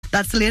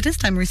That's the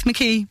latest. I'm Ruth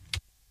McKee.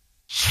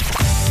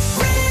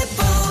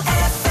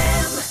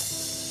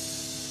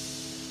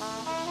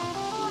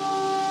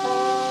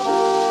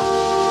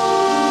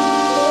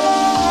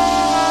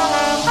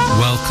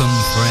 Welcome,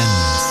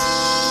 friends.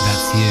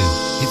 That's you.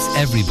 It's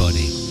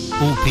everybody.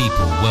 All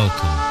people,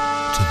 welcome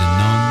to the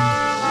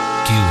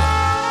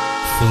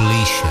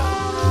non-DuoFooleesha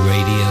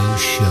radio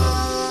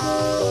show.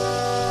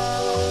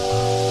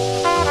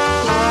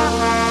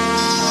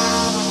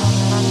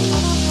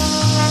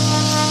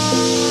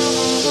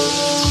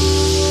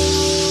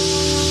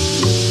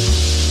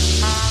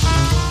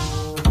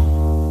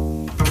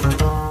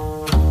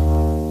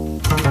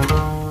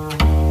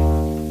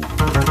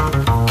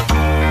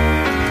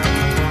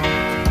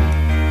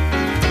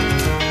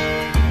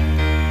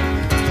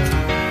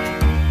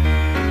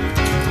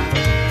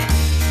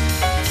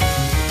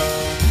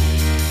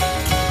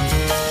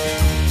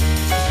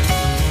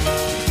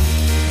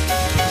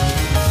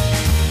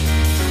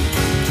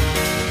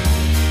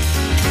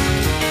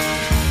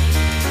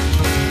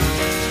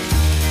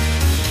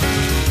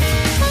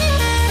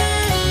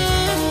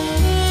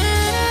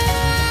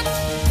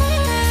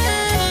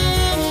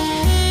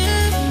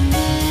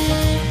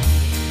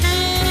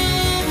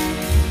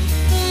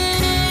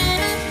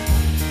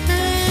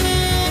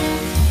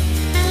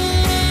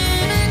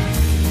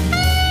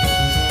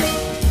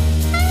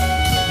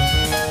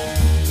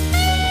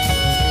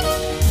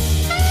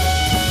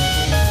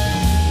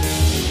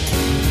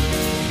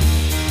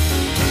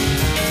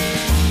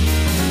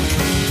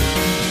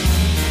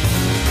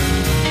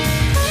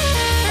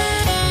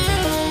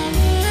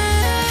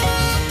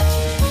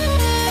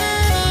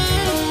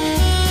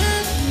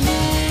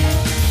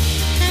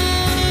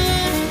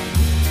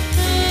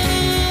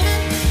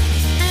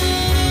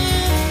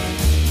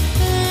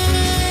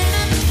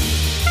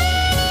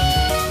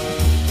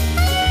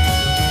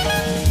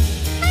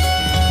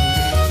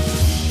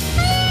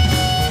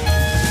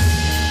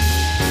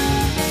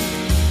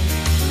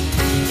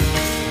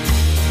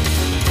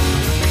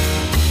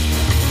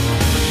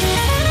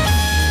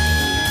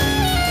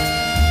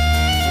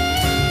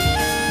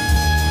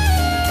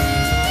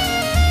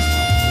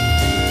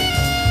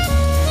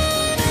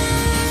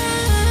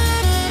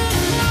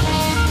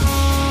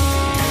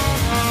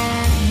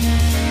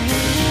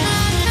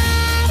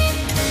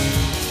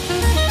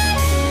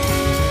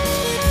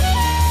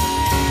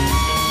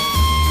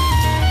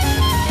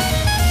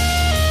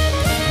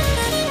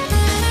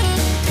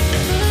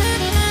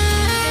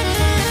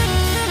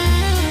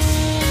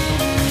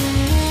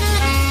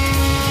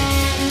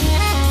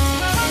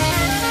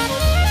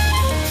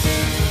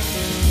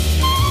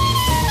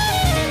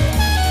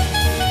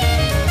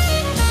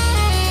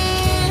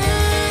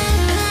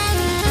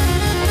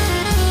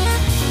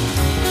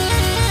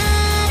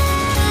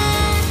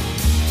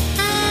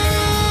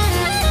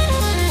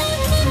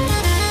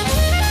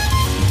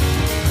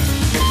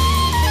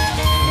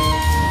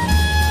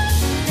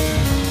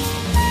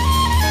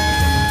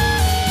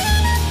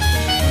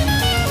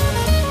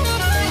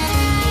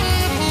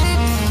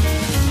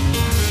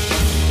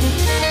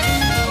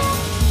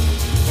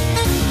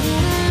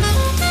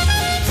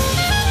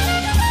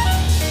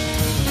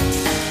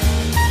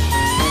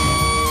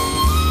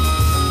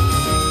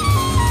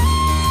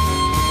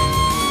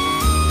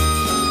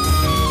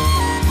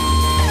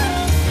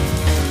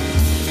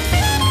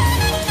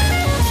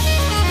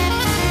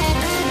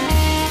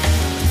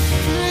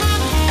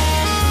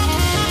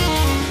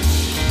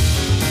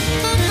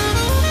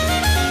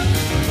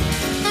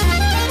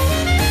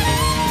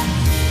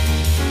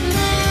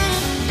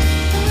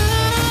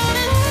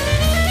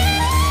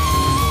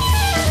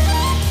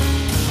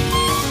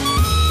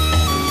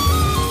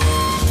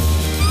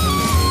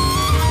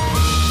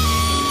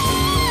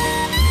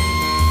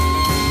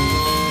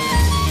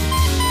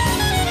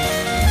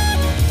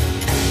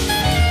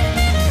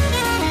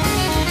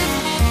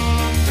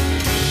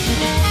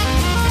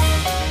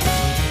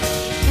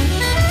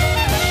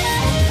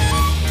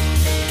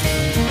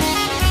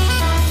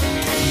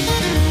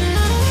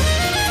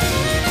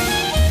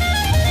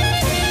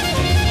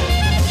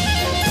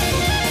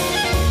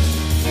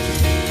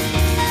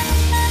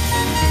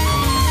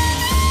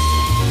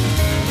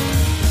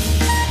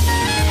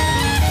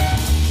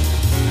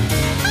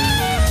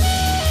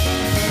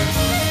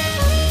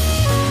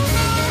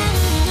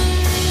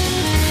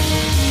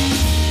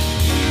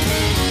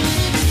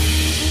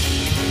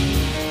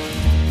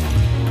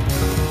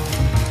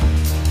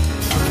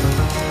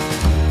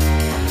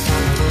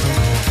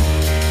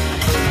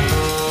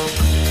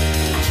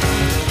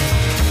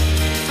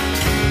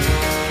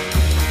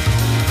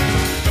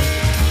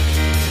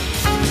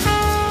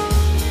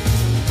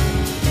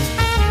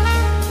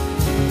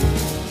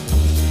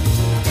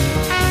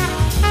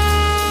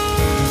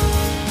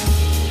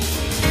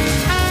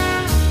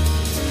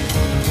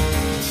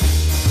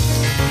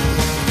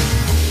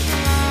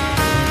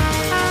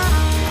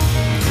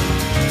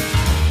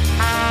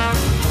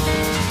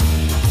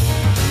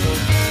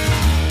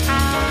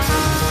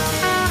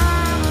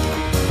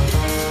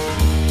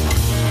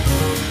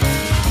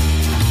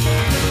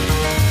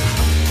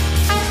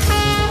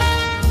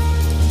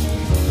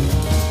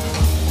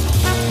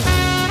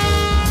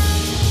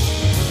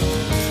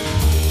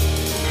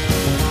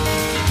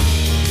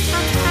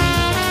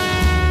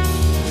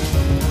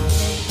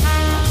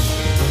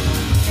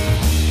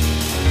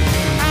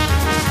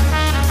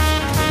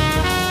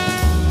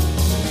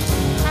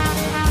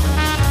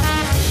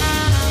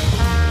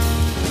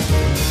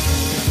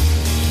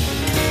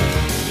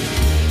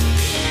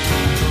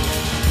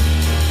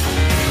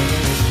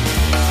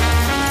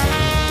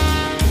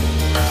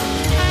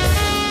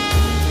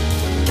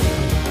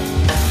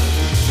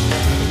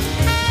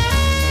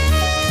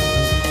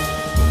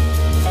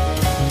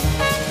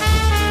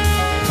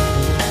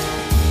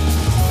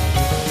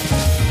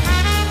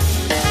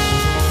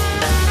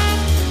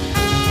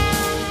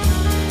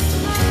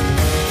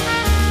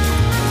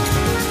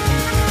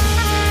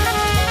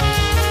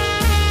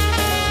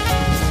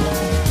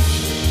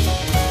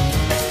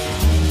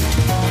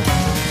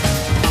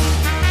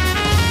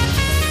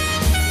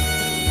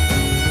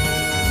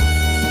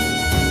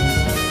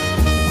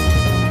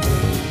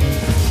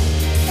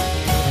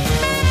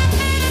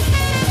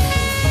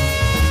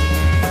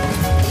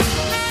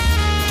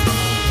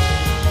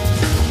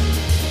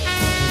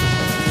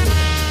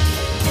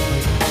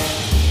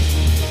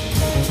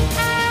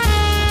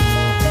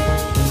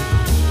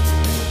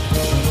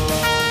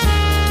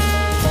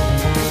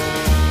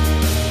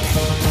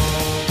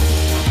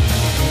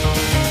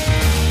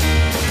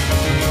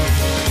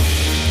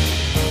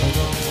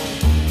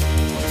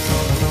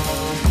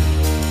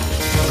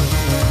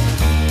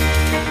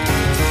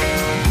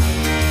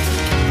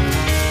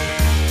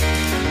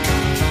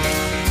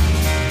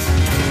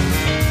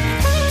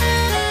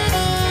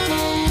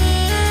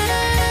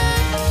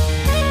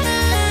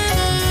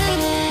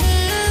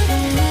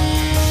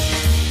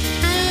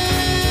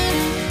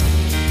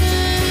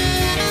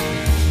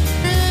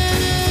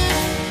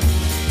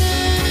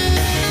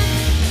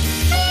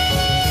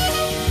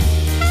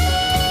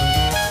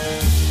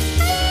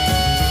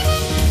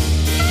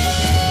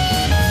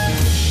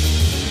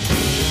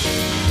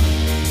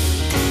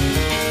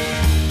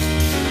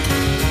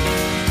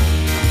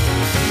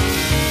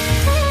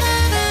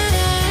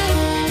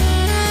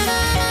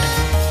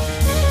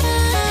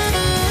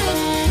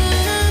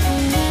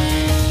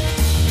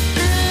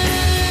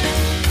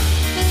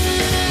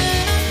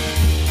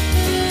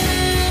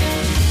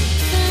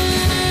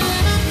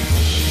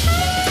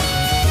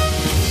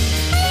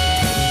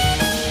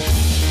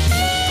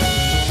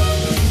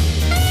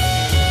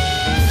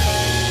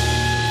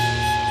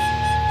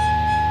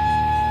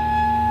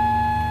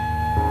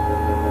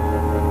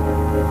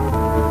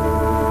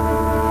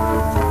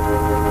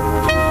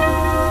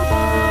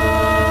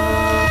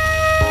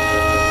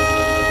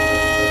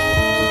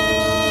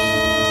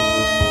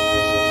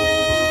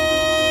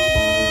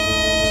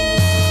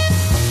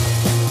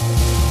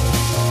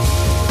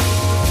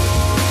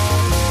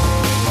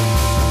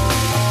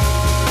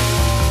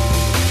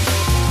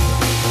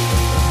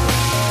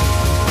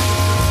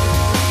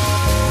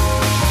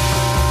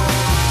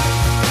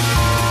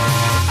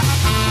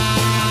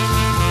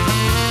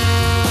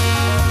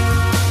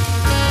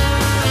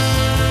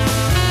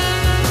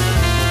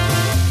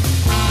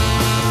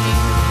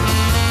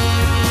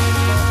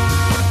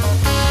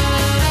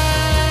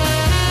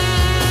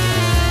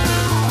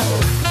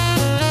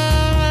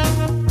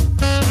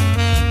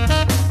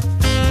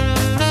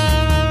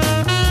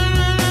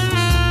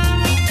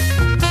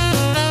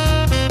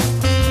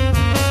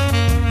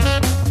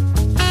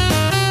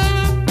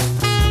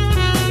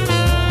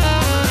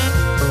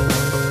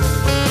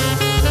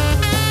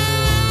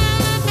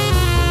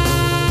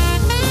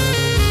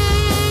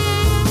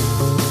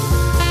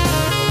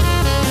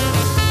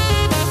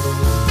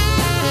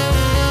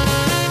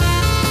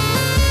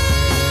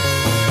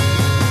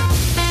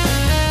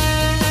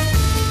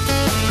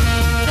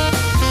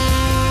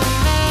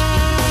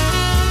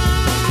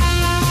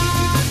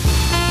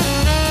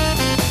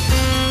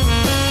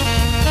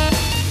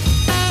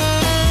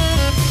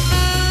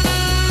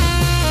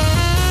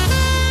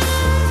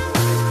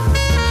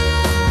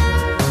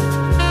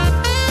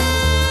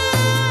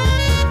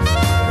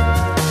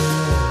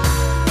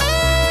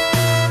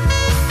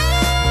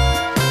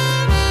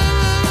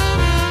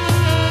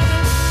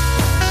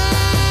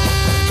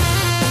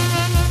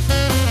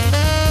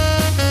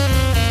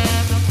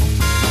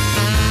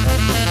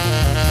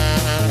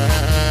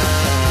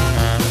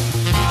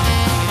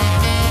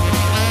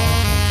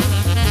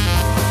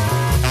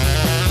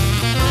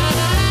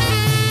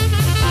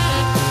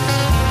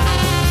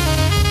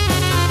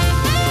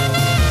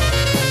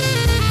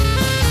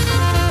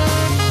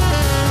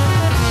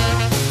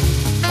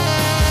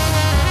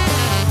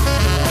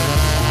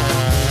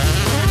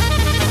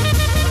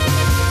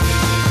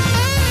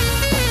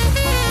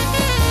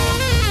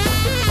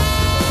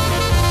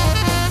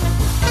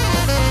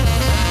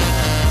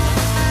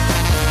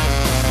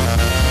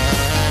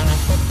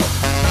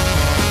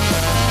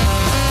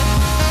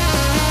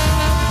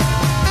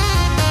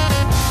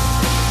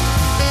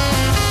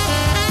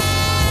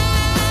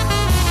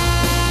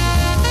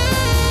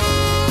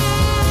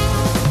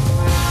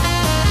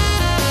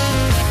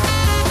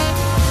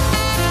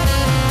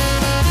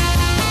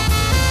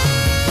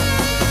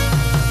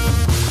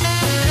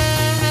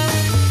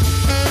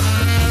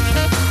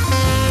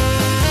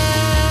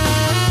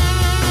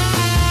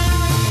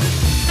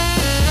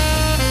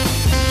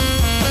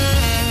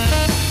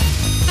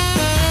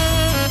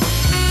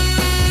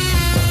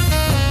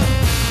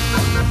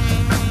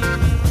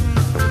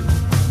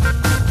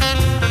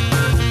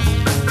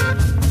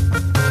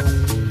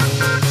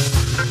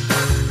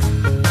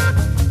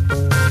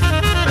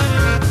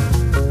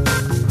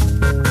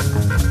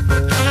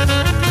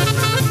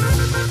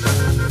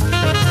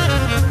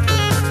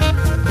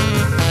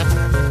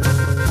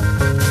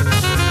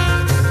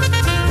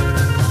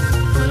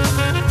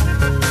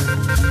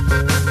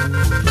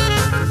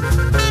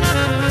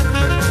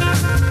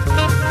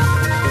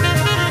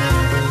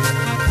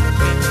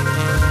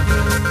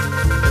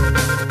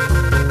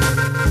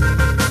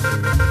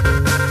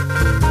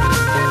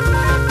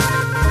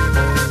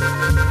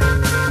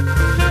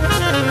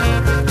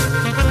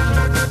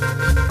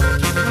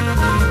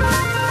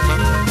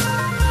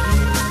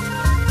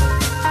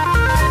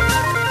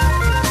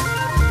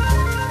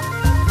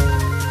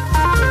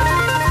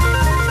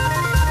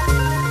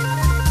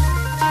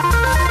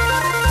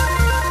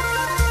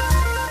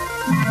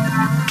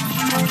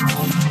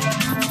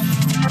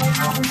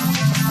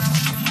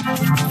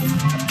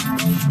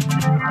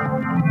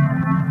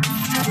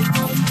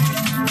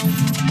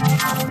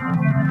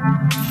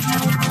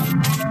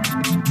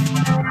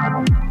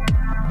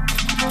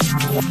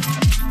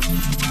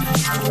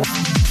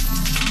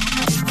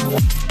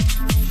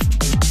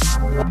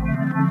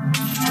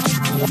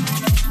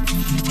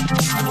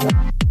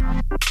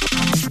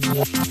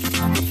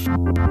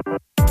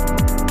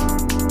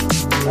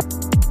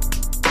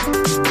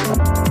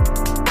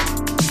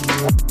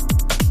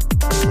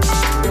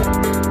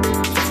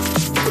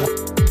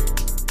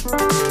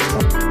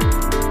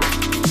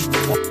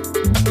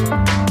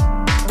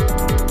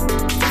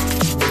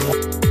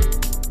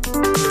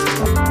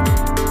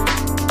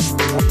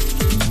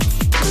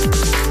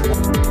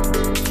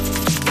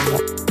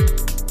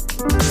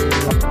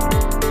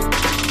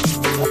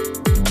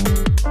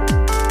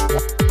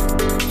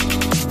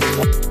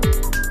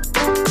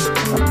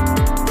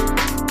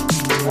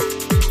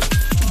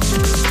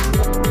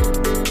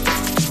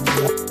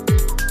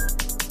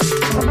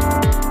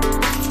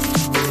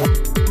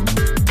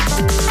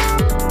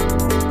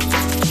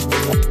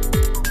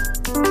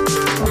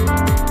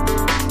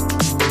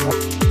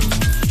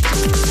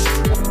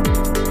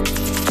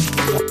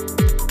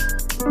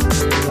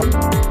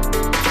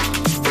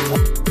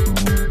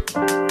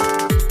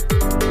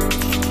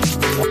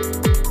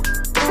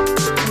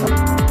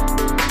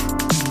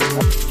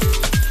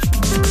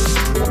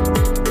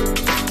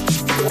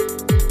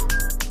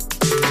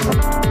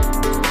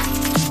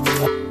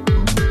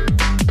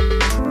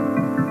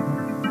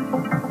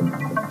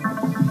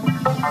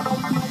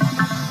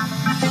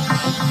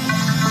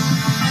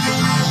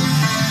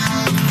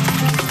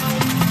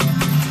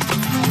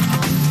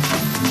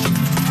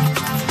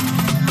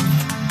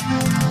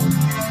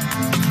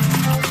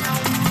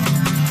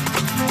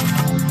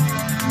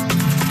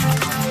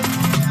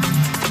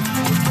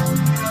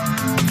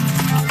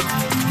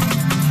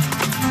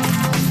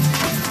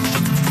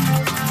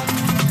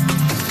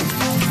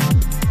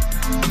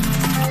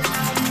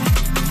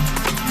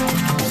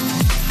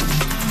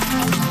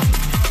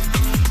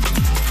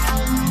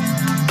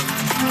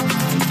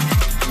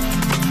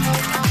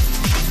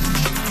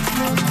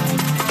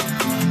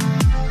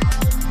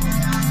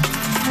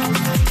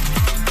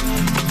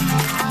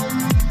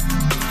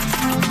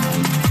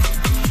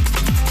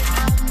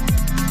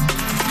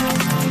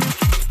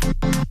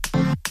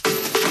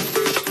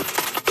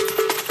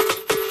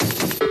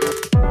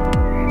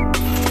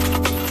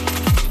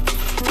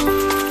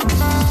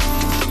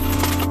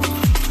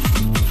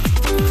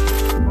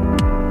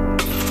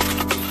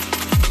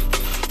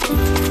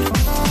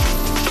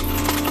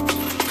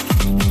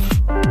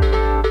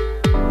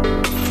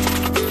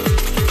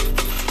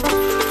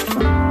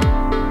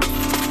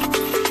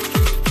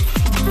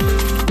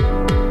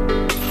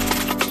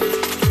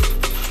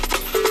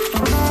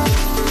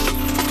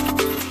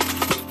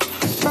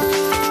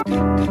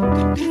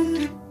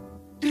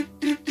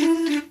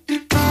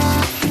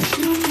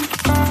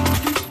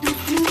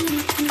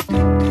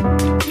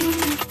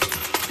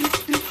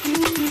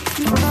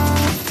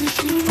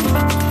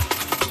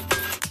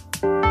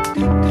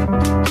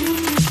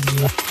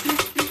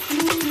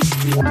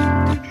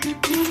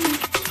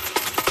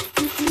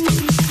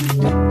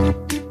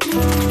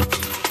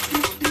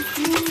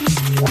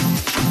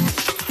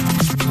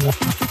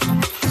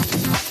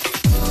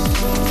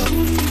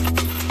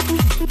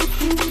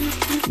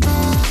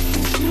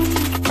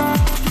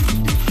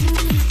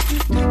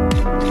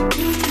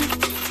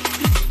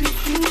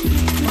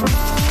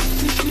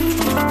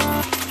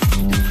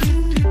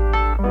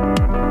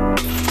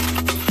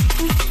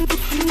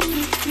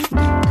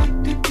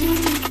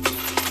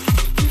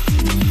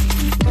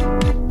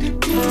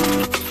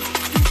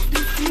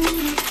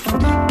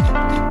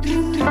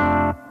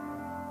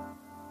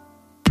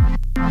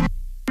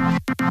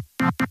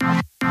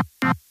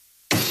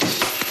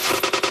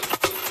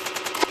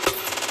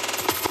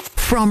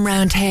 From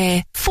round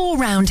here, for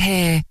round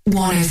here,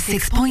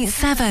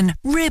 106.7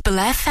 Ribble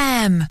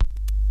FM.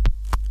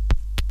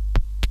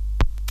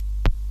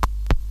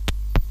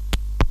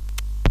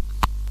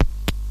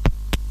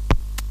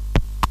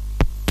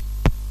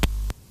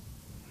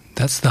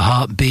 That's the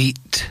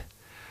heartbeat.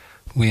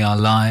 We are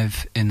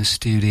live in the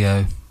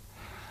studio,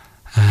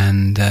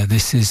 and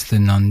this is the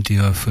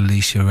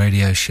DuoFooleesha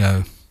radio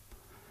show.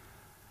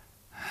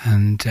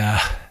 And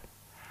how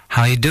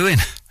are you doing?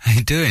 How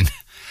you doing?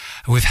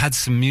 We've had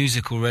some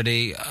music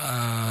already.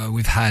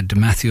 We've had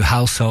Matthew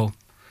Halsall,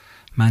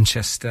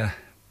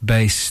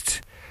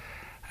 Manchester-based,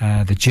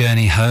 The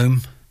Journey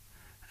Home,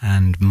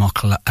 and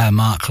Mark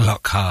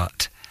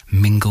Lockhart,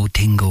 Mingle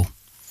Tingle.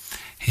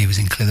 He was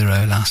in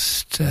Clitheroe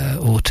last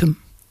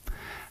autumn.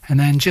 And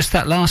then just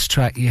that last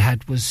track you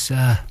had was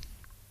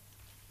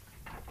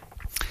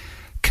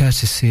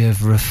courtesy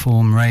of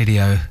Reform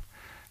Radio,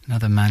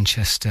 another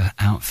Manchester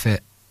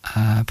outfit,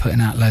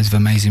 putting out loads of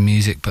amazing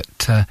music,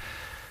 but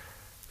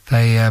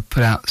they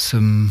put out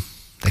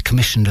they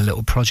commissioned a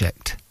little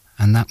project,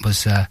 and that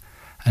was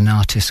an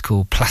artist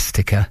called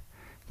Plastica,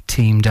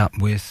 teamed up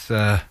with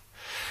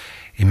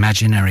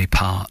Imaginary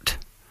Part.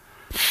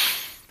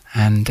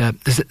 And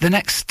the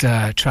next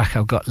track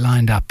I've got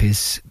lined up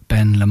is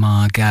Ben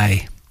Lamar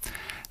Gay.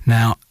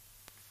 Now,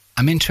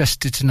 I'm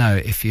interested to know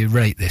if you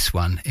rate this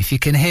one. If you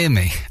can hear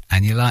me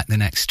and you like the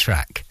next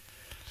track,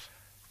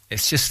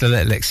 it's just a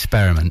little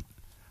experiment.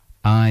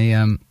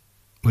 I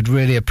would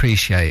really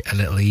appreciate a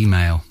little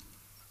email.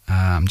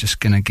 I'm just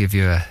going to give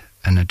you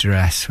an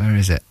address. Where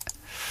is it?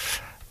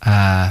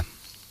 I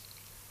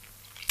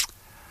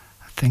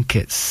think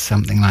it's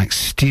something like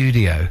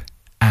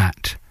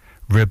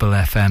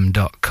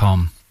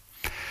studio@ribblefm.com.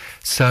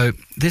 So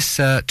this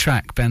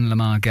track, Ben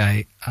Lamar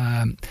Gay,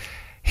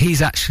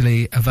 he's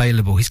actually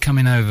available. He's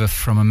coming over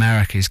from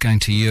America. He's going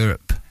to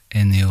Europe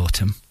in the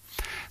autumn.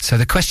 So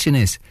the question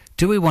is,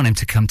 do we want him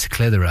to come to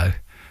Clitheroe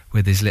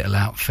with his little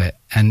outfit?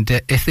 And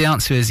if the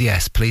answer is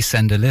yes, please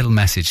send a little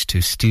message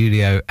to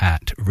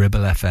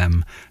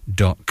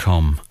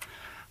studio@ribblefm.com.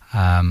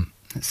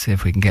 Let's see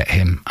if we can get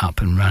him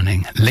up and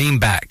running. Lean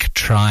Back,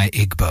 Try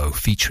Igbo,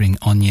 featuring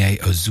Onye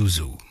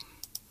Ozuzu.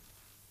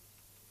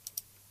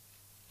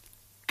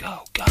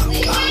 Go, go,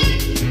 go.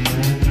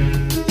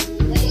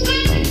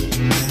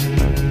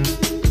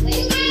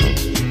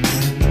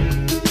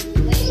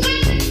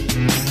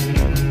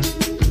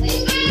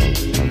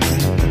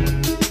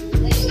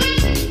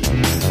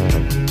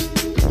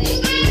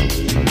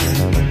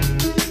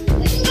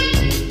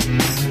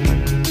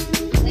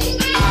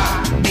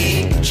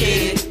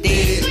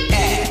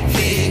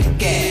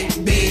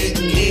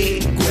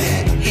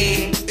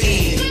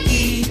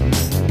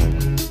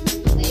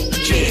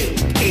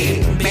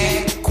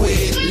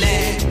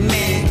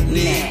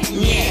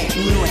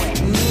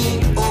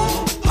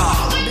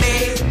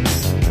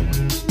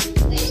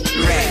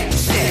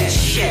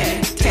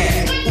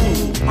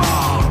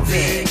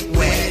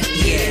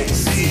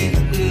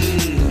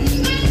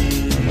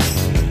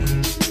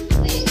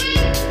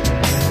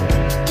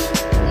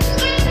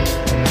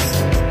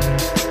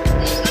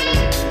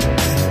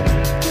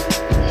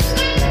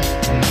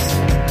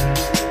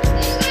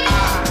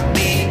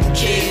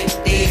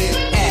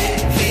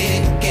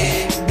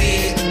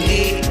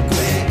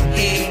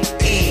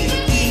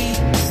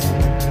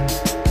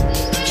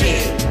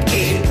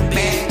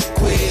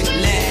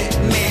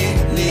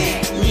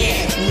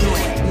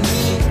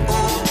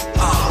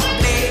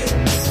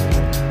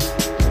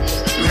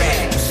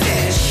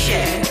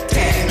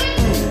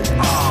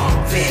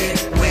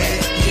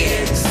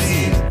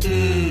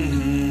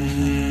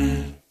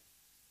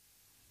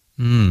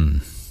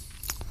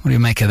 What do you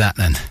make of that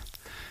then?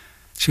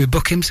 Should we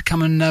book him to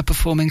come and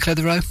perform in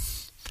Clitheroe?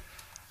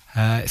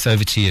 It's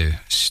over to you.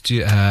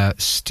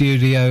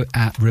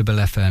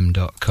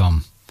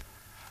 Studio@ribblefm.com.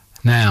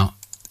 Now,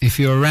 if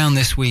you're around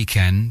this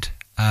weekend,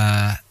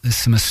 there's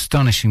some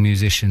astonishing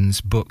musicians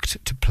booked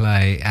to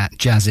play at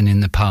Jazzin' in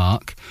the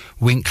Park,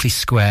 Winkley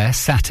Square,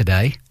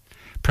 Saturday,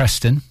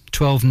 Preston,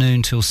 12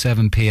 noon till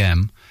 7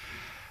 p.m.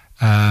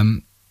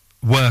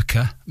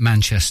 Worker,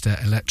 Manchester,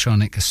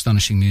 electronic,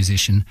 astonishing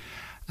musician,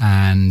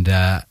 and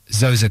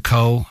Zoza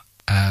Cole,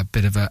 a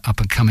bit of an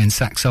up-and-coming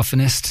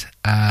saxophonist,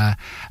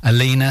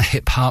 Alina,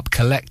 hip-hop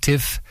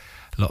collective,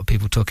 a lot of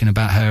people talking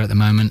about her at the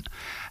moment,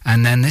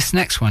 and then this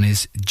next one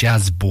is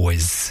Jazz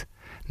Boys.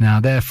 Now,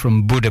 they're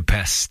from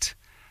Budapest,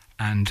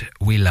 and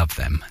we love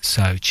them.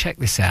 So check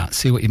this out,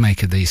 see what you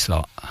make of these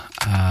lot.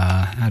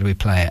 How do we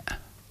play it?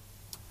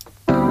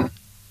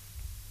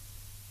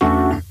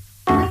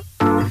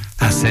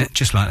 That's it,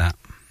 just like that.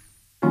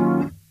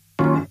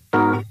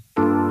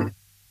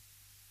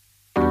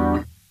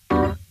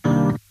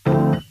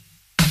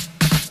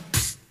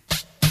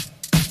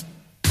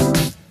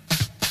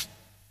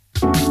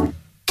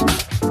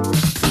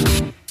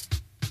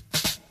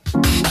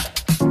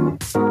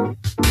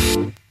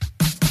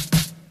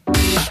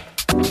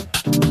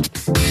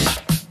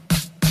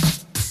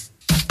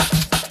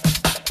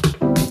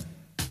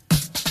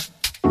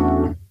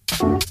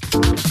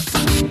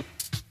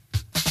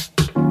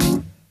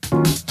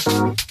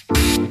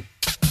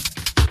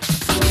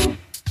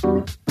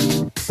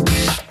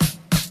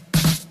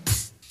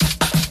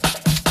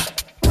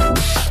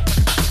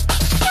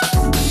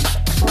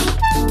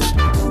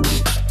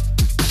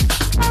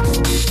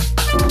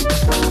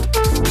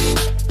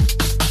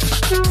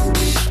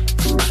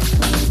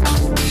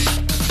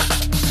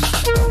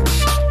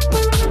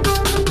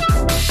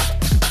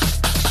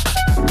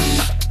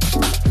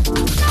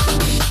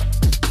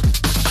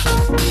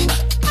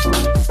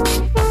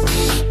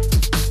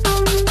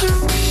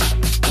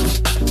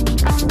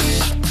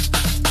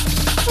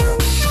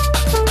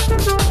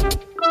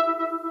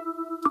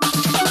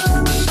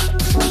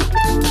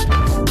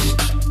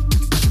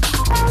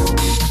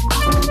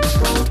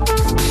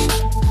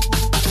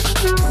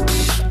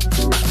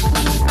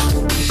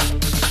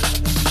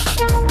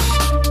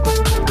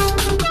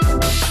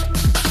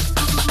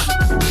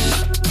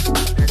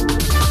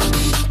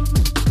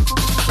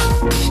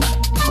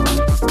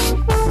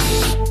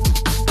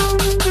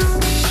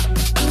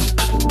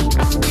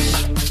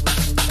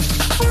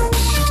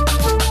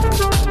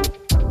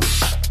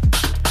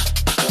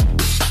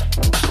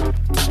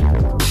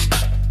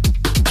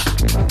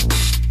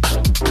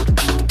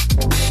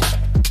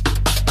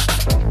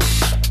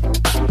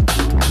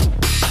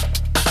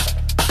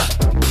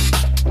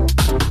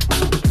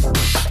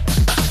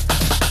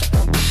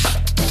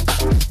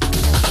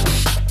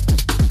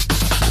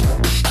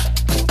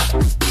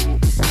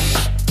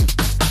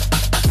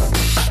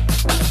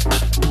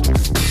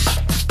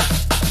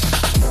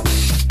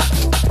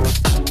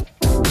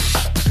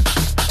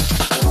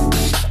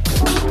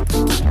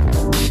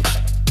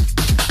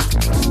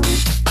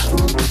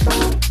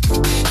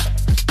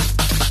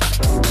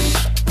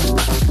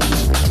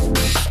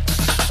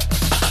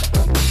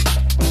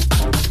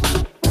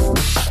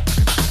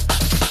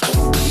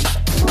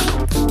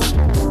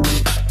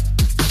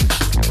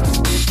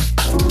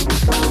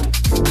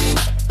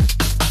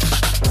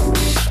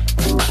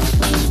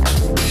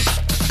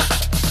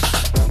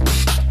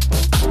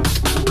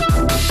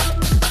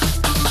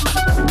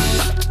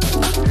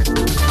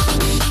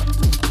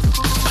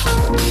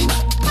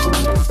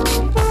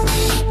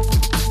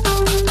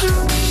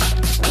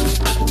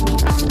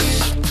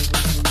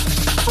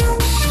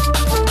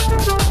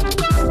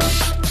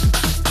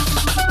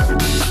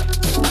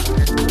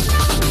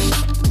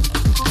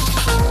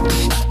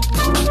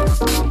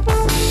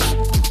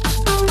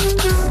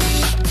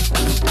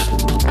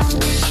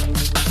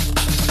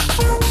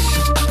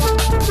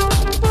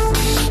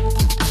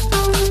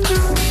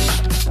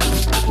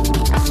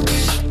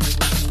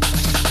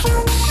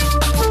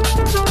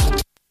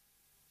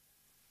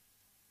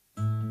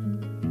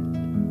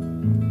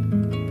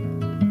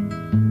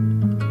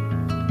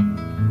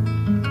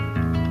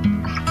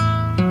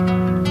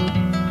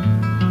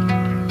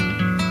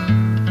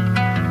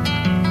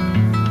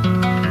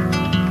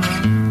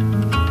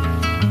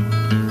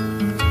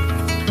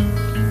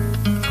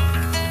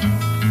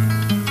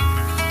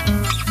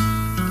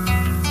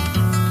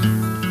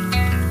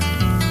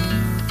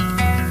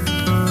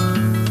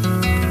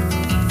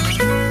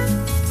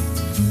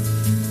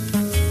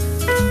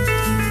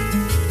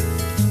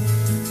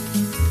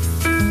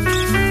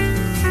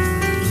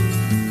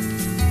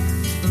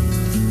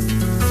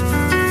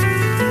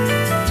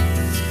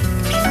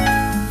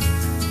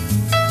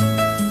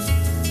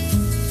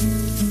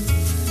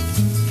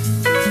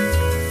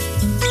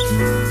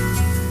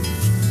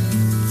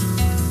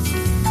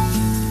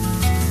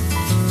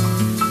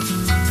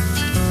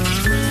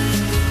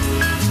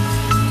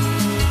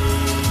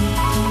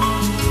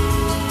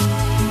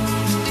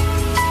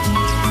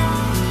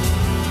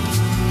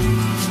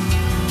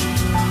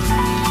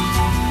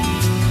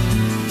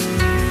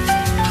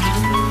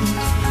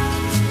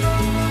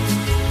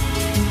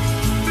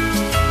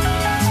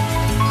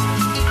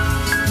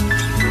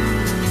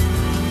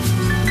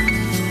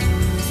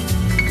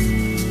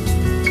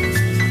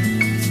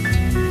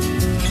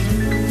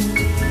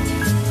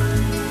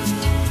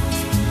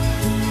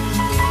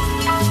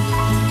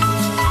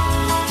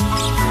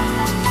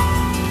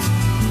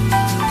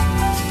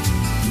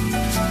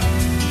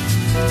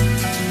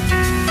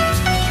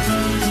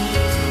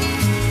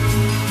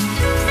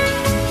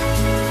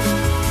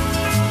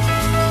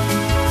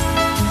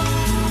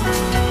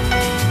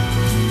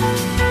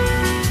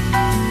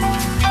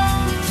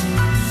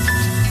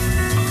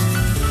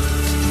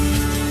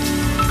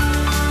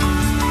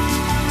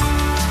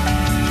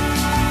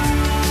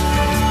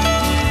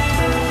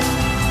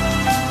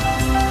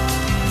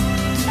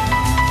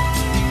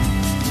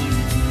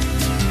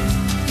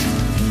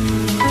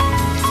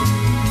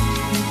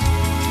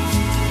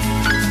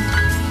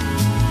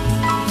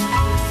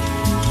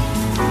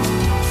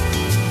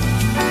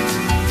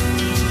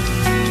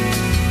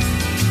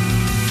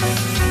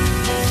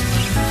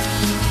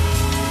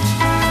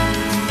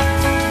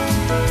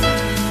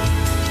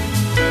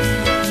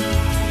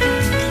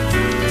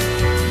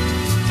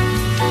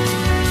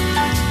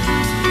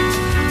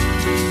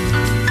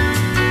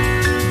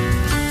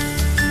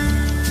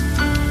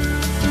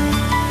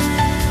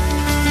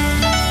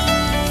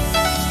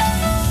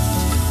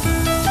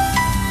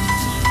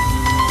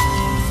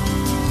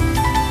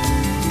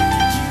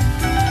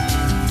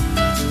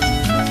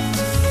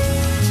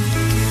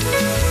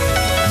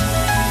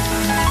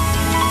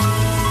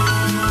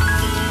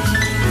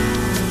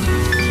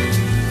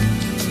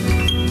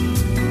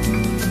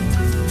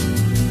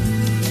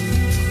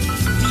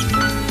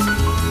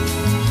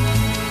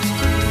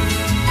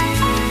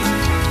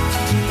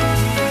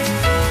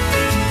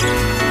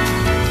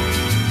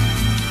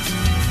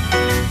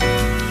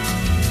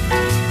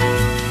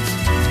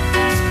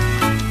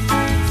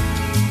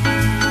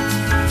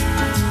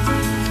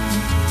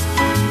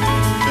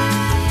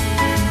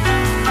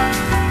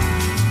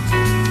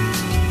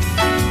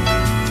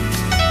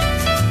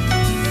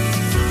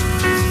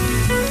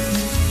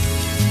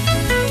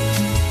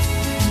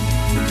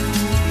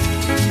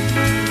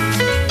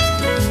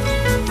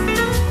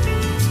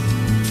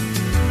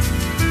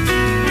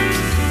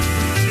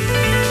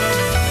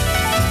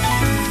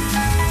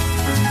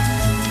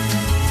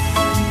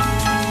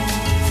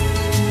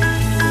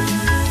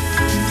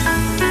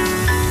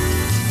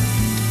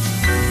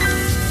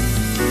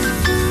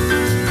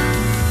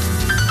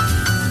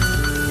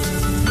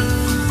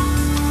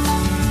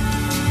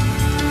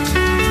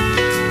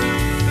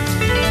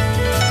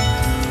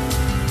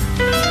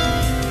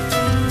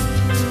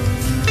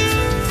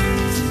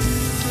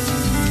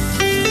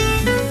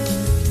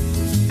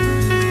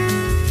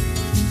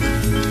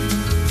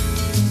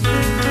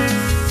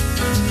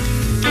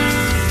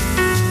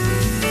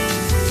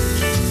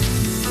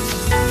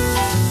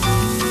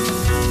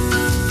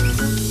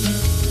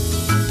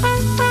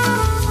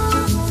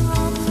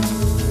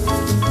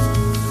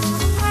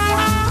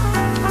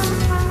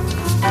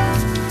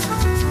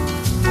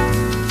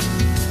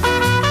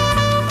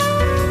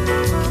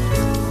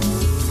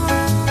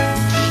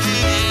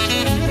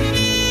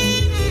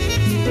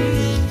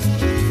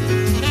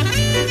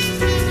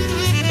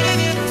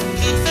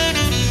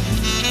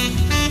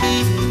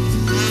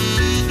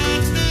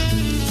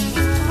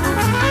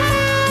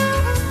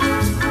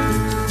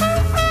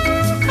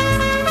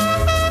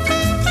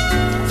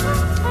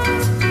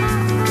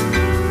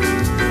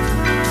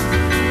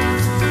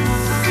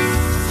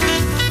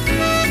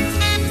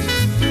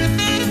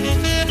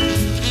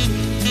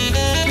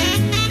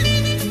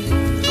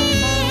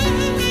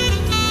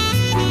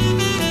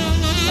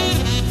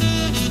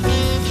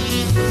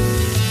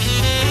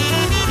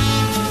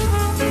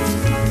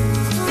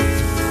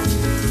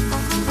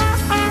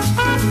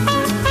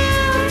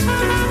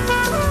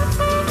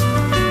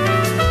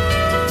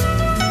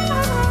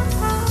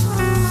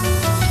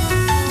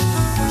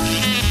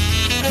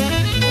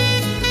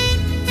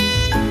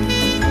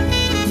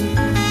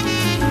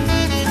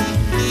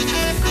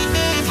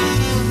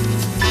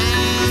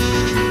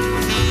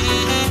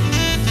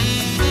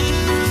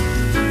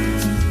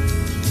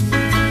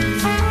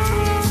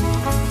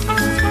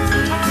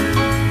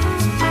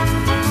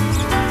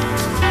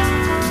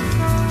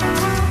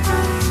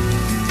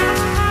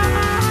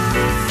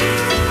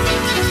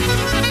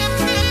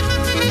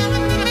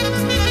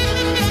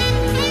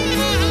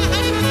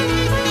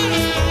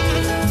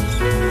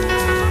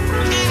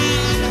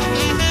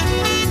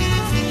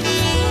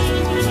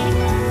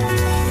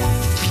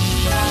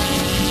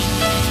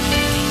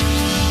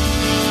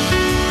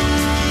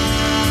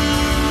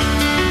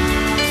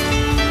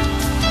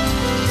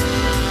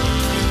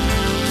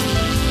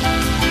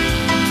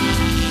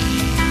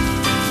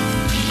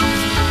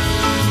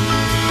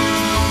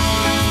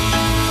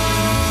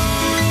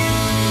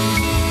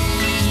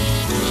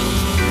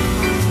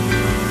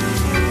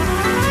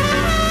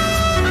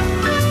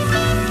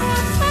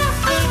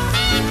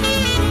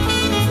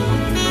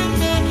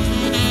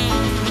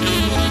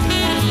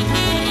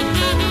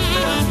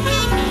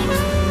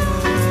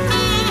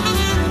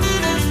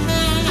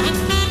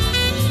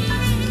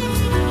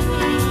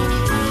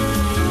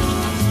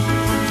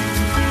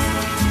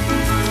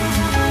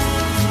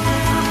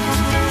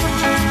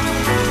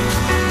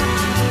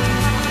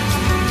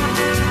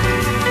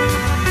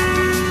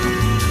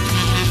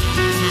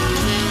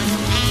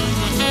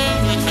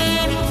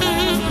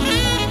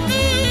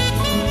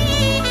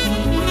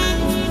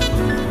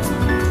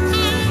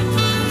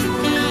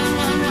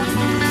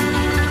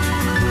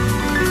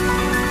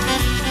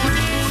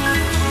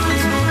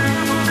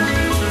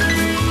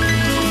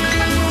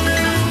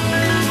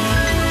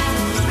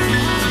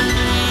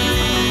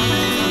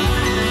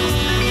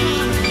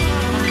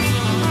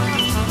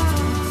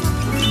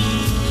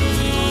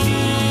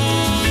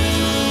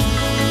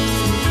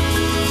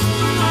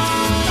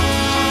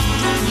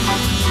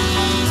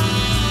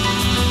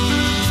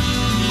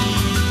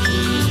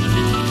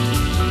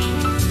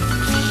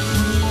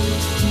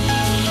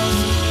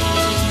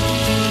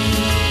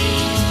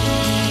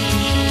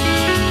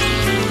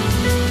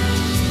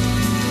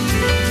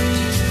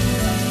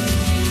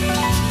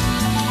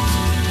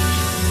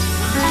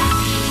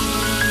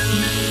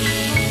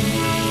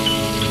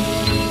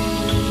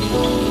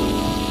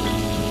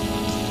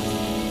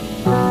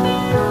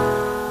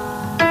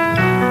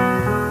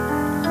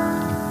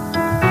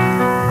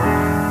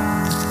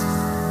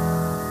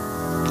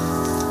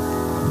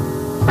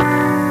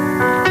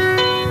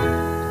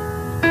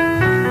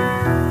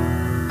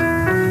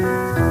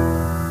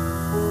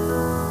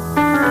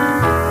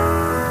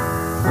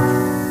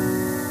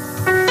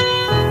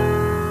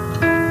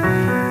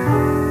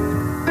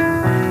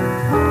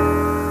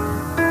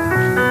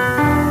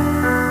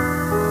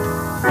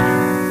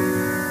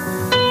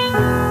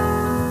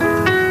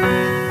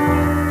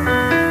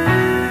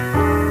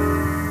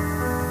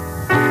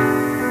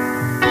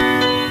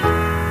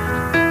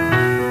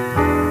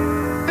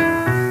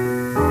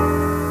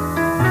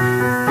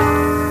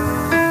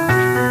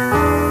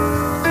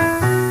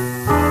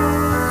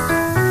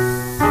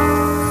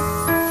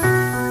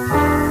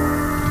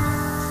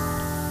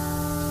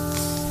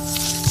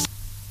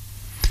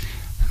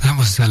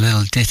 was a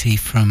little ditty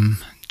from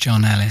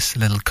John Ellis, a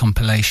little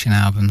compilation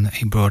album that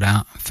he brought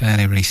out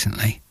fairly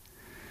recently.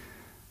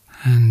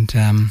 And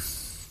it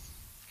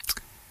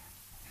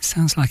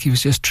sounds like he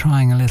was just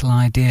trying a little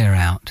idea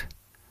out.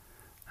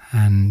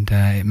 And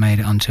it made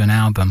it onto an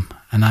album.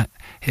 And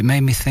it made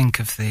me think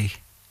of the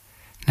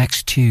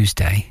next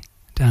Tuesday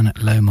down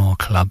at Lowmore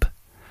Club.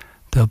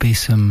 There'll be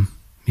some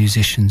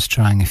musicians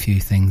trying a few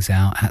things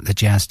out at the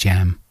Jazz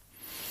Jam.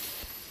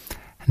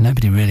 And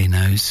nobody really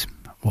knows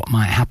what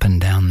might happen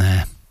down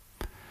there.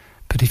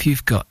 But if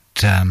you've got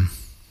the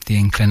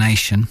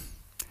inclination,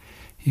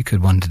 you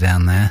could wander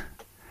down there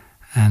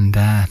and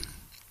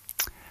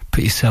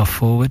put yourself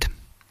forward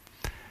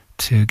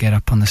to get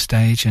up on the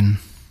stage and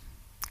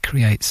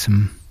create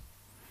some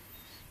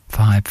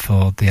vibe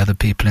for the other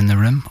people in the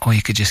room, or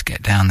you could just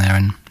get down there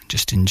and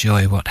just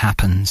enjoy what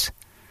happens.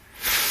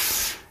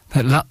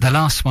 The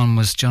last one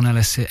was John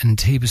Ellis,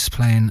 and he was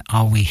playing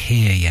Are We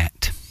Here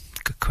Yet?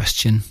 Good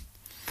question.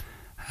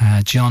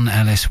 John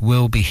Ellis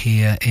will be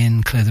here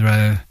in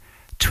Clitheroe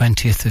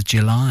 20th of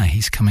July.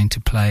 He's coming to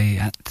play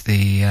at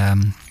the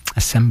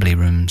Assembly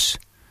Rooms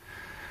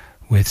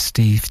with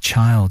Steve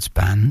Child's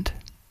band.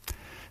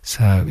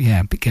 So,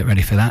 yeah, get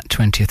ready for that,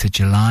 20th of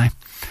July.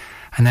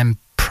 And then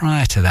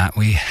prior to that,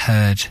 we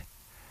heard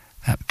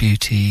that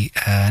beauty,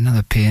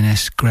 another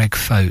pianist, Greg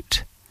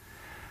Fote.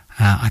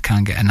 I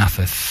can't get enough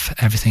of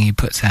everything he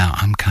puts out.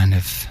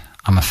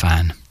 I'm a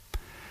fan.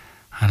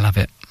 I love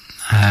it.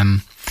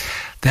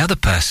 The other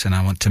person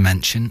I want to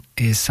mention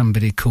is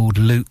somebody called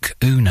Luke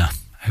Una,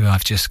 who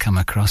I've just come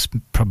across.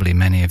 Probably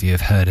many of you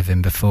have heard of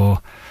him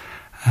before.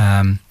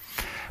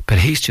 But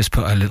he's just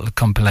put a little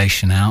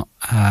compilation out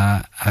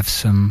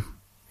of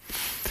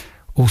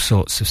all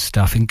sorts of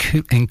stuff,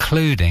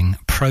 including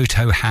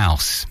Proto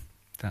House.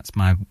 That's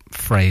my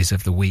phrase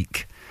of the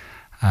week.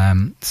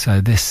 So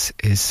this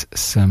is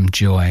some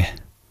joy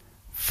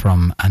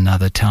from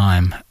another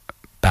time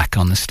back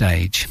on the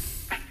stage.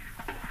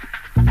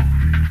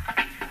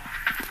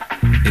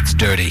 It's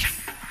dirty.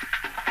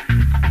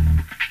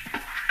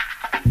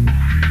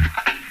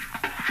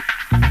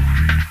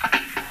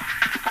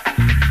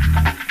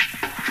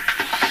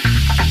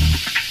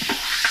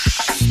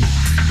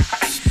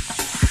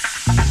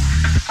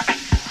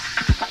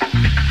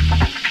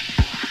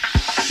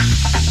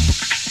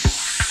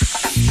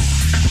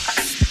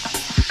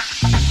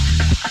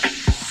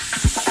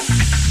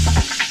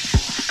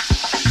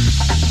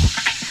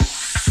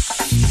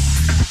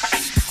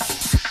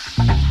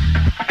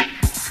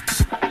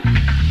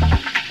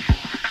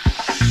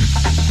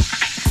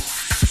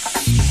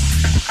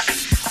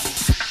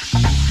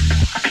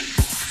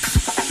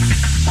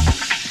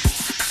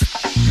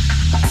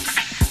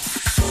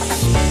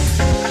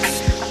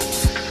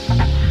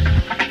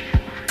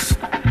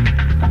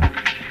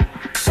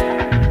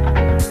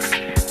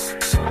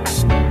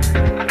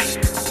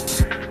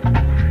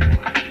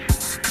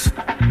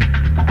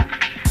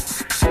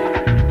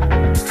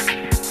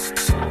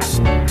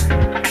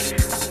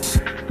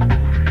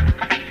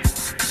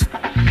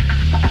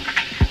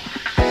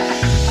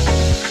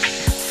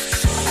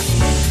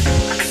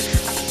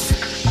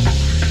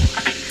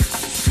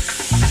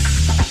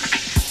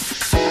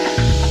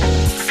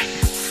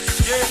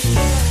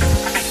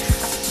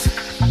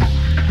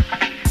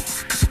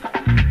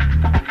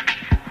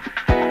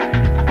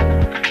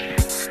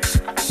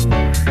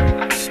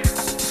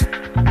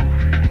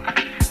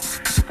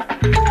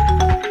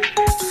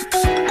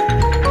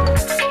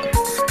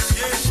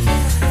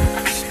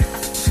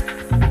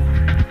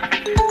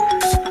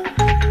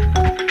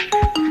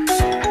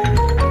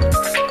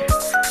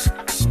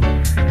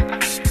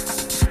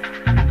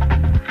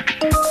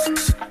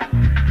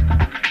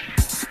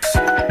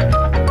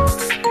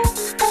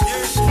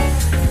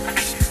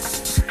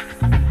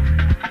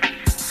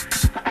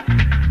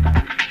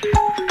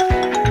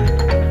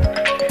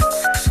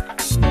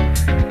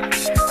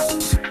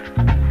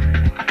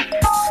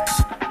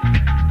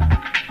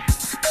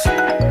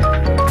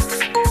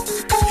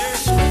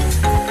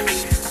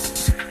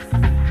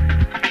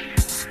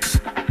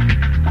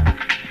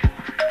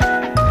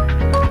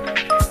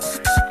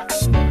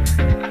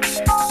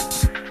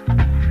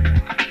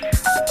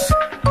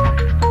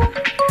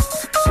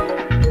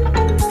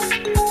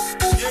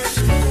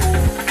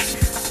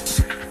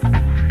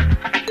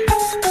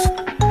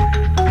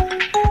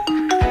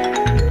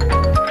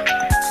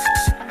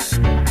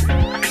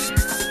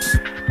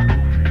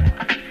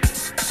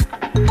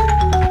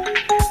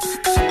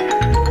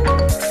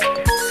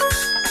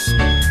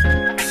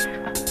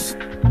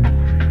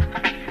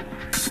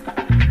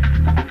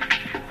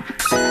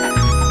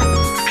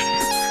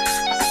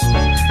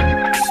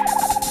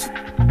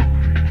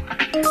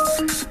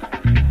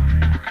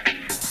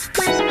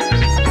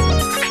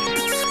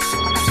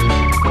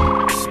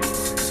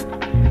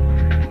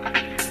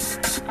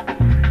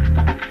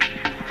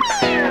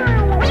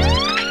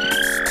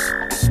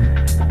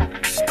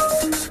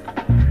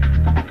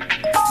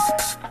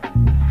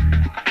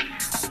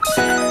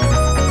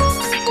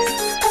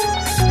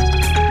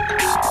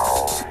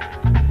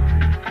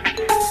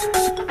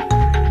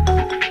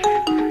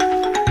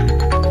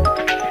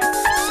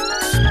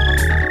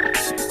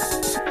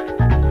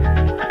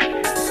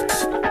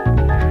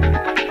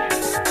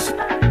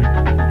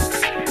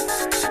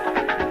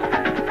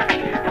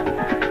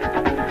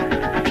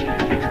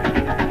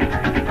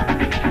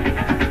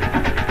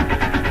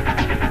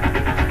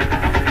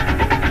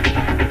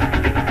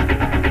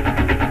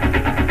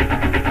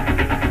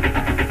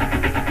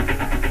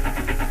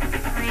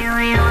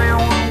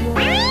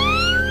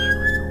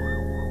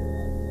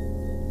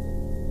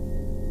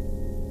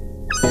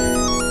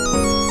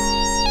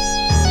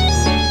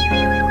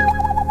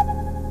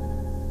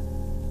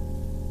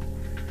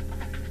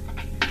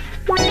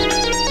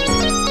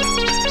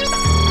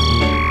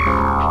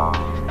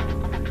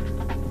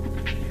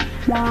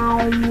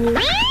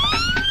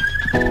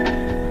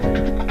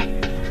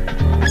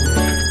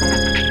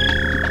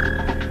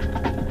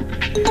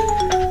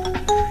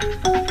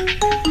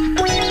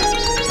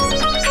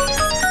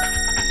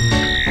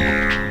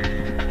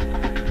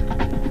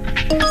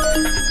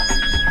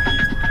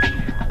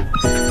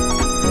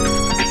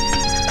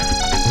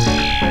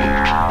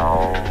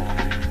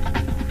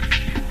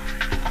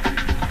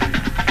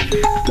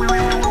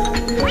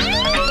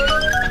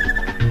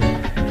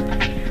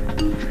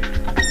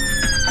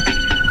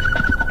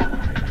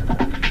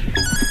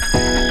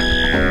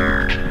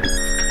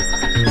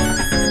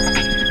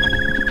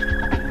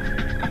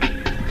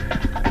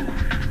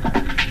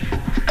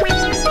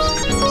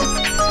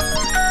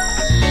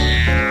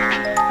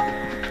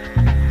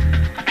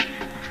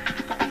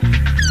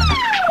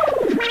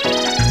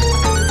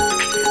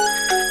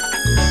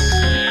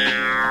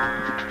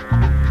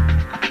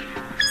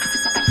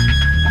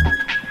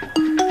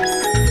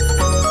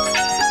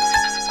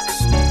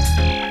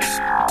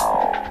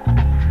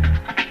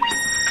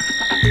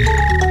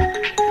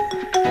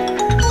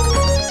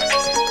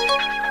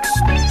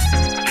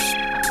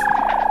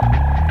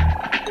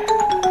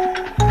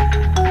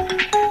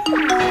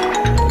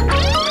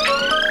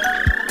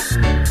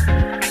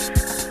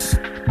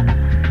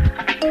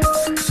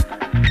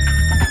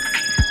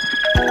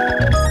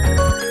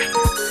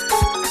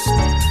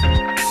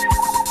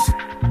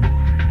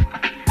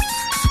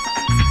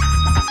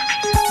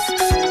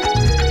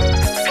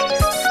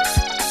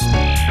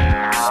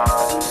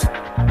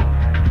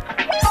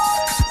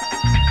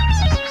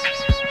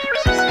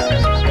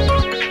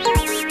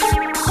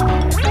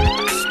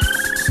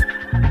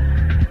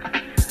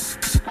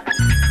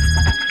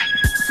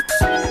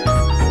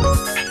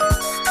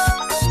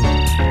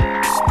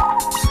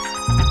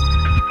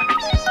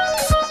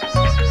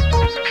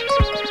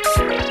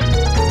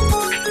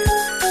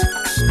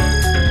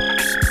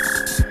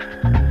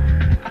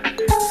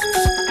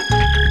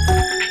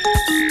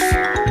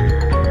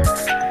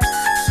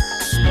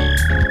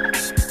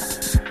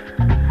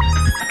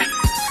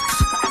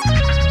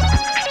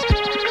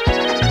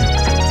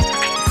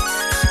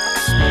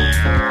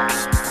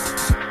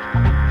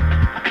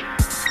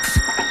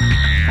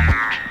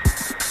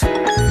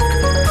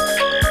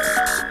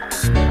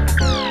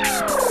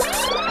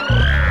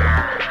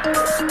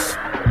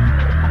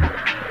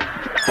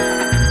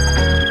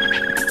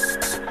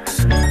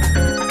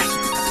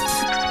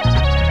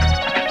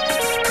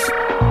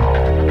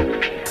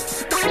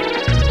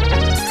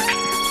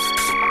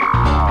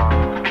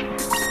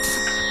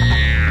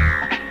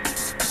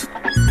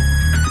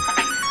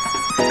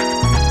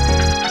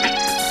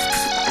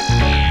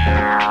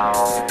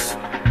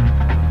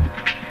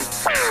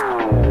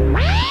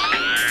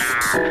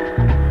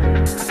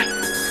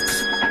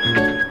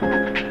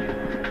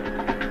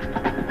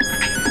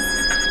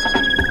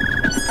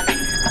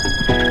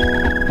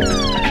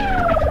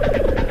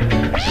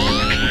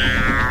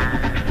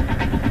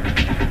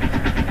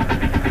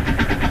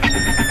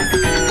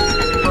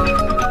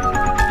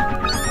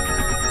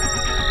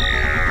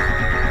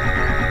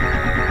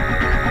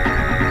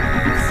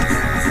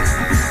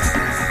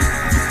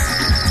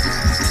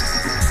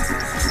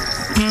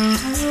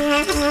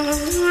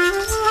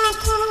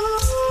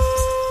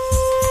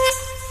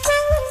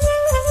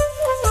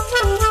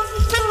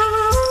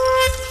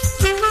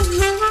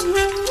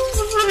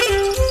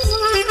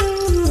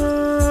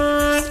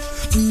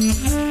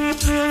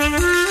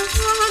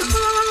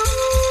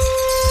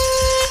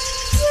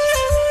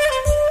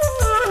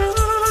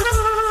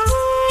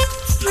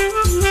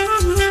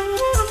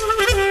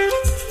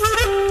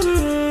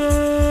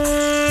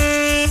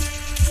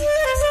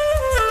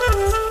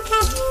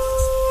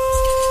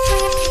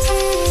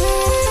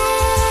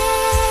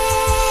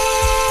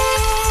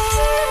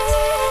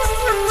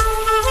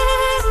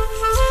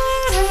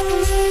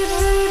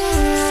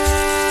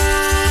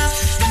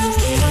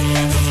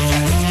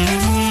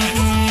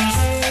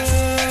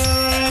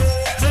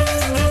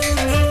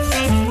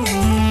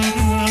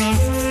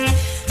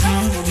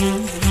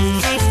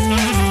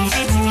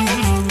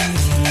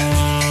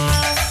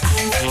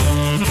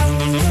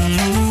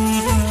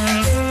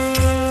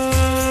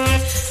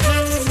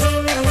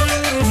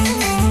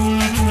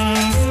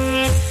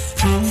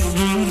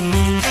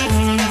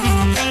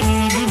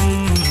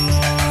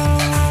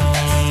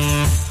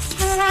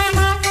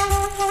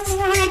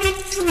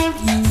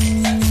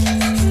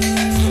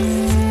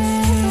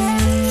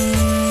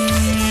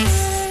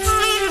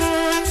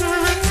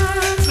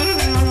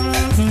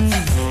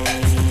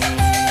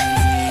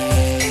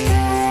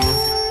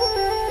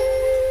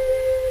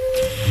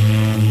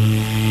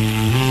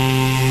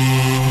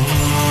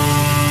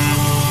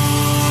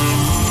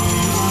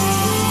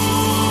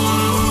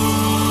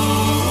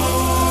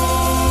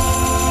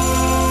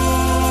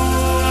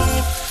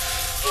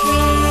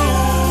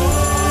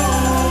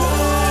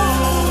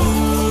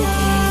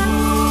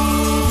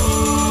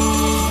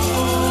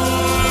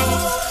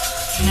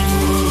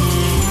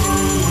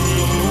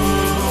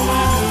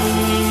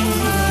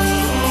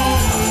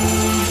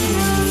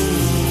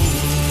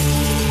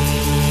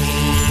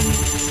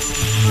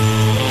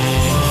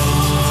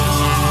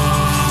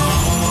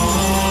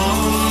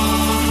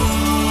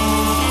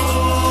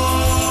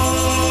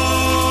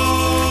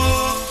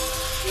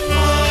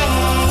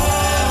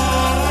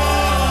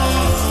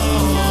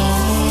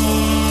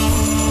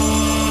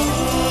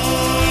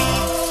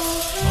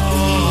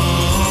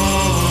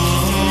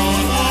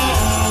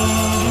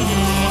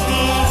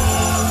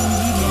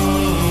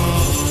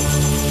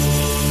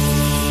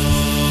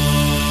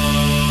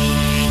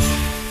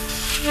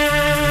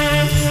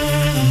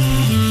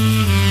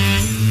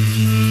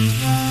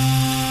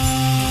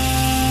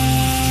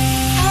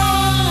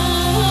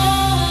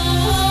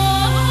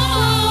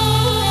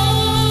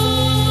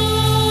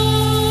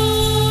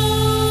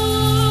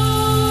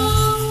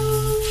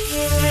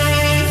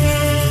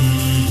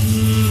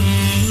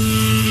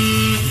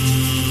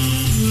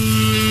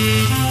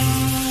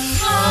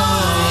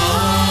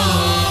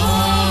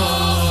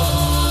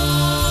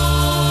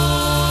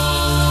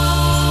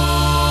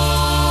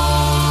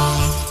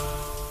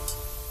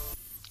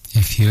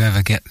 you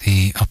ever get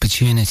the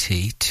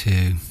opportunity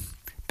to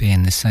be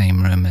in the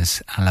same room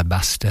as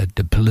Alabaster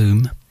de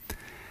Plume,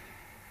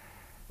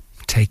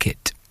 take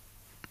it,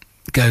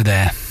 go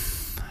there,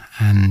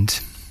 and,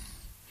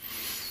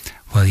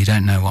 well, you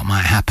don't know what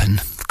might happen,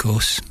 of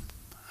course.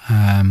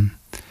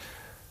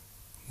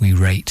 We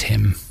rate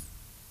him.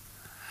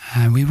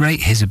 We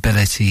rate his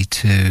ability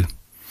to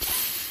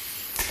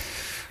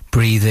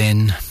breathe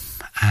in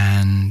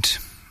and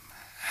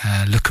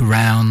look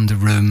around the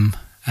room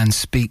and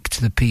speak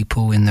to the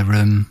people in the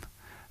room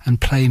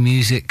and play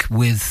music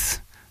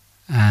with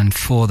and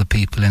for the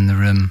people in the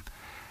room.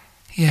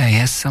 Yeah, he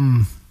has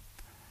some...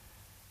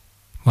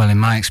 Well, in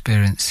my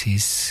experience, he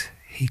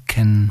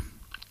can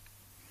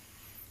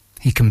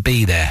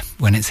be there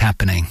when it's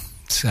happening.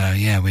 So,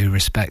 yeah, we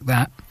respect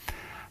that.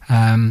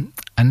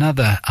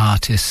 Another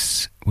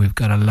artist we've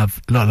got a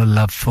lot of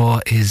love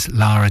for is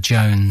Lara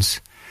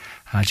Jones.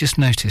 I just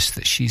noticed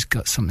that she's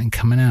got something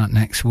coming out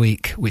next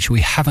week, which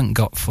we haven't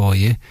got for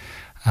you.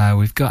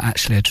 We've got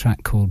actually a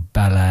track called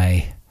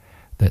Ballet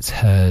that's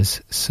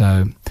hers.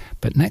 So,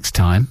 but next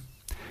time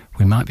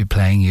we might be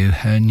playing you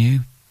her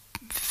new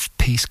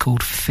piece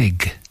called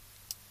Fig.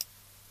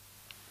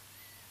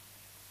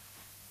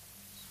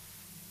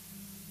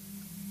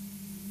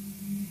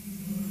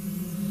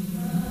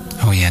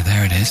 Oh yeah,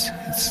 there it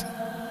is.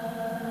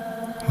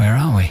 Where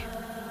are we?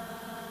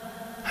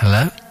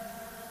 Hello?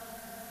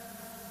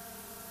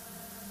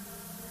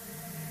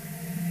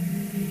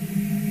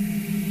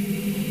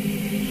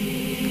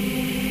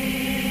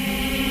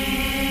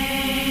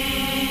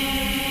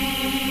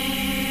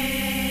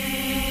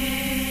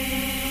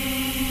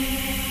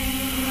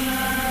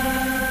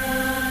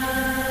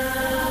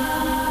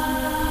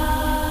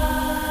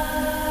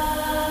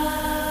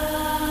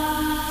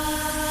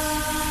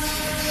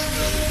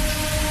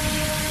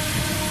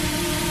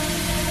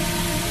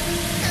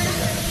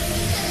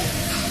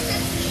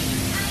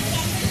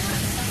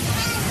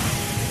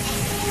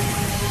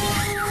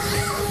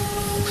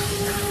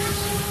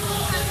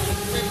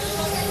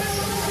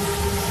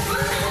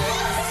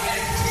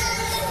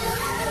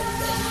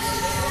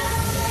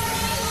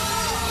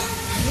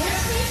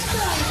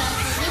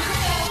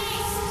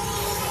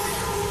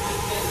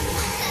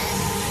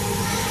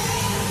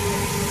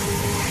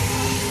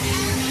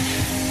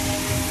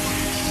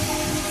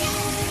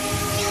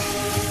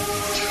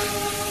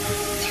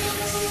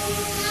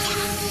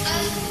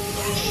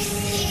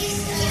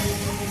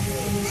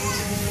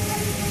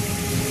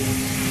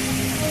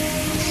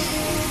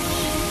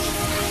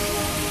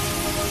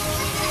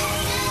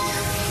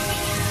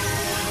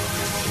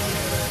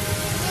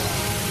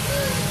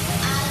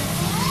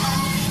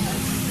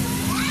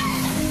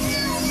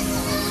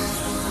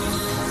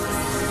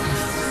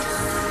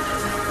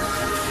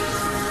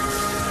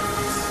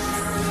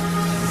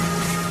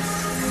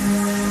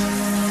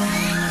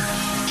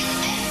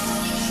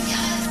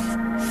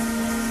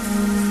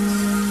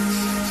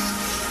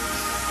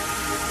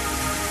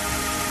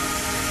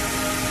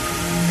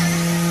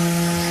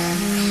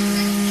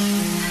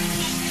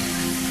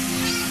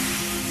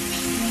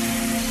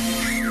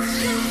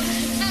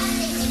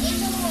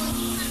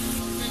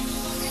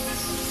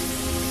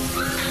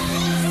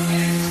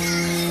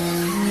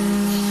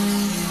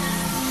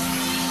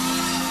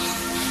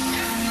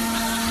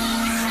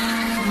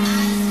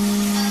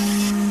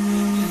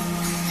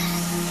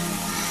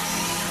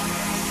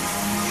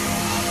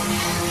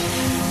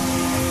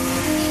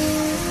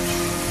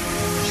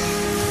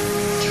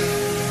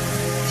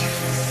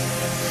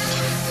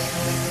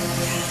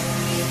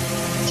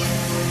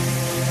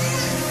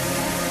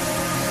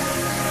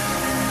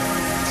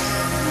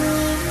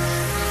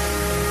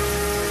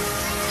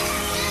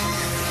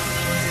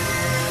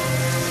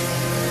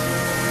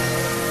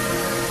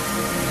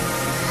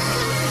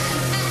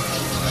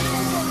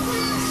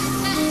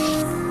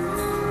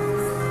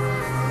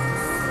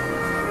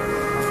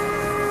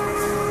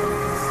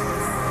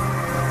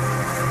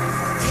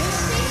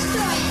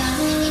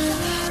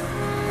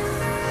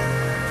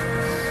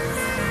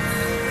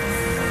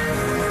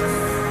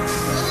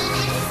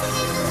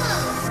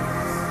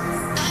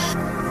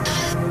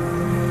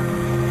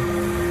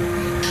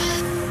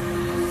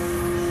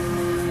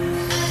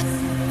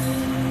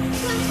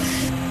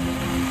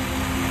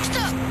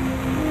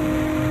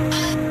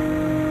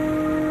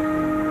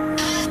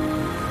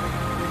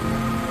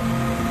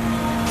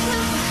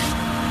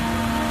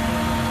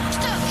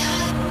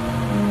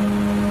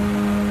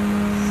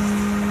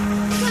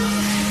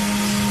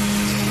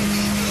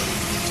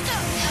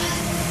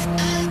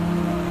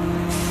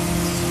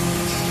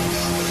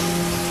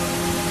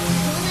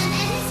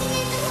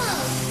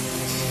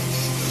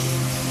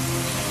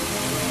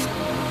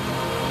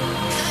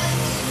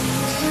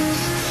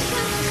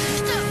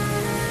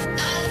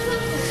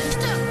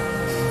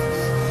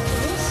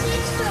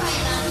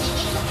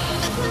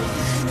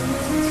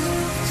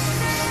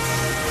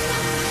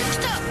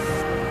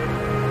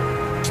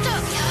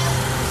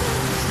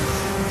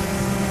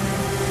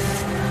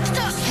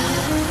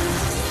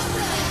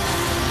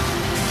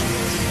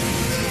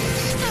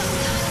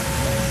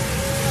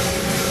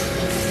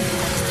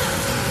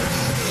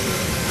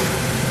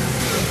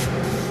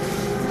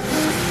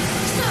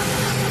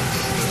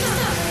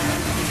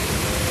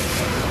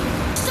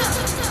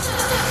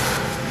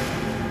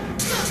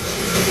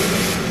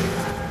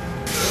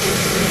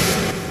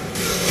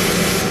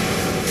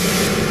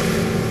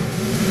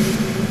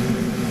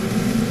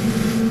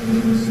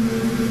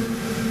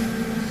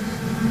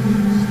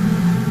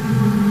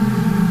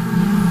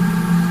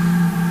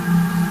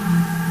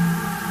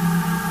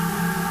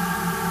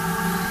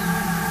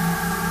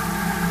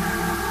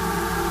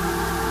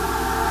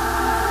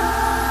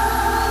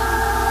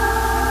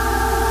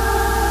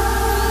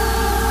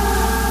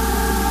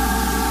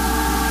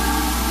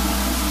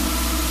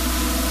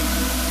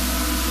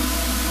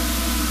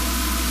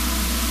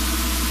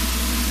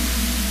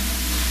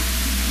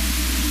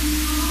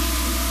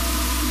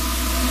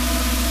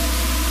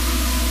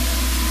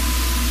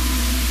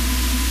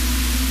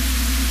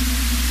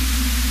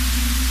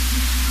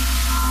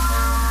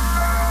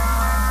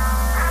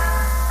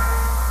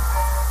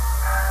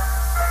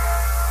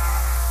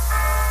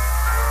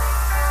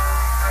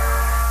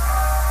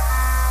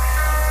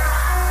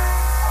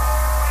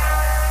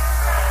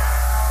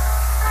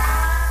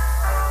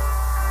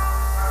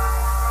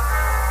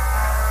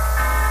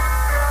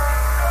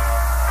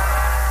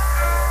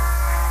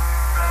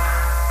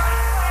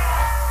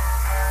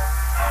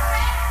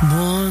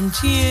 Bon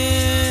Dieu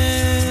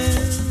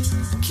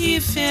qui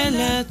fait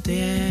la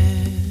terre,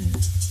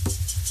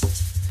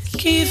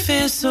 qui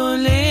fait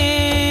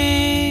soleil,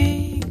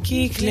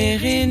 qui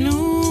éclaire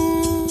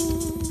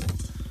nous.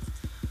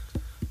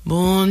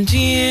 Bon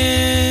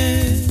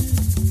Dieu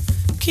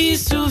qui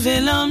sauve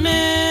la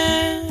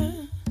mer,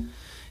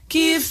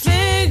 qui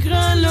fait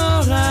grand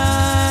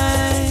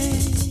l'oreille.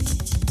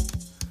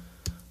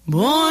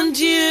 Bon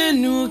Dieu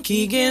nous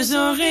qui les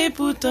oreilles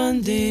pour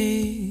tendre,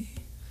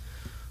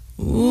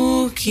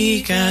 ou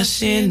qui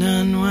cache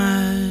dans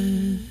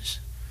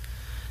nuage,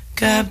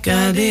 cap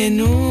gade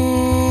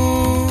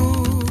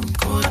nous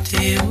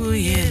côté où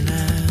y est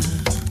là.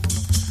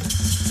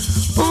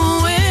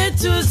 Où est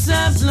tout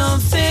ça plan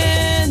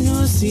fait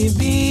nous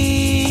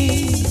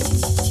subir?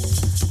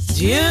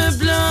 Dieu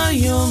blanc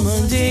yon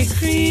m'en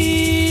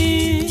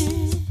décrit.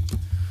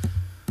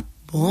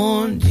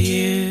 Bon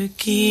Dieu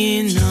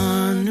qui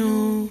n'en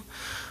nous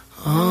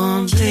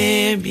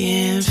humble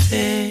bien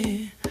fait.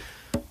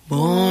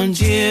 Bon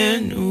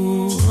Dieu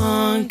nous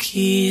rend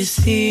qui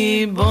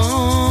si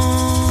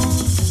bon,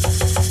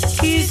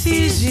 qui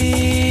si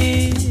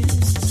juste,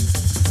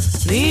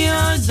 lui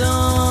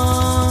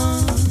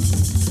ordonne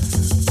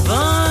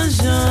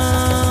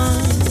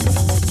vengeance.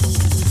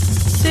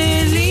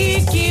 C'est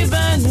lui qui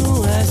va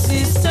nous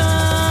assistance.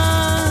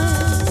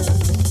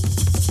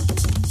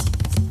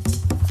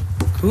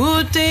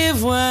 Écoutez,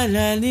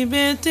 voilà la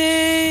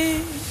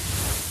liberté.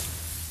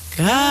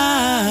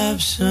 Cap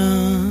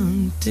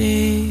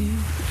chanter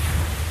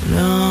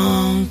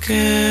l'an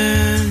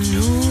que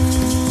nous.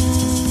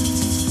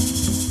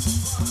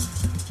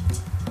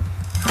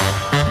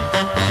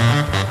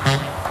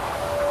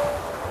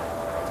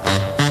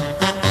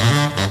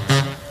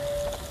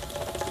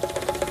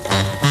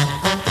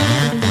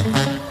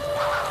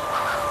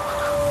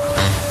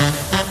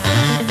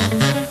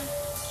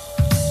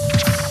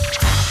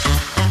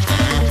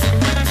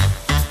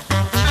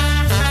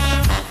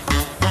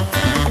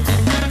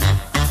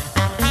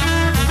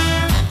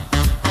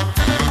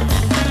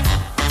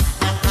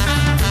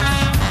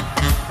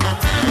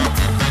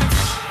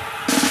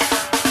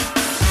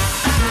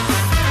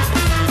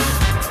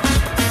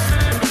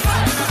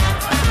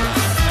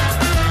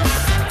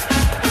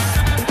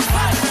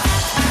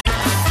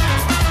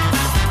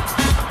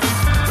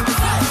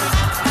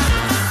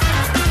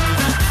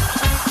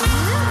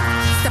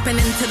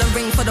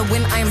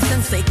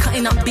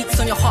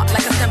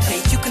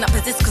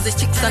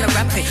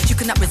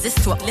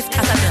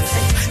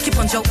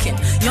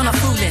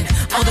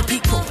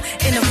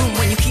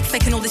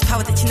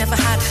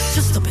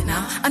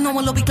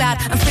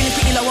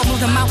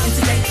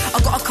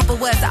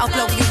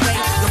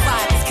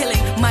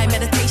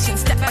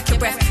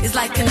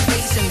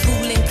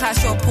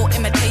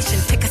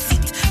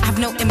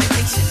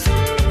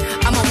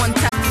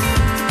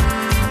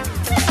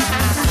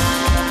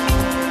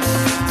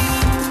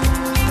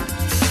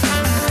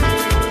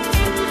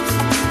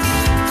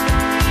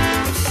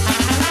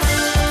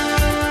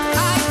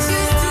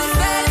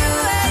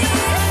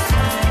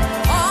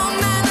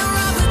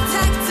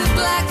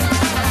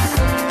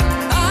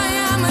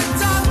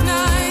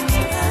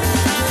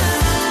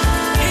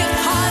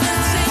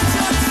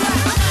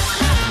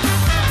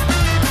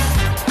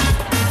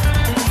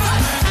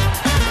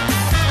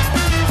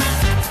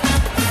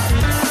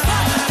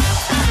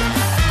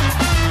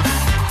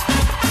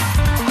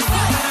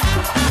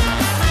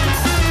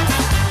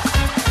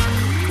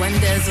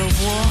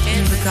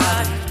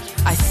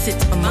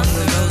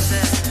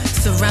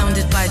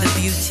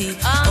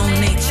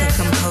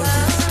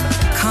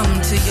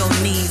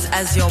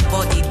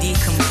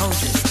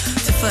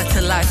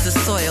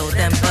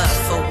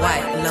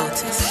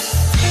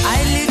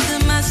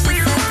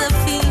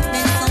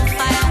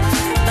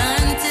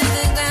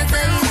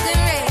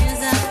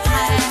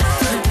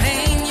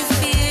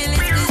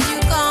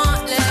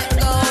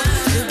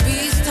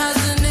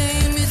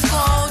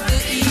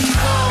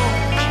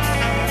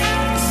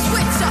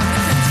 Switch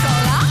up.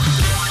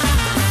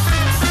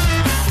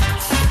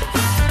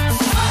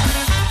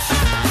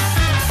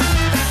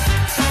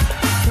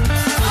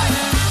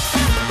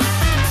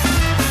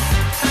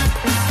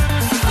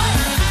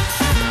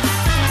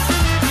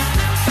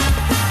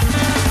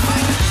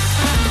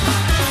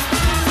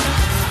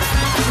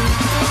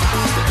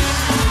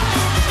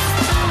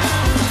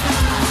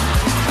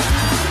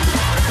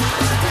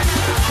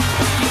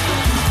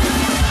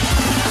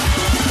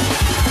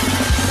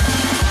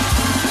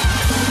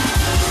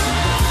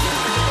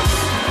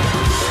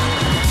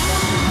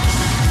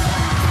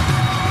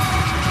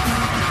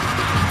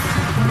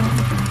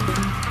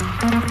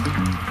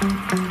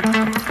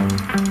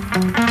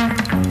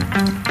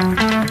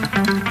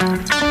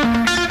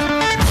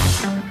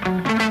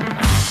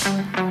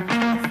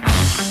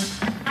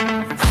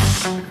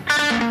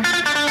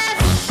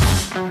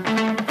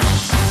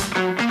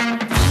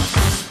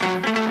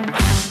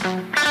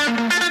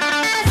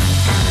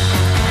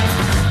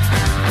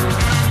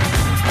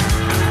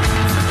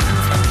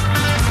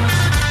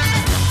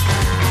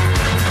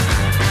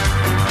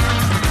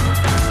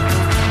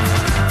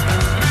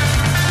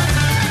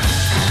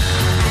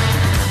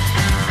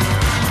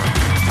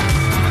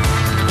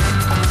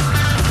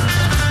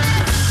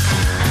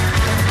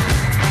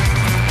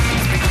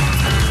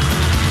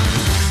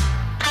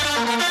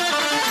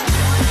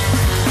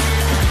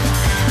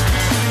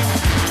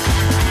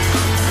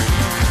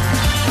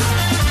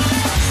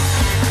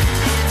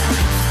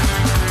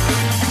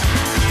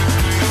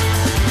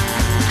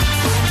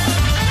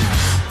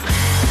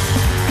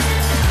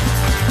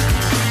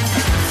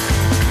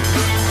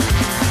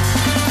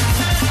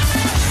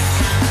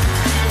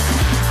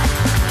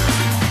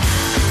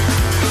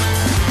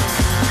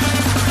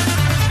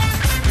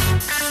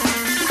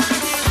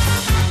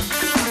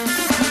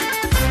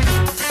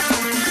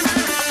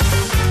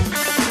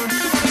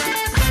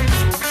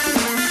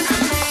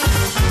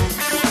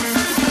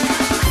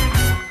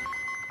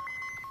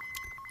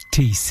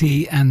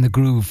 C and the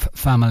Groove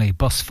Family,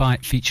 Boss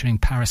Fight featuring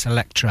Paris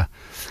Electra.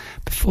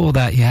 Before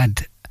that you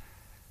had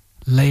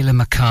Layla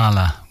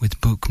McCalla with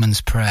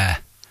Bookman's Prayer.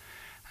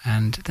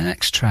 And the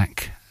next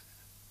track,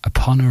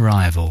 Upon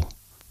Arrival,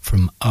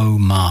 from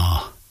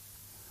Omar.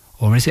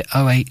 Or is it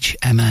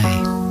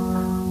OHMA?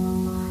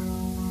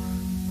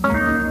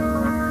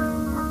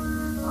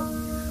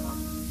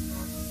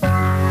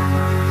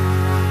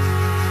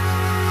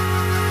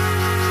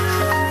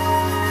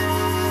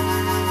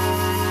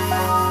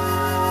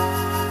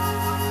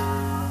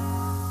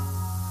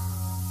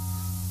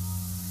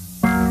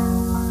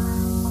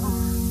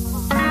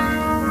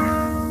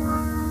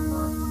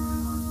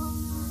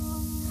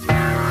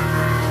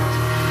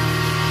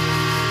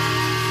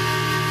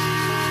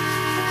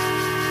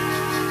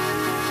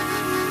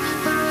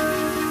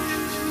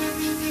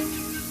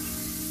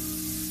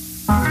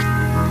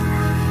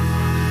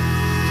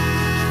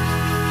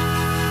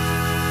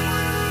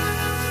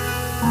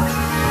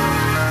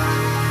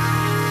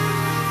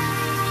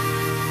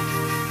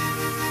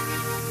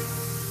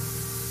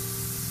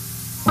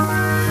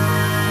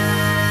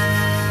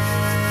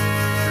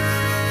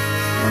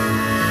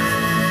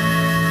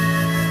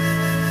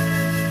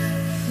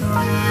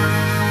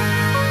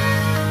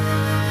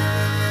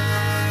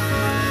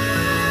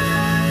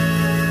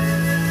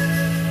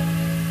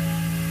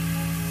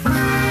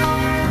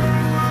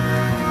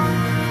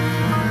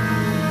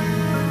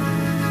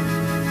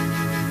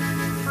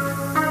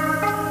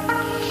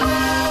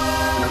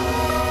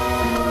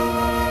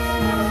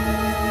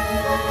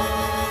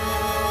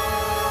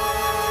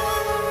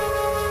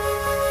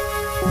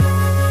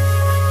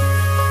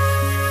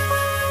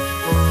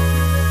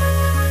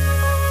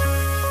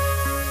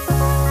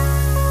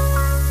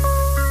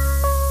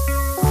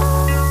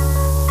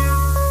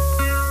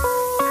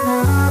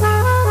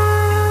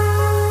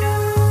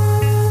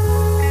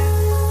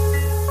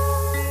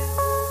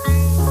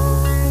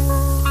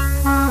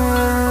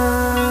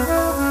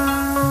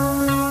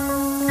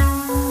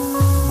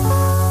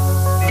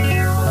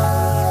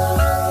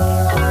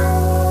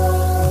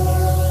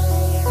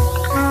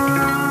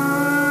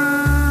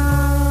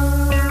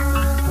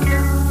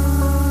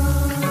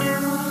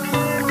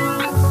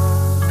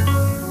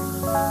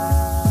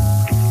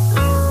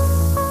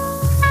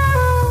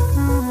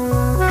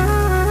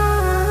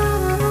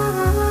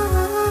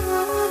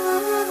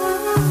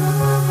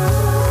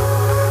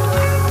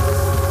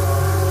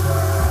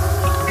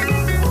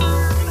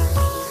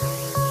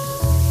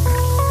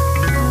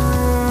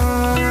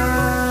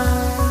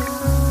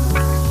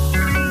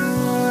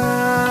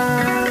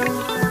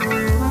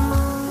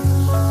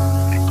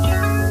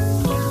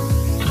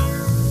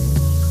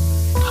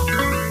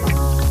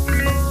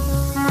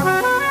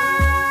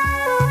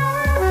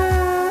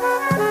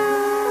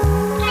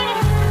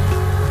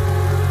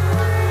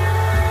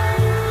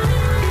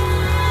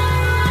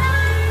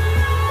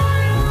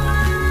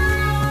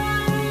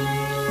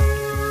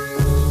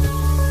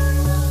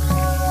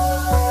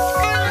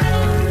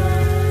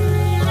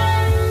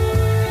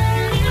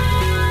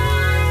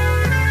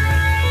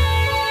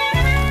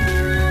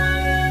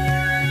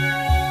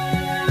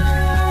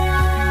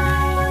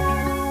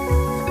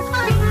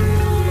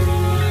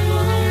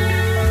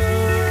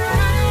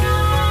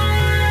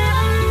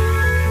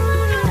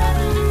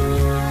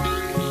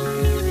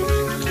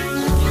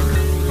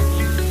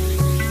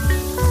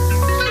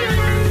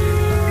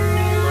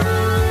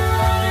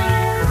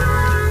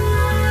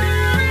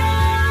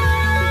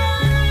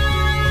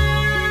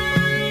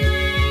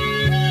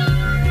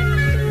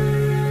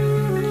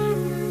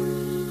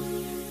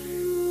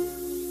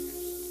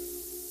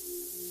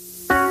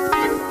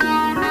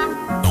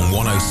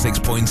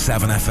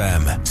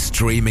 FM,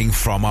 streaming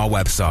from our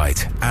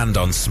website and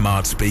on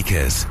smart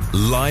speakers,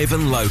 live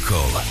and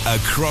local,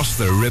 across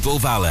the Ribble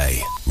Valley.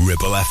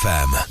 Ribble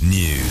FM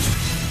News.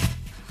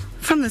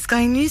 From the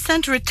Sky News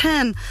Centre at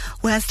 10,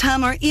 West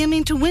Ham are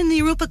aiming to win the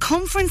Europa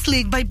Conference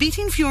League by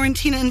beating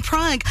Fiorentina in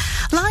Prague.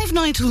 Live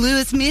now to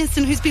Lewis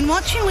Mason, who's been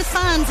watching with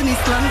fans in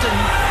East London.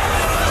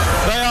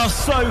 They are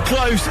so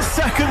close,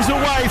 seconds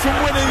away from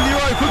winning the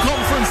Europa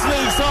Conference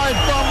League side.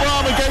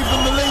 Rama gave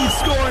them the lead,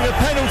 scoring a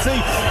penalty,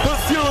 but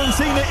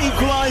Fiorentina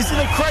equalised in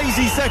a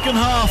crazy second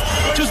half.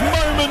 Just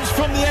moments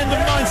from the end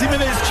of 90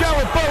 minutes,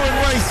 Jared Bowen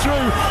raced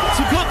through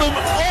to put them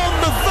on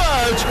the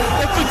verge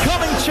of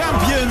becoming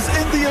champions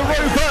in the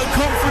Europa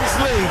Conference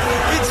League.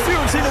 It's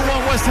Fiorentina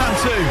 1, West Ham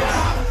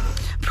 2.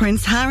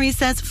 Prince Harry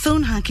says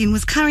phone hacking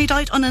was carried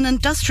out on an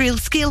industrial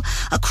scale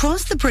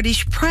across the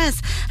British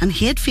press, and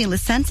he'd feel a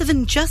sense of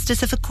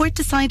injustice if a court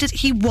decided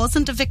he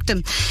wasn't a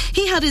victim.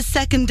 He had his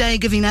second day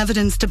giving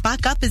evidence to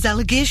back up his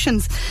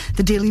allegations.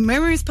 The Daily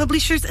Mirror's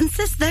publishers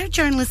insist their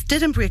journalists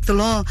didn't break the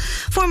law.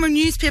 Former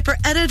newspaper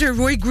editor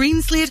Roy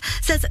Greenslade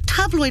says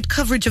tabloid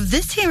coverage of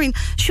this hearing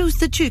shows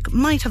the Duke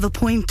might have a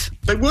point.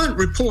 They weren't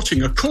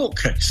reporting a court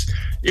case.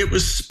 It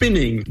was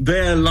spinning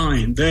their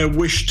line, their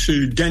wish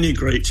to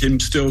denigrate him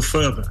still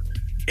further.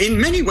 in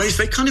many ways,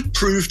 they kind of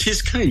proved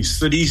his case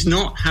that he's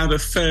not had a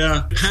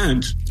fair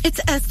hand. It's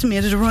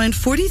estimated around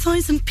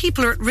 40,000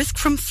 people are at risk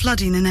from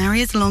flooding in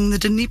areas along the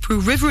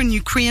Dnipro River in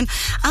Ukraine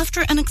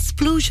after an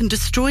explosion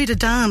destroyed a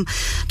dam.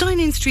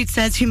 Downing Street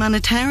says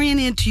humanitarian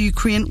aid to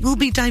Ukraine will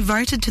be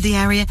diverted to the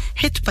area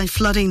hit by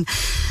flooding.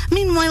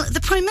 Meanwhile,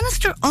 the Prime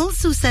Minister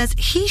also says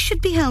he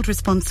should be held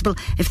responsible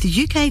if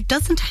the UK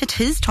doesn't hit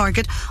his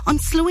target on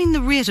slowing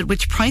the rate at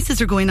which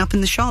prices are going up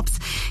in the shops.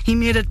 He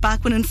made it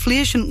back when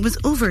inflation was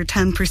over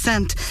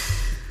 10%.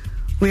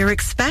 We're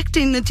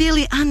expecting the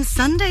Daily and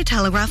Sunday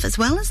Telegraph as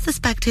well as the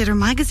Spectator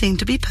magazine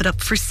to be put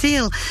up for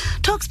sale.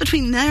 Talks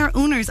between their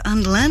owners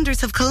and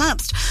lenders have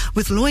collapsed,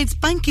 with Lloyds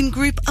Banking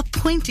Group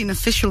appointing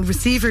official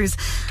receivers.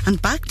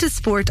 And back to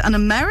sport, an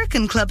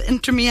American club,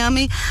 Inter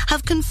Miami,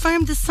 have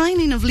confirmed the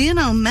signing of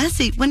Lionel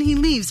Messi when he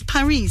leaves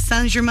Paris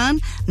Saint-Germain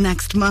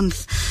next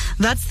month.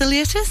 That's the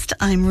latest.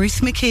 I'm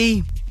Ruth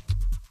McKee.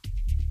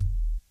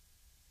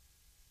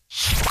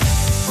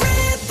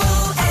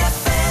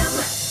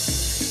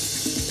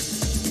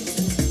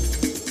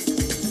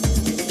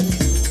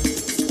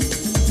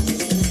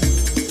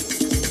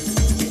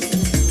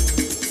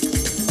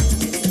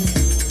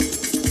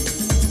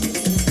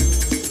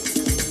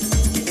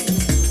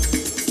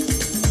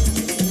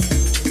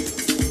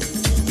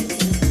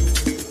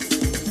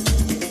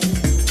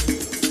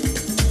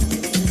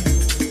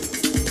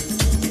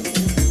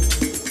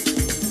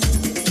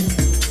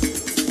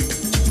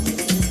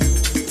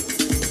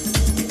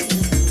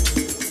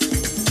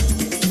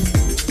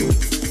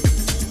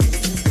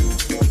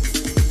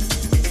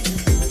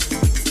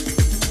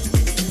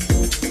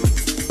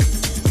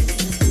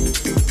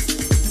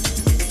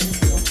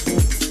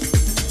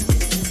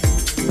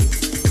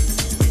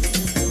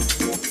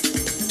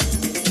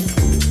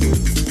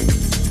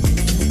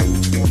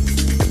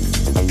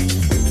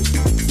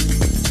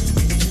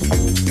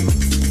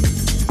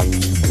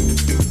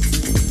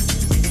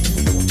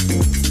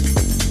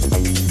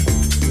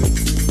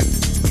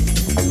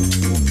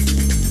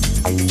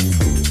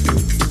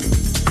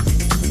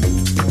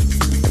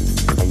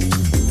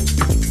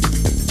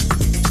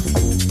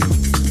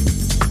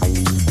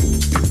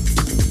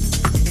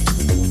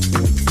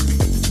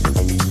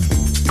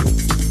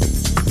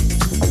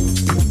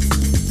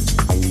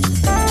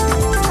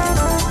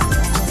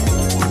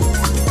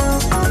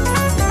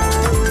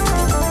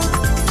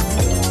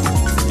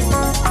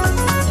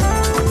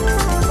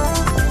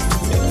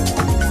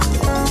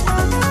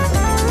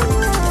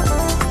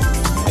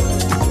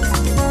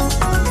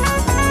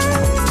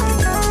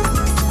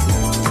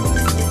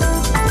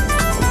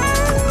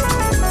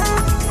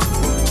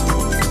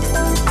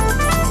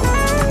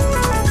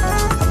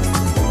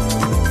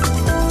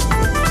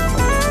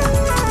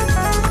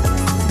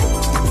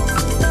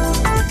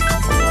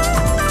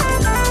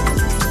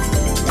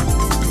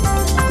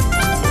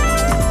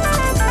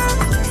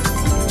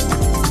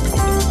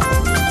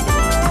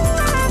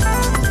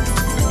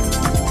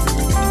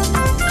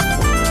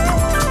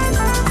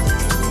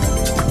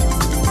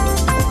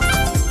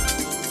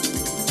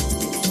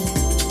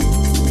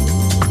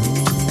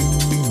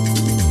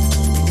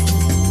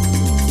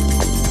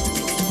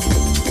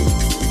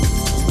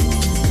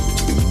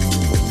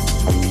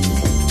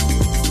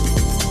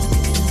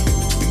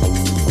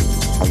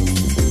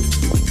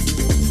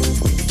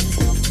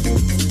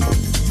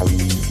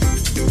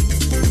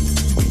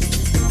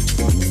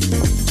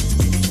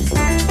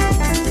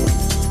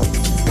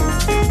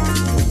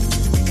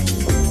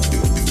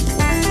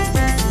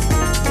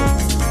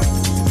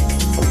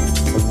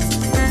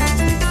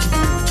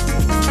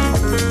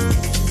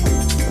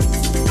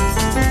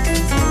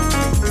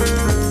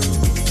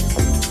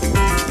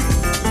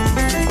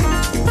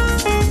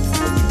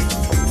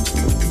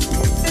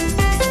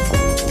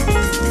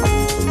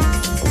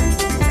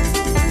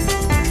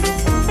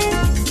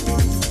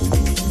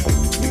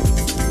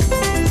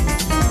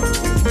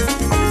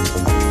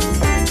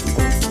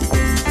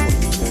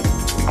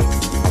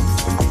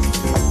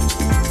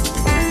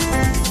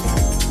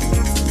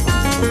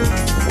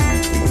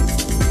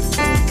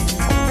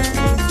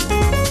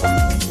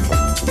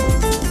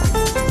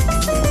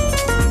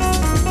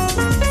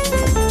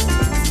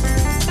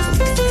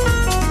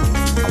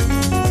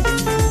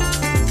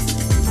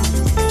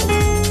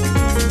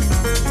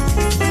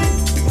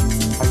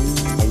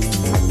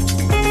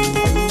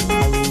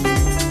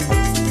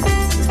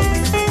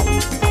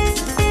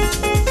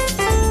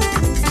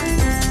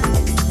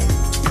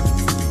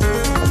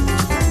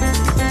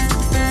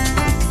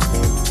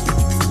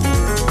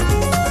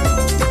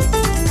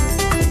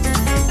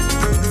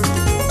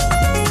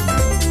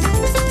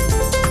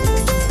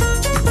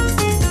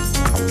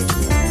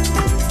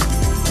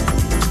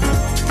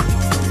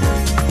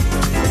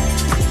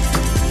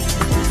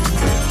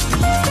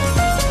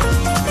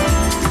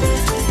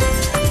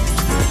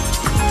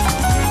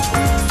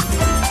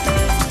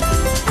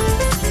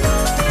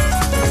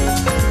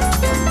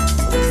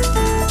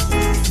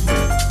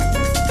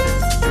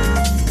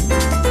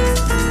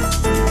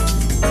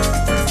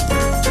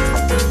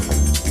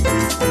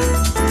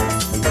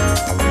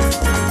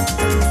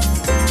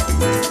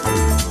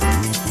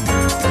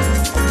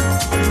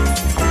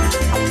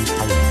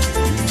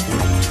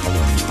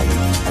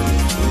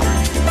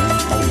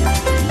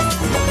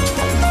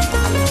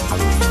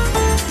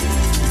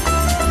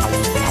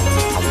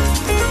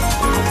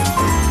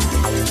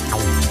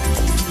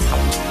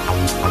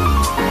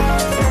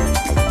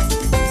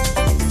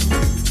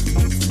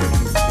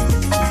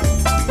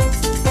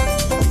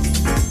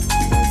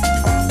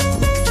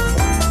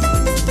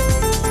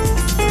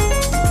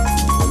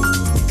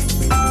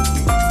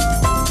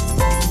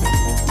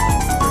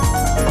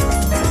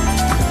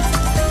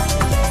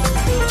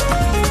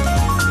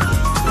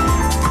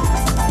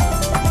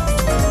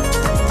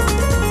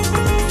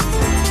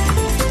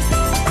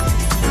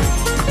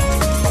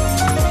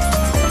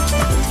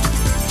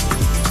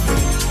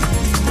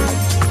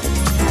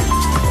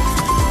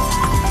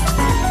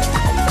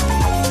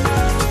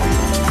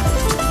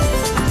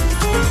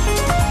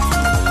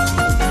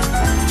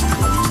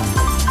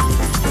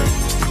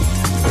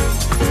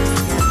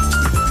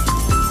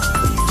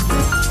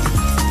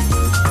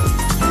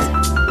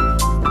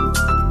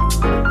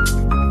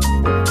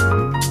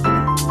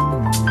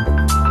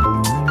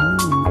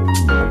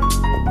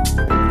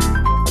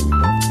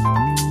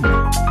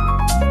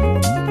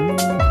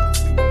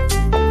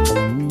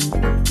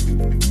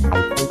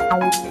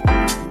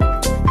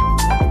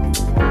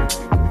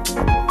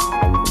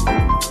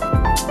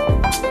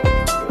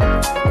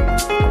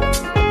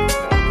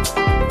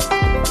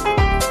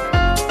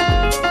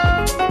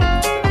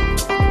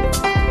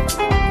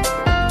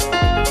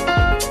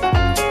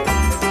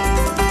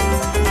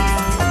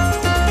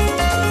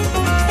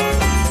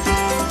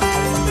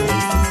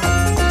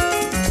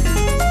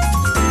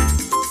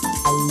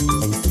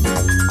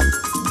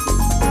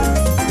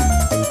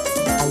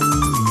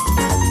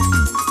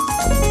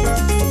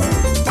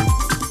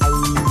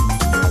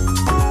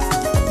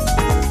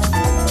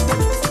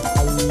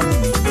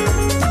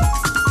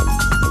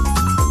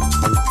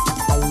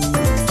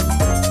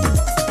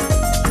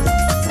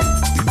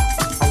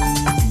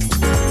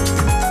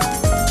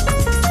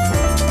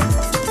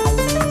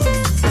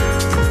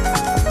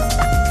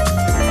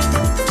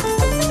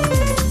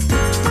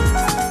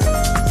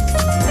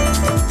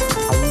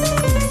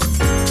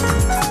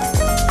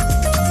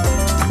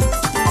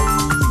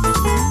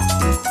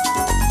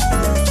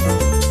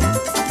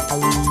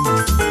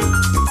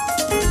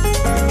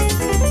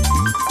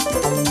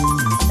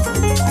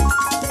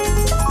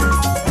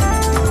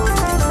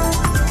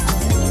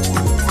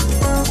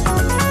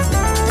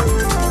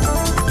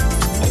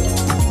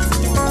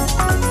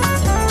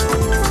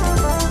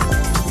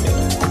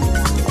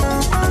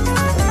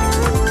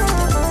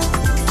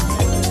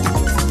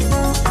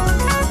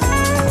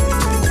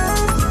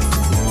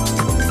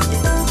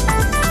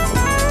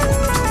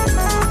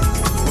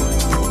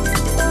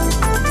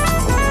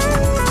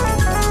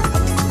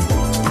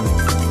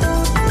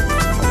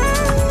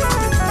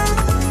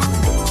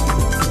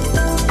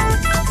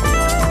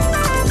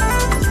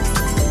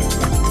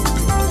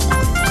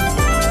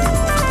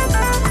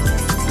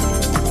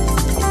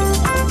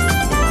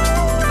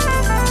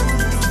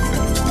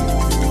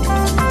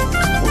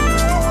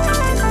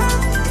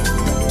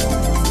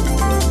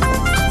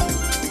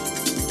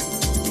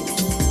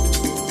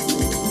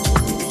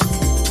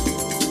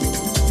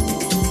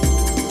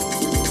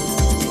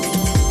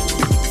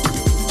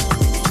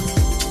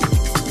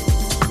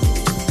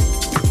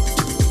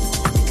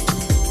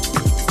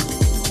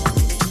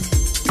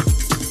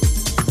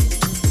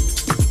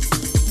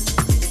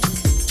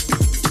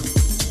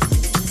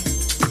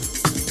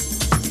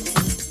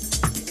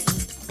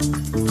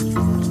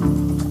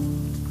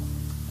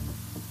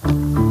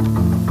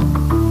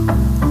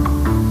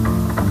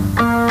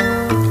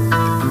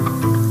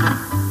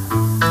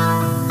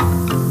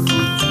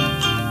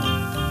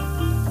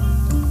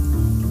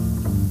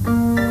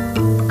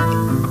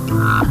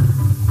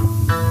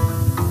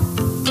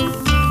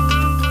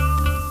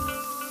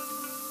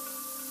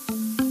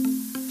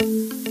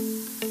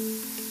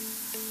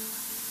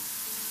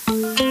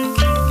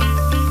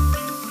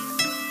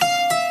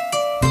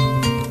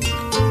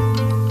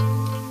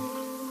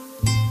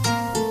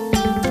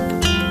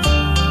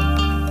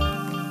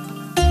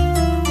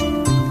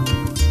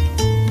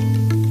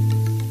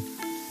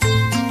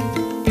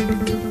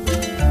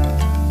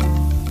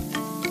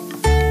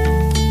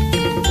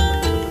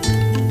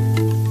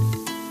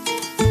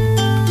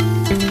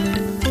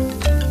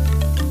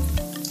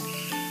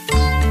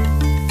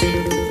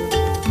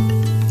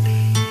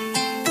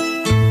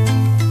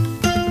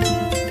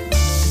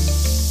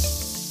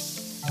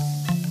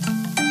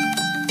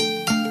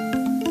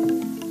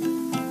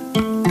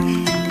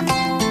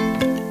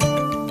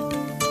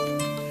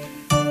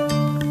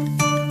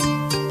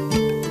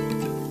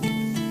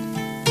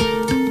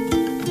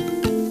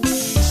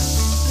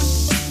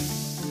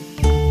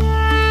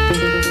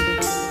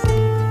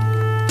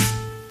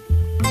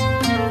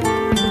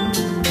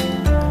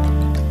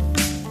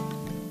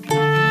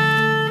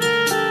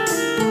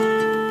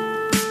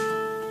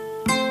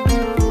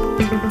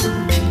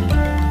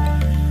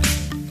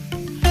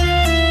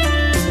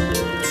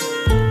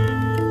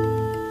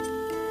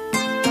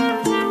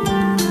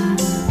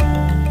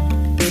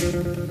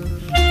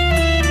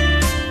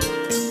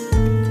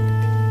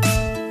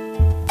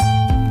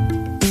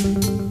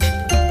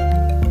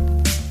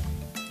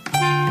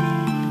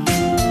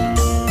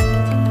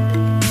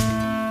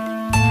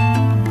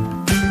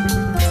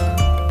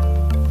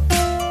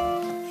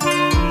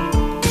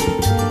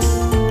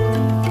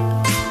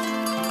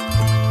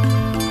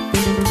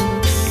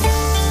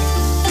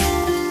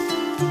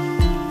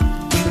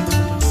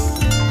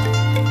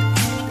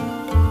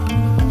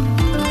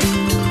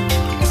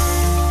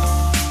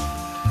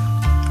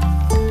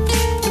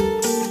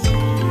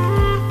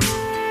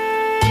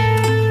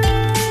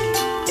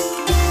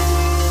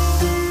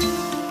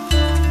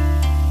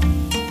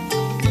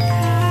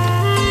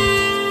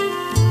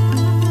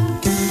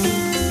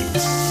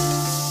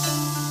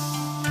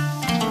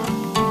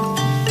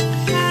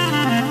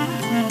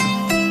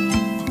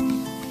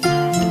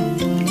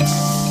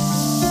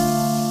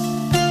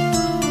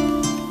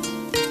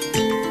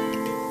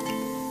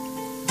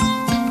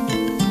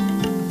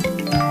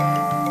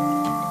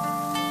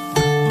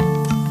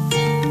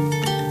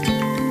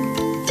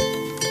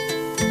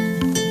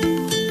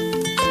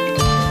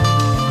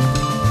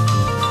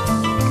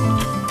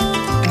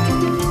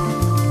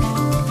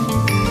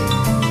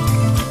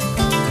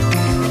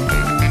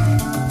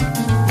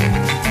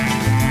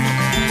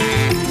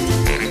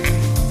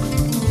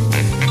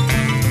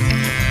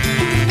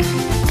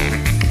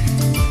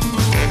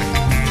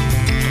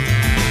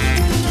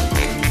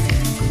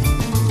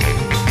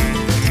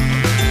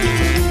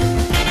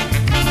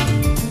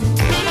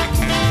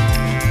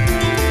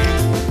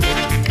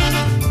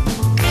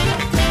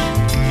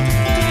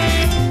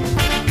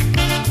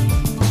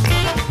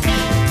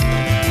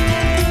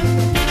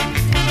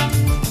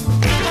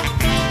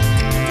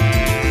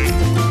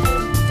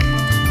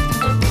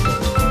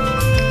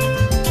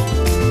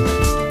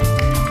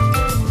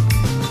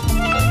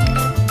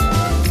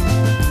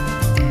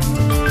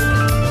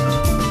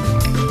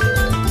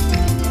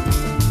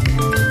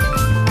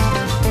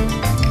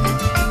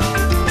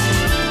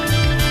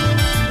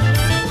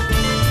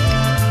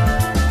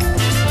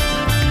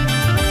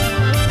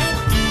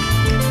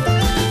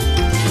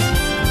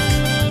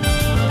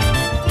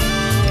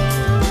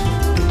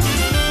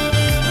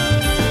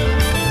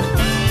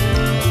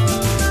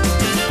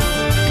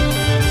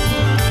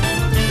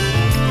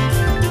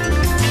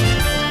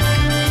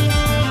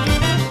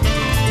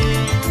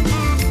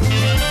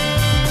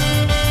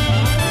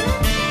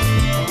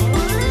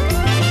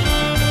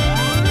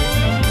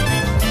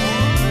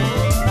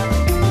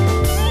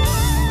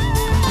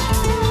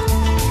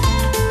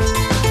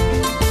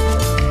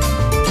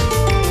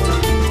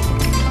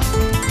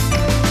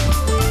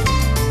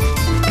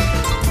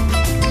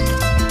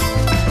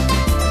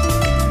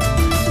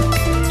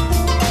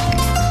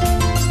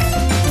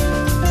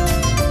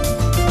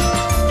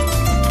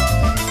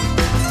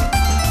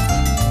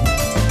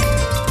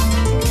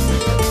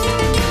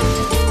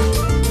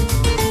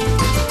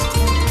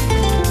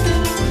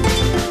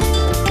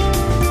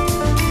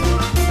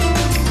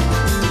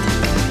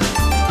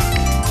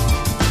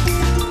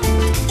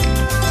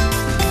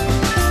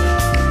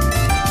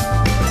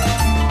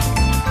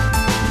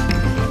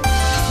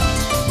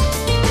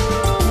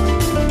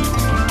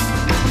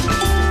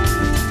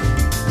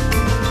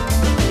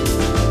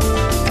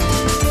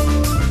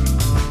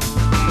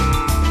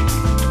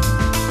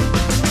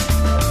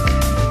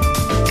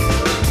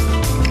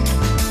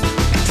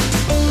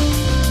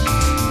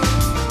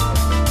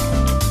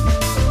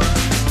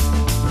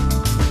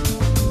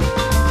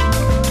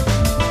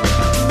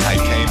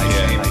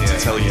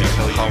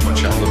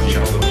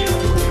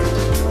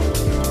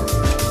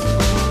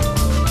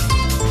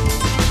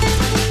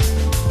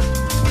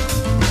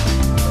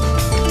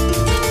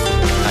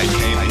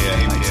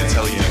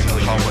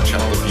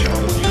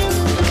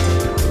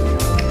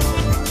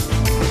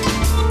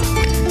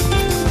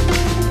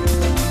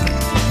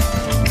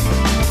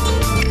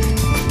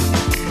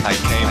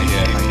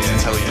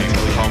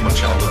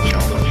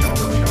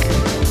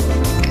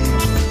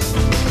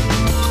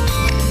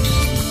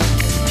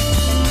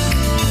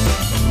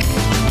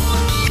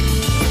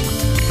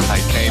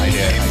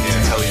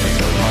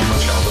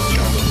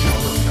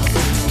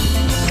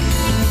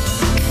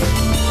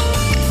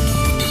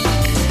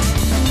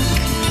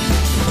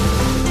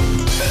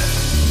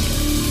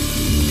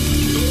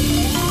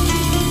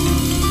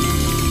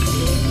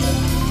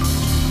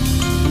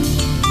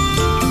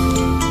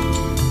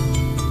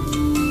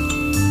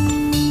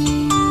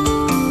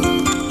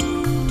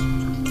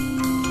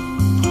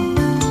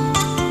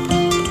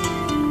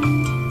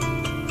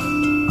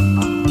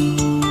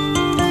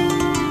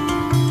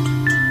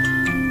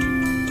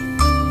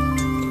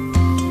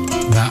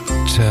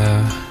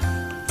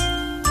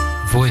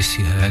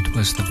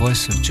 was the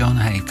voice of John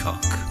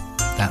Haycock.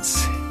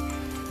 That's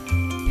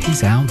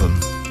his album,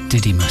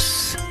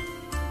 Didymus.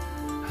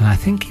 And I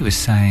think he was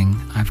saying,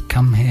 I've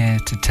come here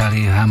to tell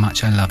you how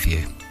much I love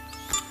you.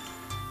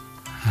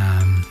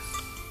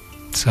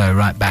 So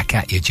right back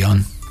at you,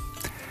 John.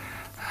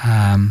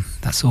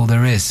 That's all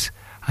there is.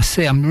 I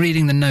see, I'm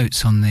reading the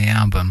notes on the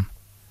album.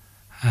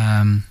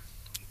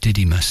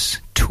 Didymus,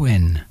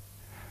 twin,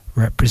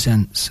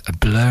 represents a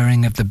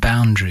blurring of the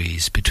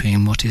boundaries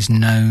between what is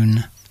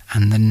known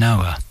and the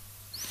knower.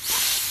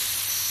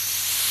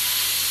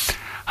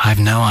 I've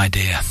no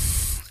idea.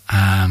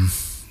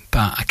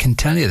 But I can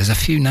tell you there's a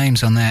few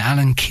names on there.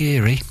 Alan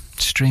Keary,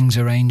 strings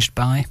arranged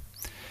by,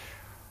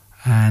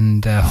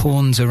 and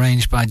horns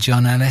arranged by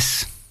John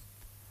Ellis.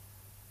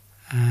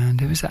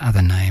 And who was that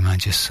other name I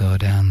just saw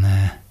down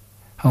there?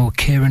 Oh,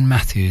 Kieran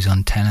Matthews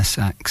on tenor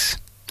sax.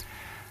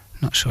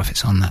 Not sure if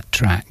it's on that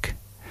track.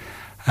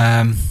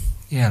 Yeah,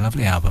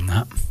 lovely album,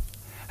 that.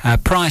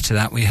 Prior to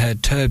that, we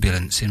heard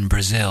Turbulence in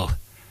Brazil,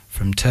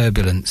 from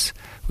Turbulence,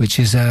 which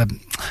is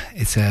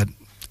it's a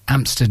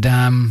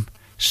Amsterdam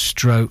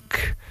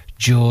stroke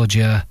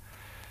Georgia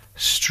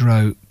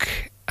stroke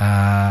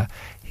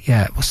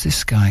what's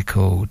this guy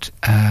called?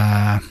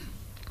 Becca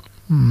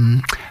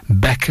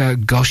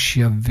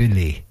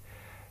Gosciavili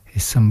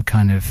is some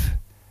kind of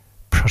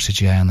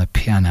protege on the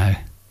piano.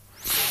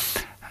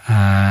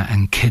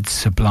 And Kids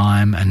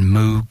Sublime and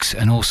Moogs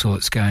and all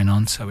sorts going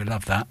on, so we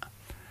love that.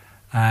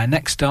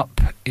 Next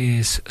up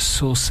is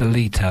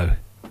Sausalito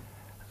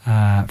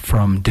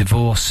from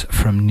Divorce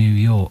from New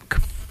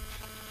York.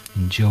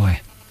 Enjoy.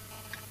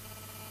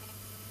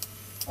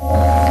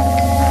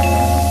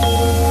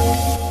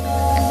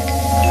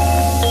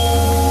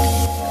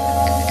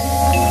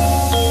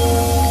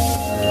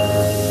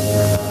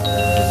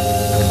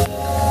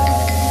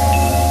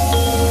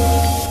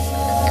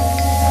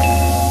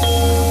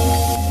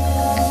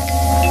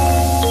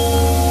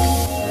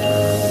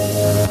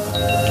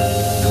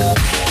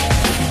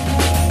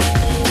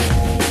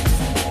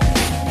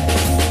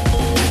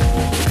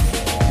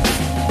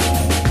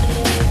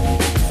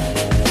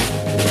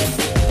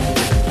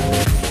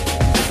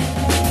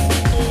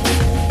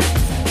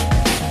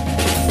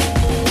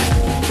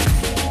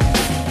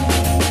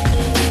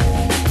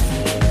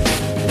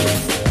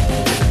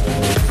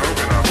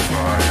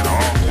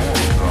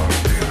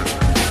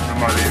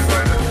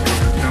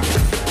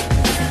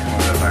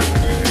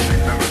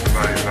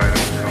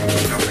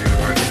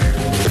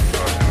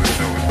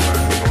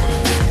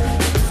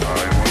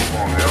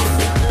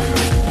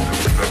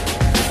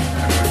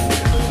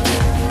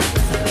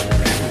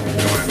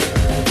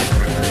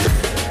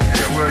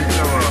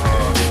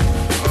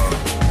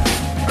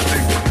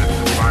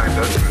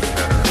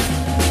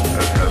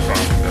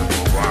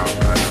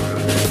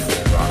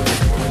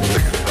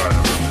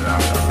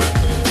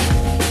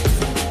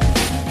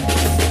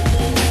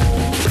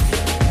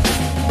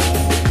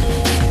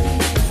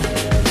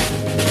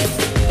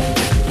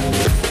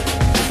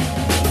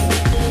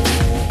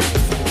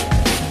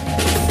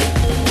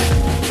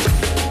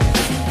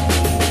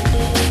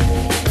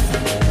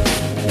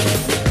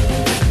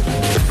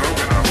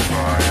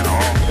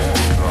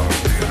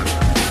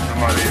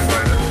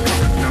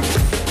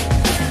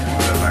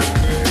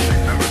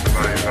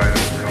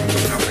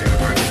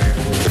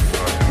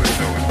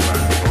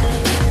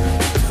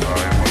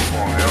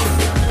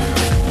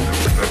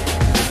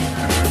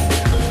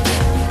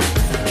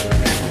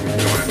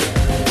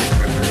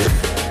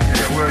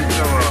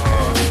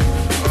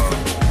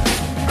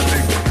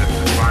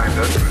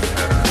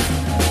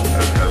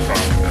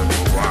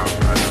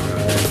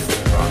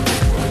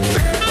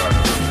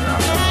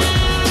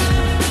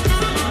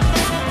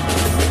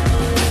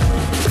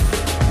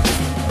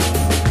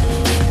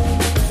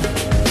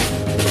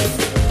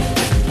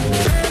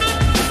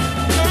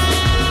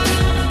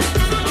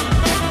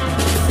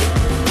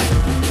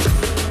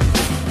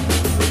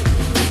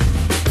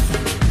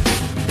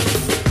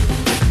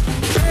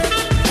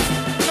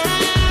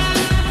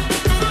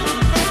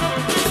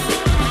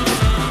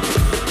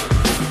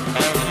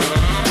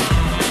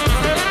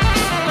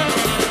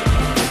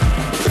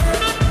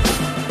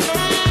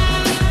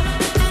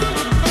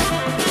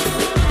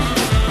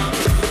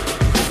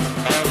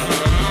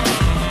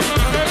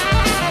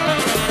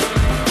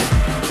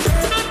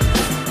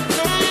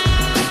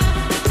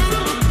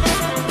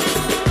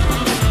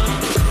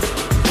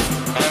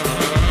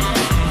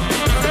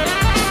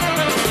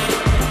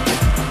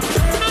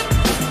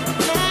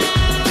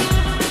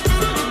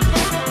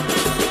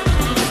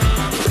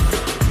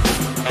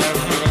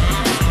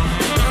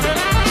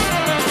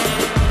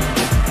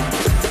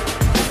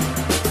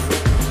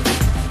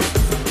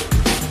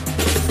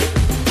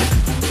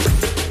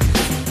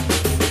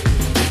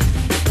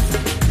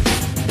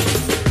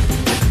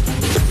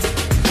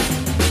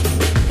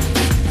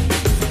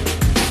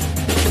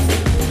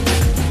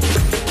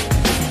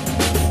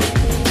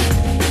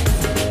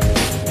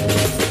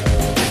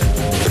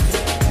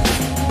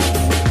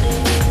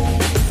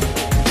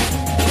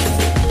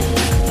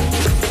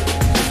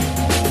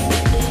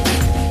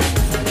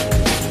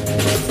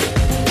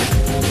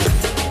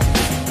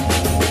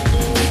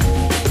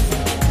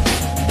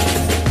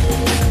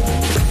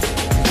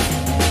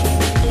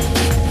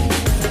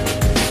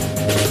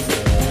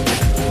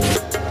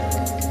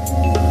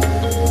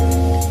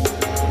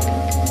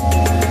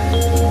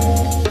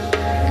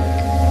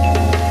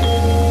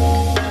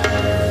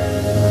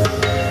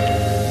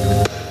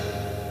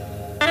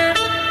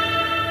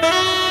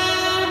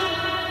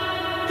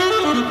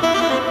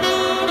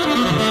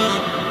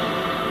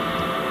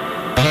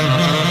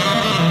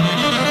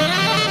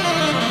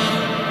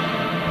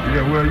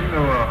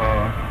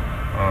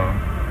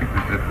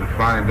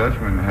 Flying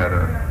Dutchman had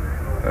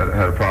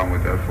a problem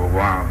with that for a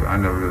while, but I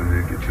never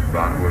really did get to the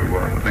bottom of what it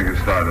was. I think it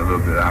started a little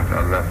bit after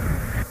I left it.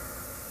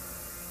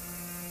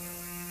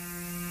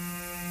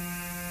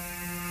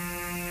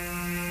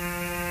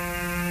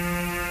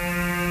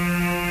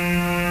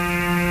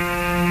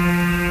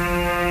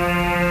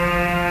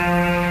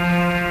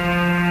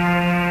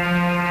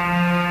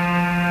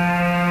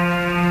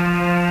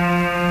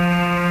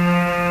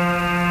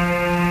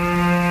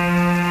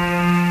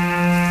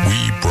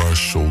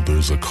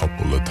 A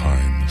couple of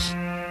times,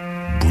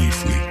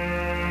 briefly,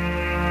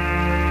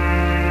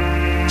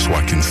 so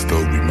I can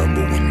still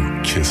remember when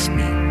you kissed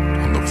me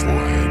on the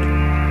forehead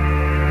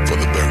for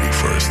the very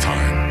first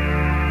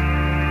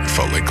time. It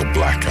felt like a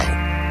blackout.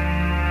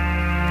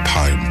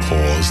 Time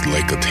paused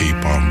like a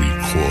tape on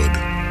record.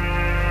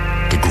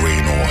 The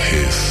grain all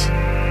hiss,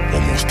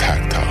 almost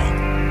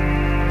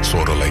tactile,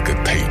 sort of like a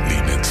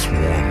tightly knit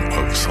swarm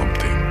of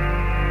something.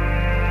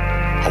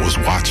 I was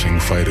watching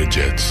fighter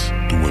jets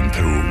doing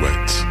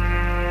pirouettes,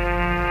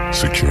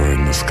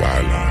 securing the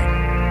skyline.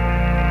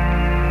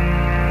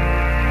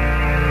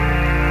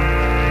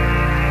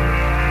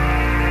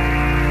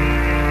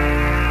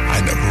 I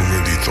never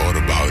really thought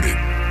about it,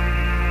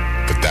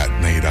 but that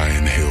night I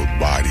inhaled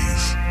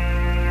bodies,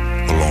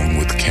 along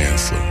with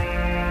cancer,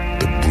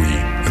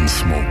 debris, and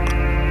smoke.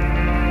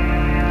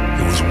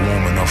 It was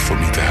warm enough for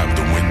me to have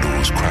the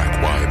windows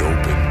crack wide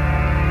open,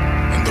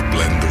 and the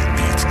blend of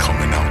beats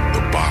coming out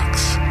the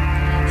box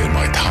in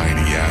my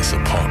tiny-ass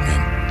apartment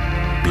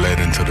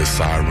bled into the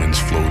sirens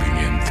floating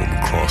in from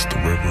across the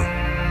river.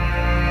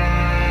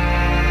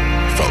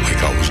 Felt like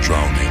I was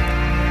drowning.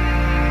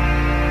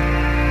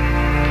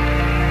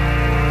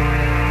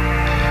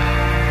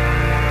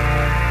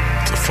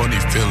 It's a funny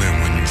feeling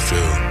when you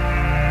feel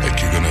like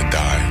you're gonna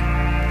die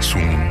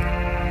soon,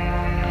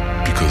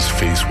 because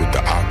faced with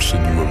the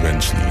option, you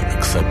eventually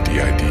accept the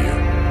idea.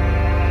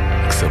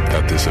 Except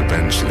that this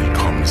eventually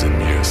comes in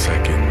mere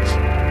seconds,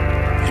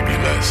 maybe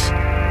less.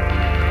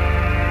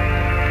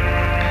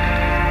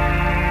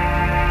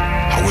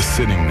 I was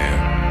sitting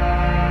there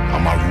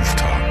on my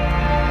rooftop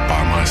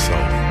by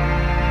myself,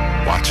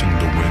 watching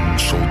the wind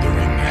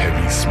shouldering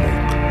heavy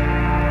smoke,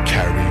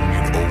 carrying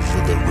it over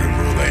the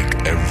river like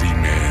every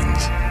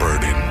man's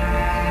burden.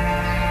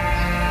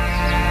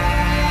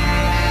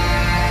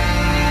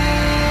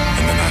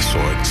 And then I saw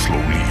it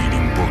slowly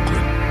eating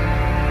Brooklyn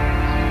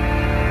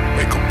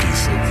like a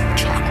piece of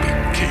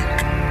chocolate cake.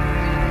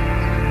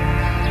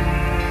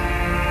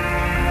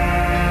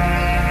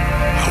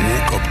 I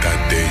woke up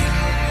that day,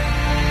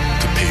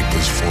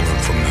 papers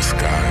falling from the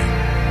sky,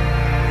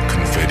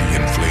 confetti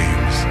and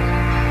flames,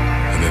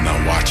 and then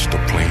I watched the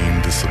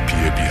plane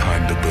disappear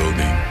behind the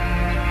building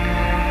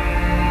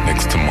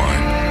next to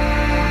mine.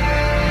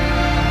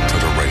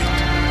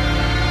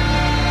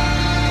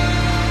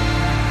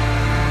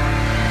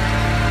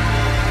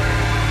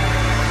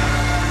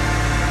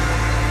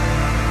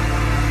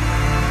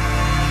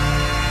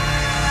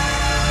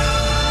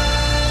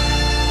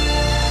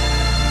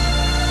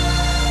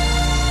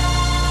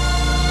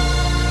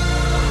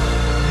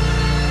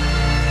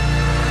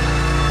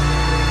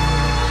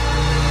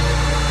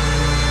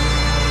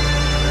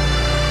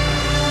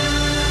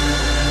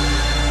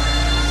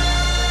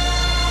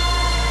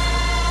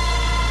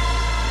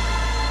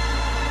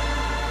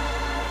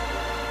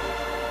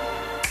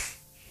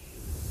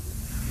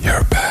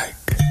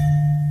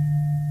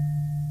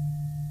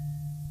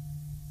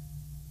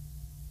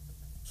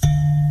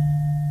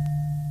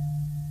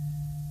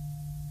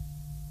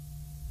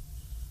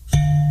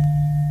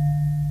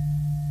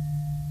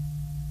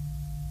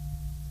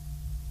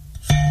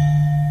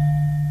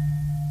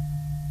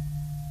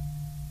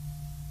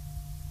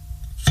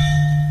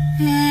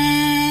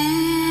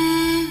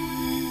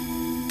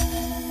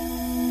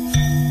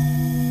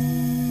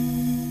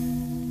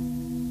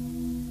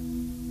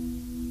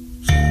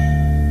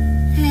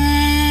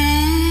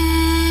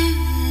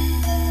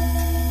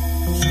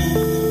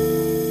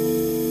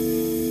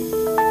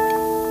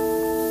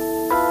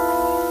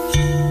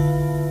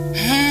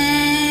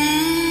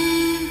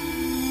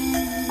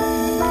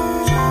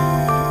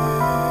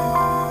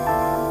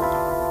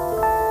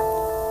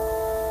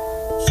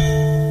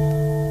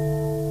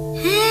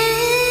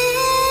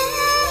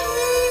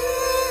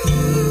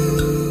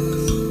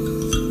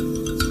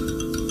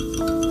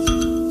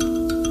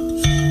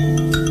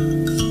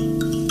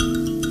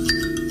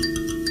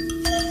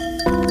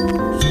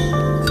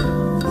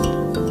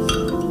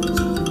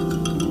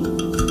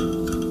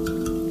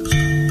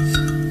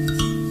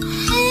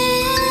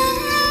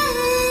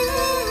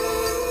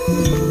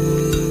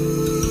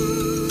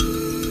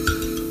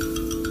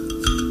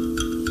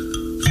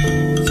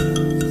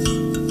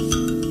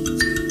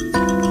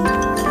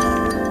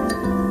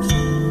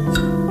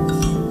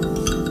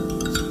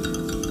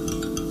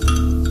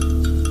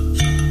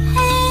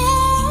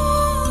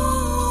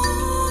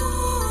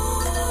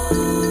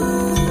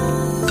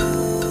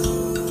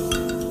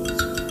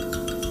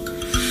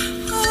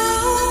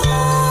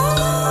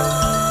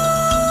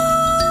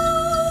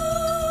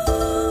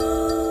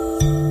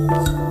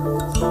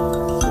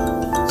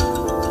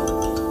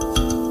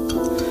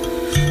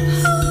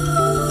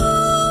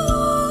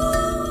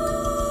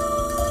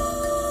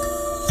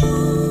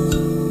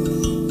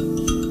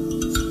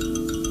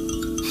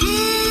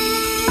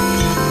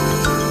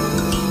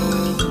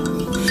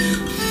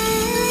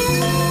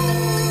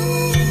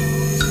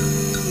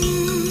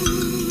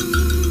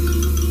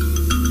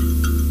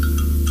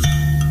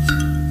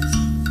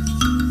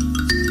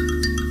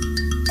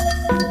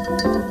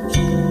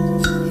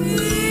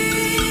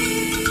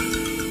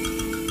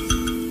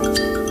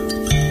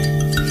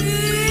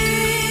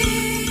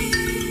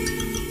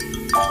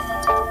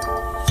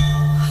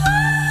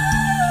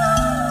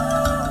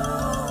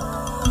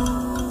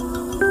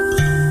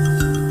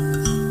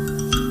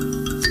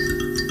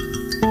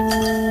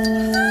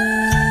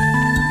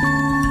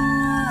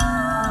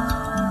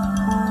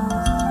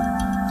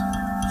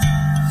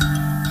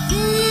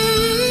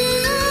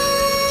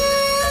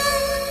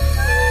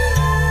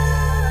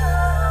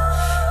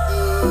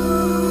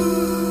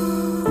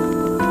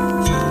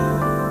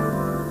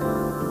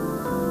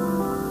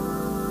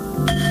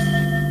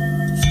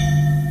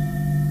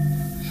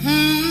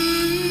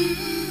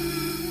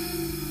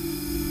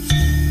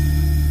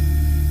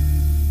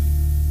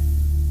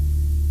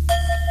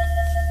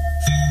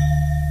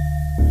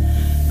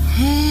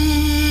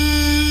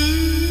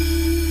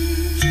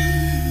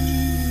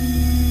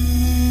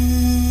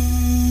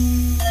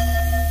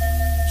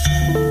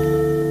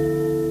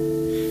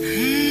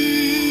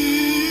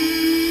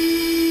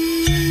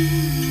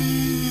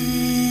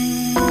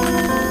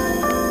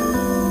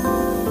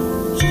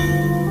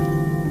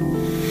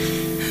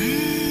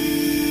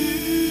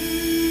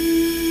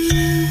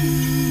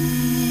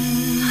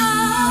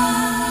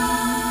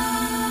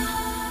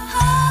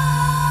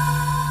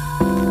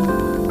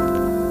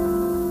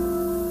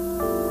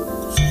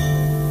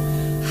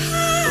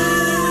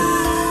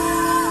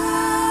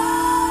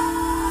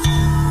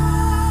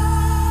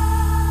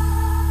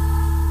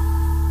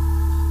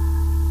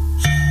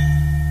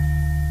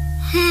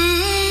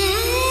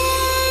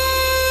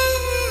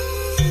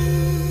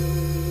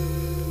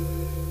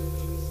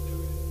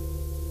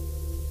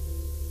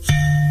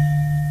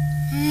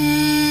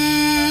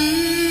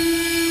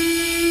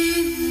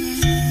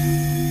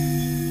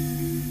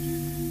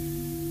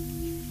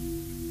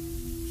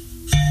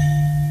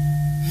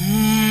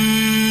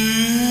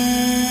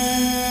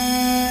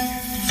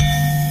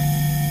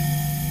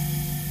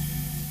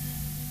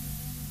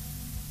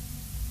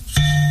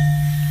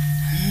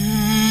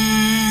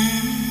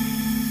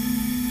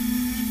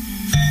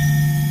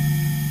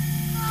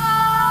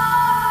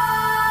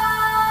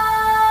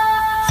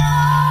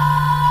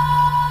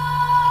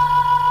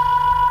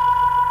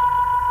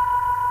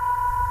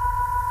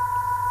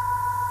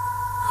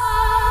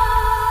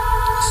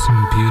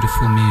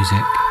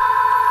 music.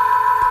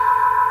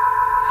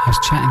 I was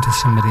chatting to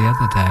somebody the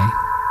other day.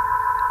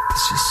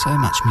 There's just so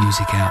much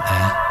music out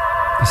there.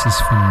 This is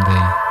from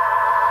the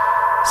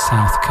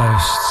South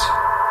Coast.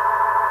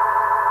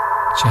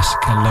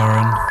 Jessica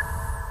Lauren,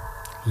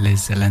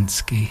 Liz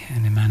Zelensky,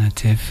 and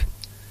Emanative.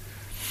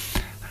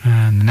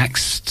 And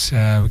next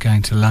we're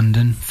going to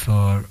London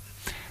for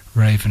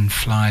Raven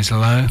Flies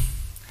Low.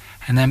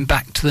 And then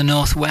back to the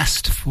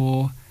northwest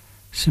for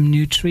some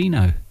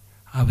Neutrino.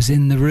 I was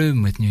in the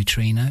room with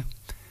Neutrino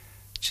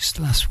just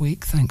last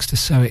week, thanks to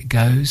So It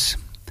Goes.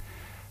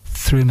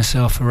 Threw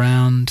myself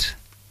around,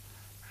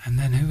 and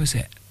then who was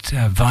it?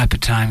 Viper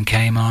Time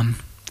came on.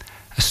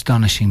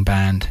 Astonishing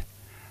band.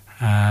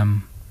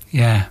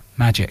 Yeah,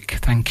 magic,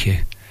 thank you.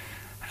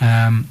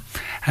 And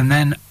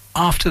then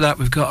after that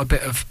we've got a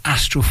bit of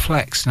Astral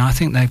Flex. Now I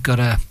think they've got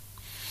from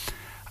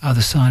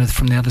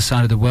the other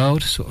side of the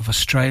world, sort of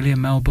Australia,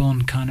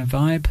 Melbourne kind of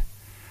vibe.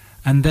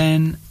 And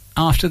then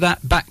after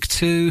that back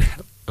to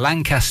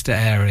Lancaster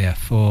area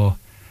for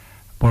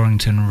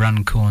Warrington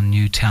Runcorn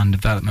Newtown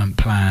Development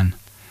Plan.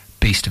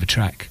 Beast of a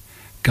track.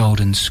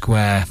 Golden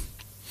Square.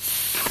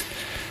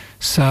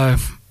 So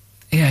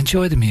yeah,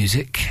 enjoy the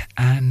music,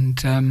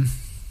 and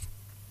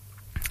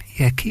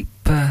yeah, keep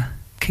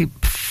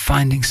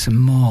finding some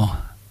more.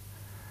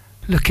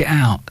 Look it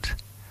out.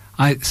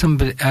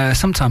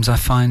 Sometimes I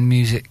find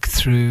music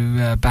through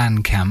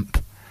Bandcamp.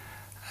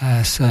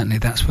 Certainly,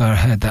 that's where I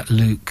heard that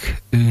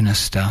Luke Una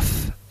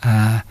stuff.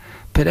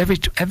 But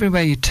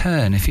everywhere you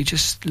turn, if you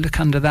just look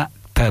under that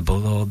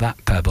pebble or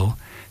that pebble,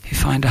 you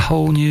find a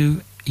whole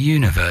new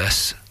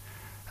universe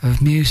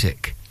of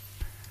music.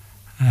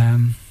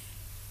 And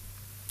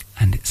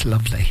it's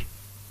lovely.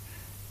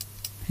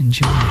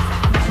 Enjoy.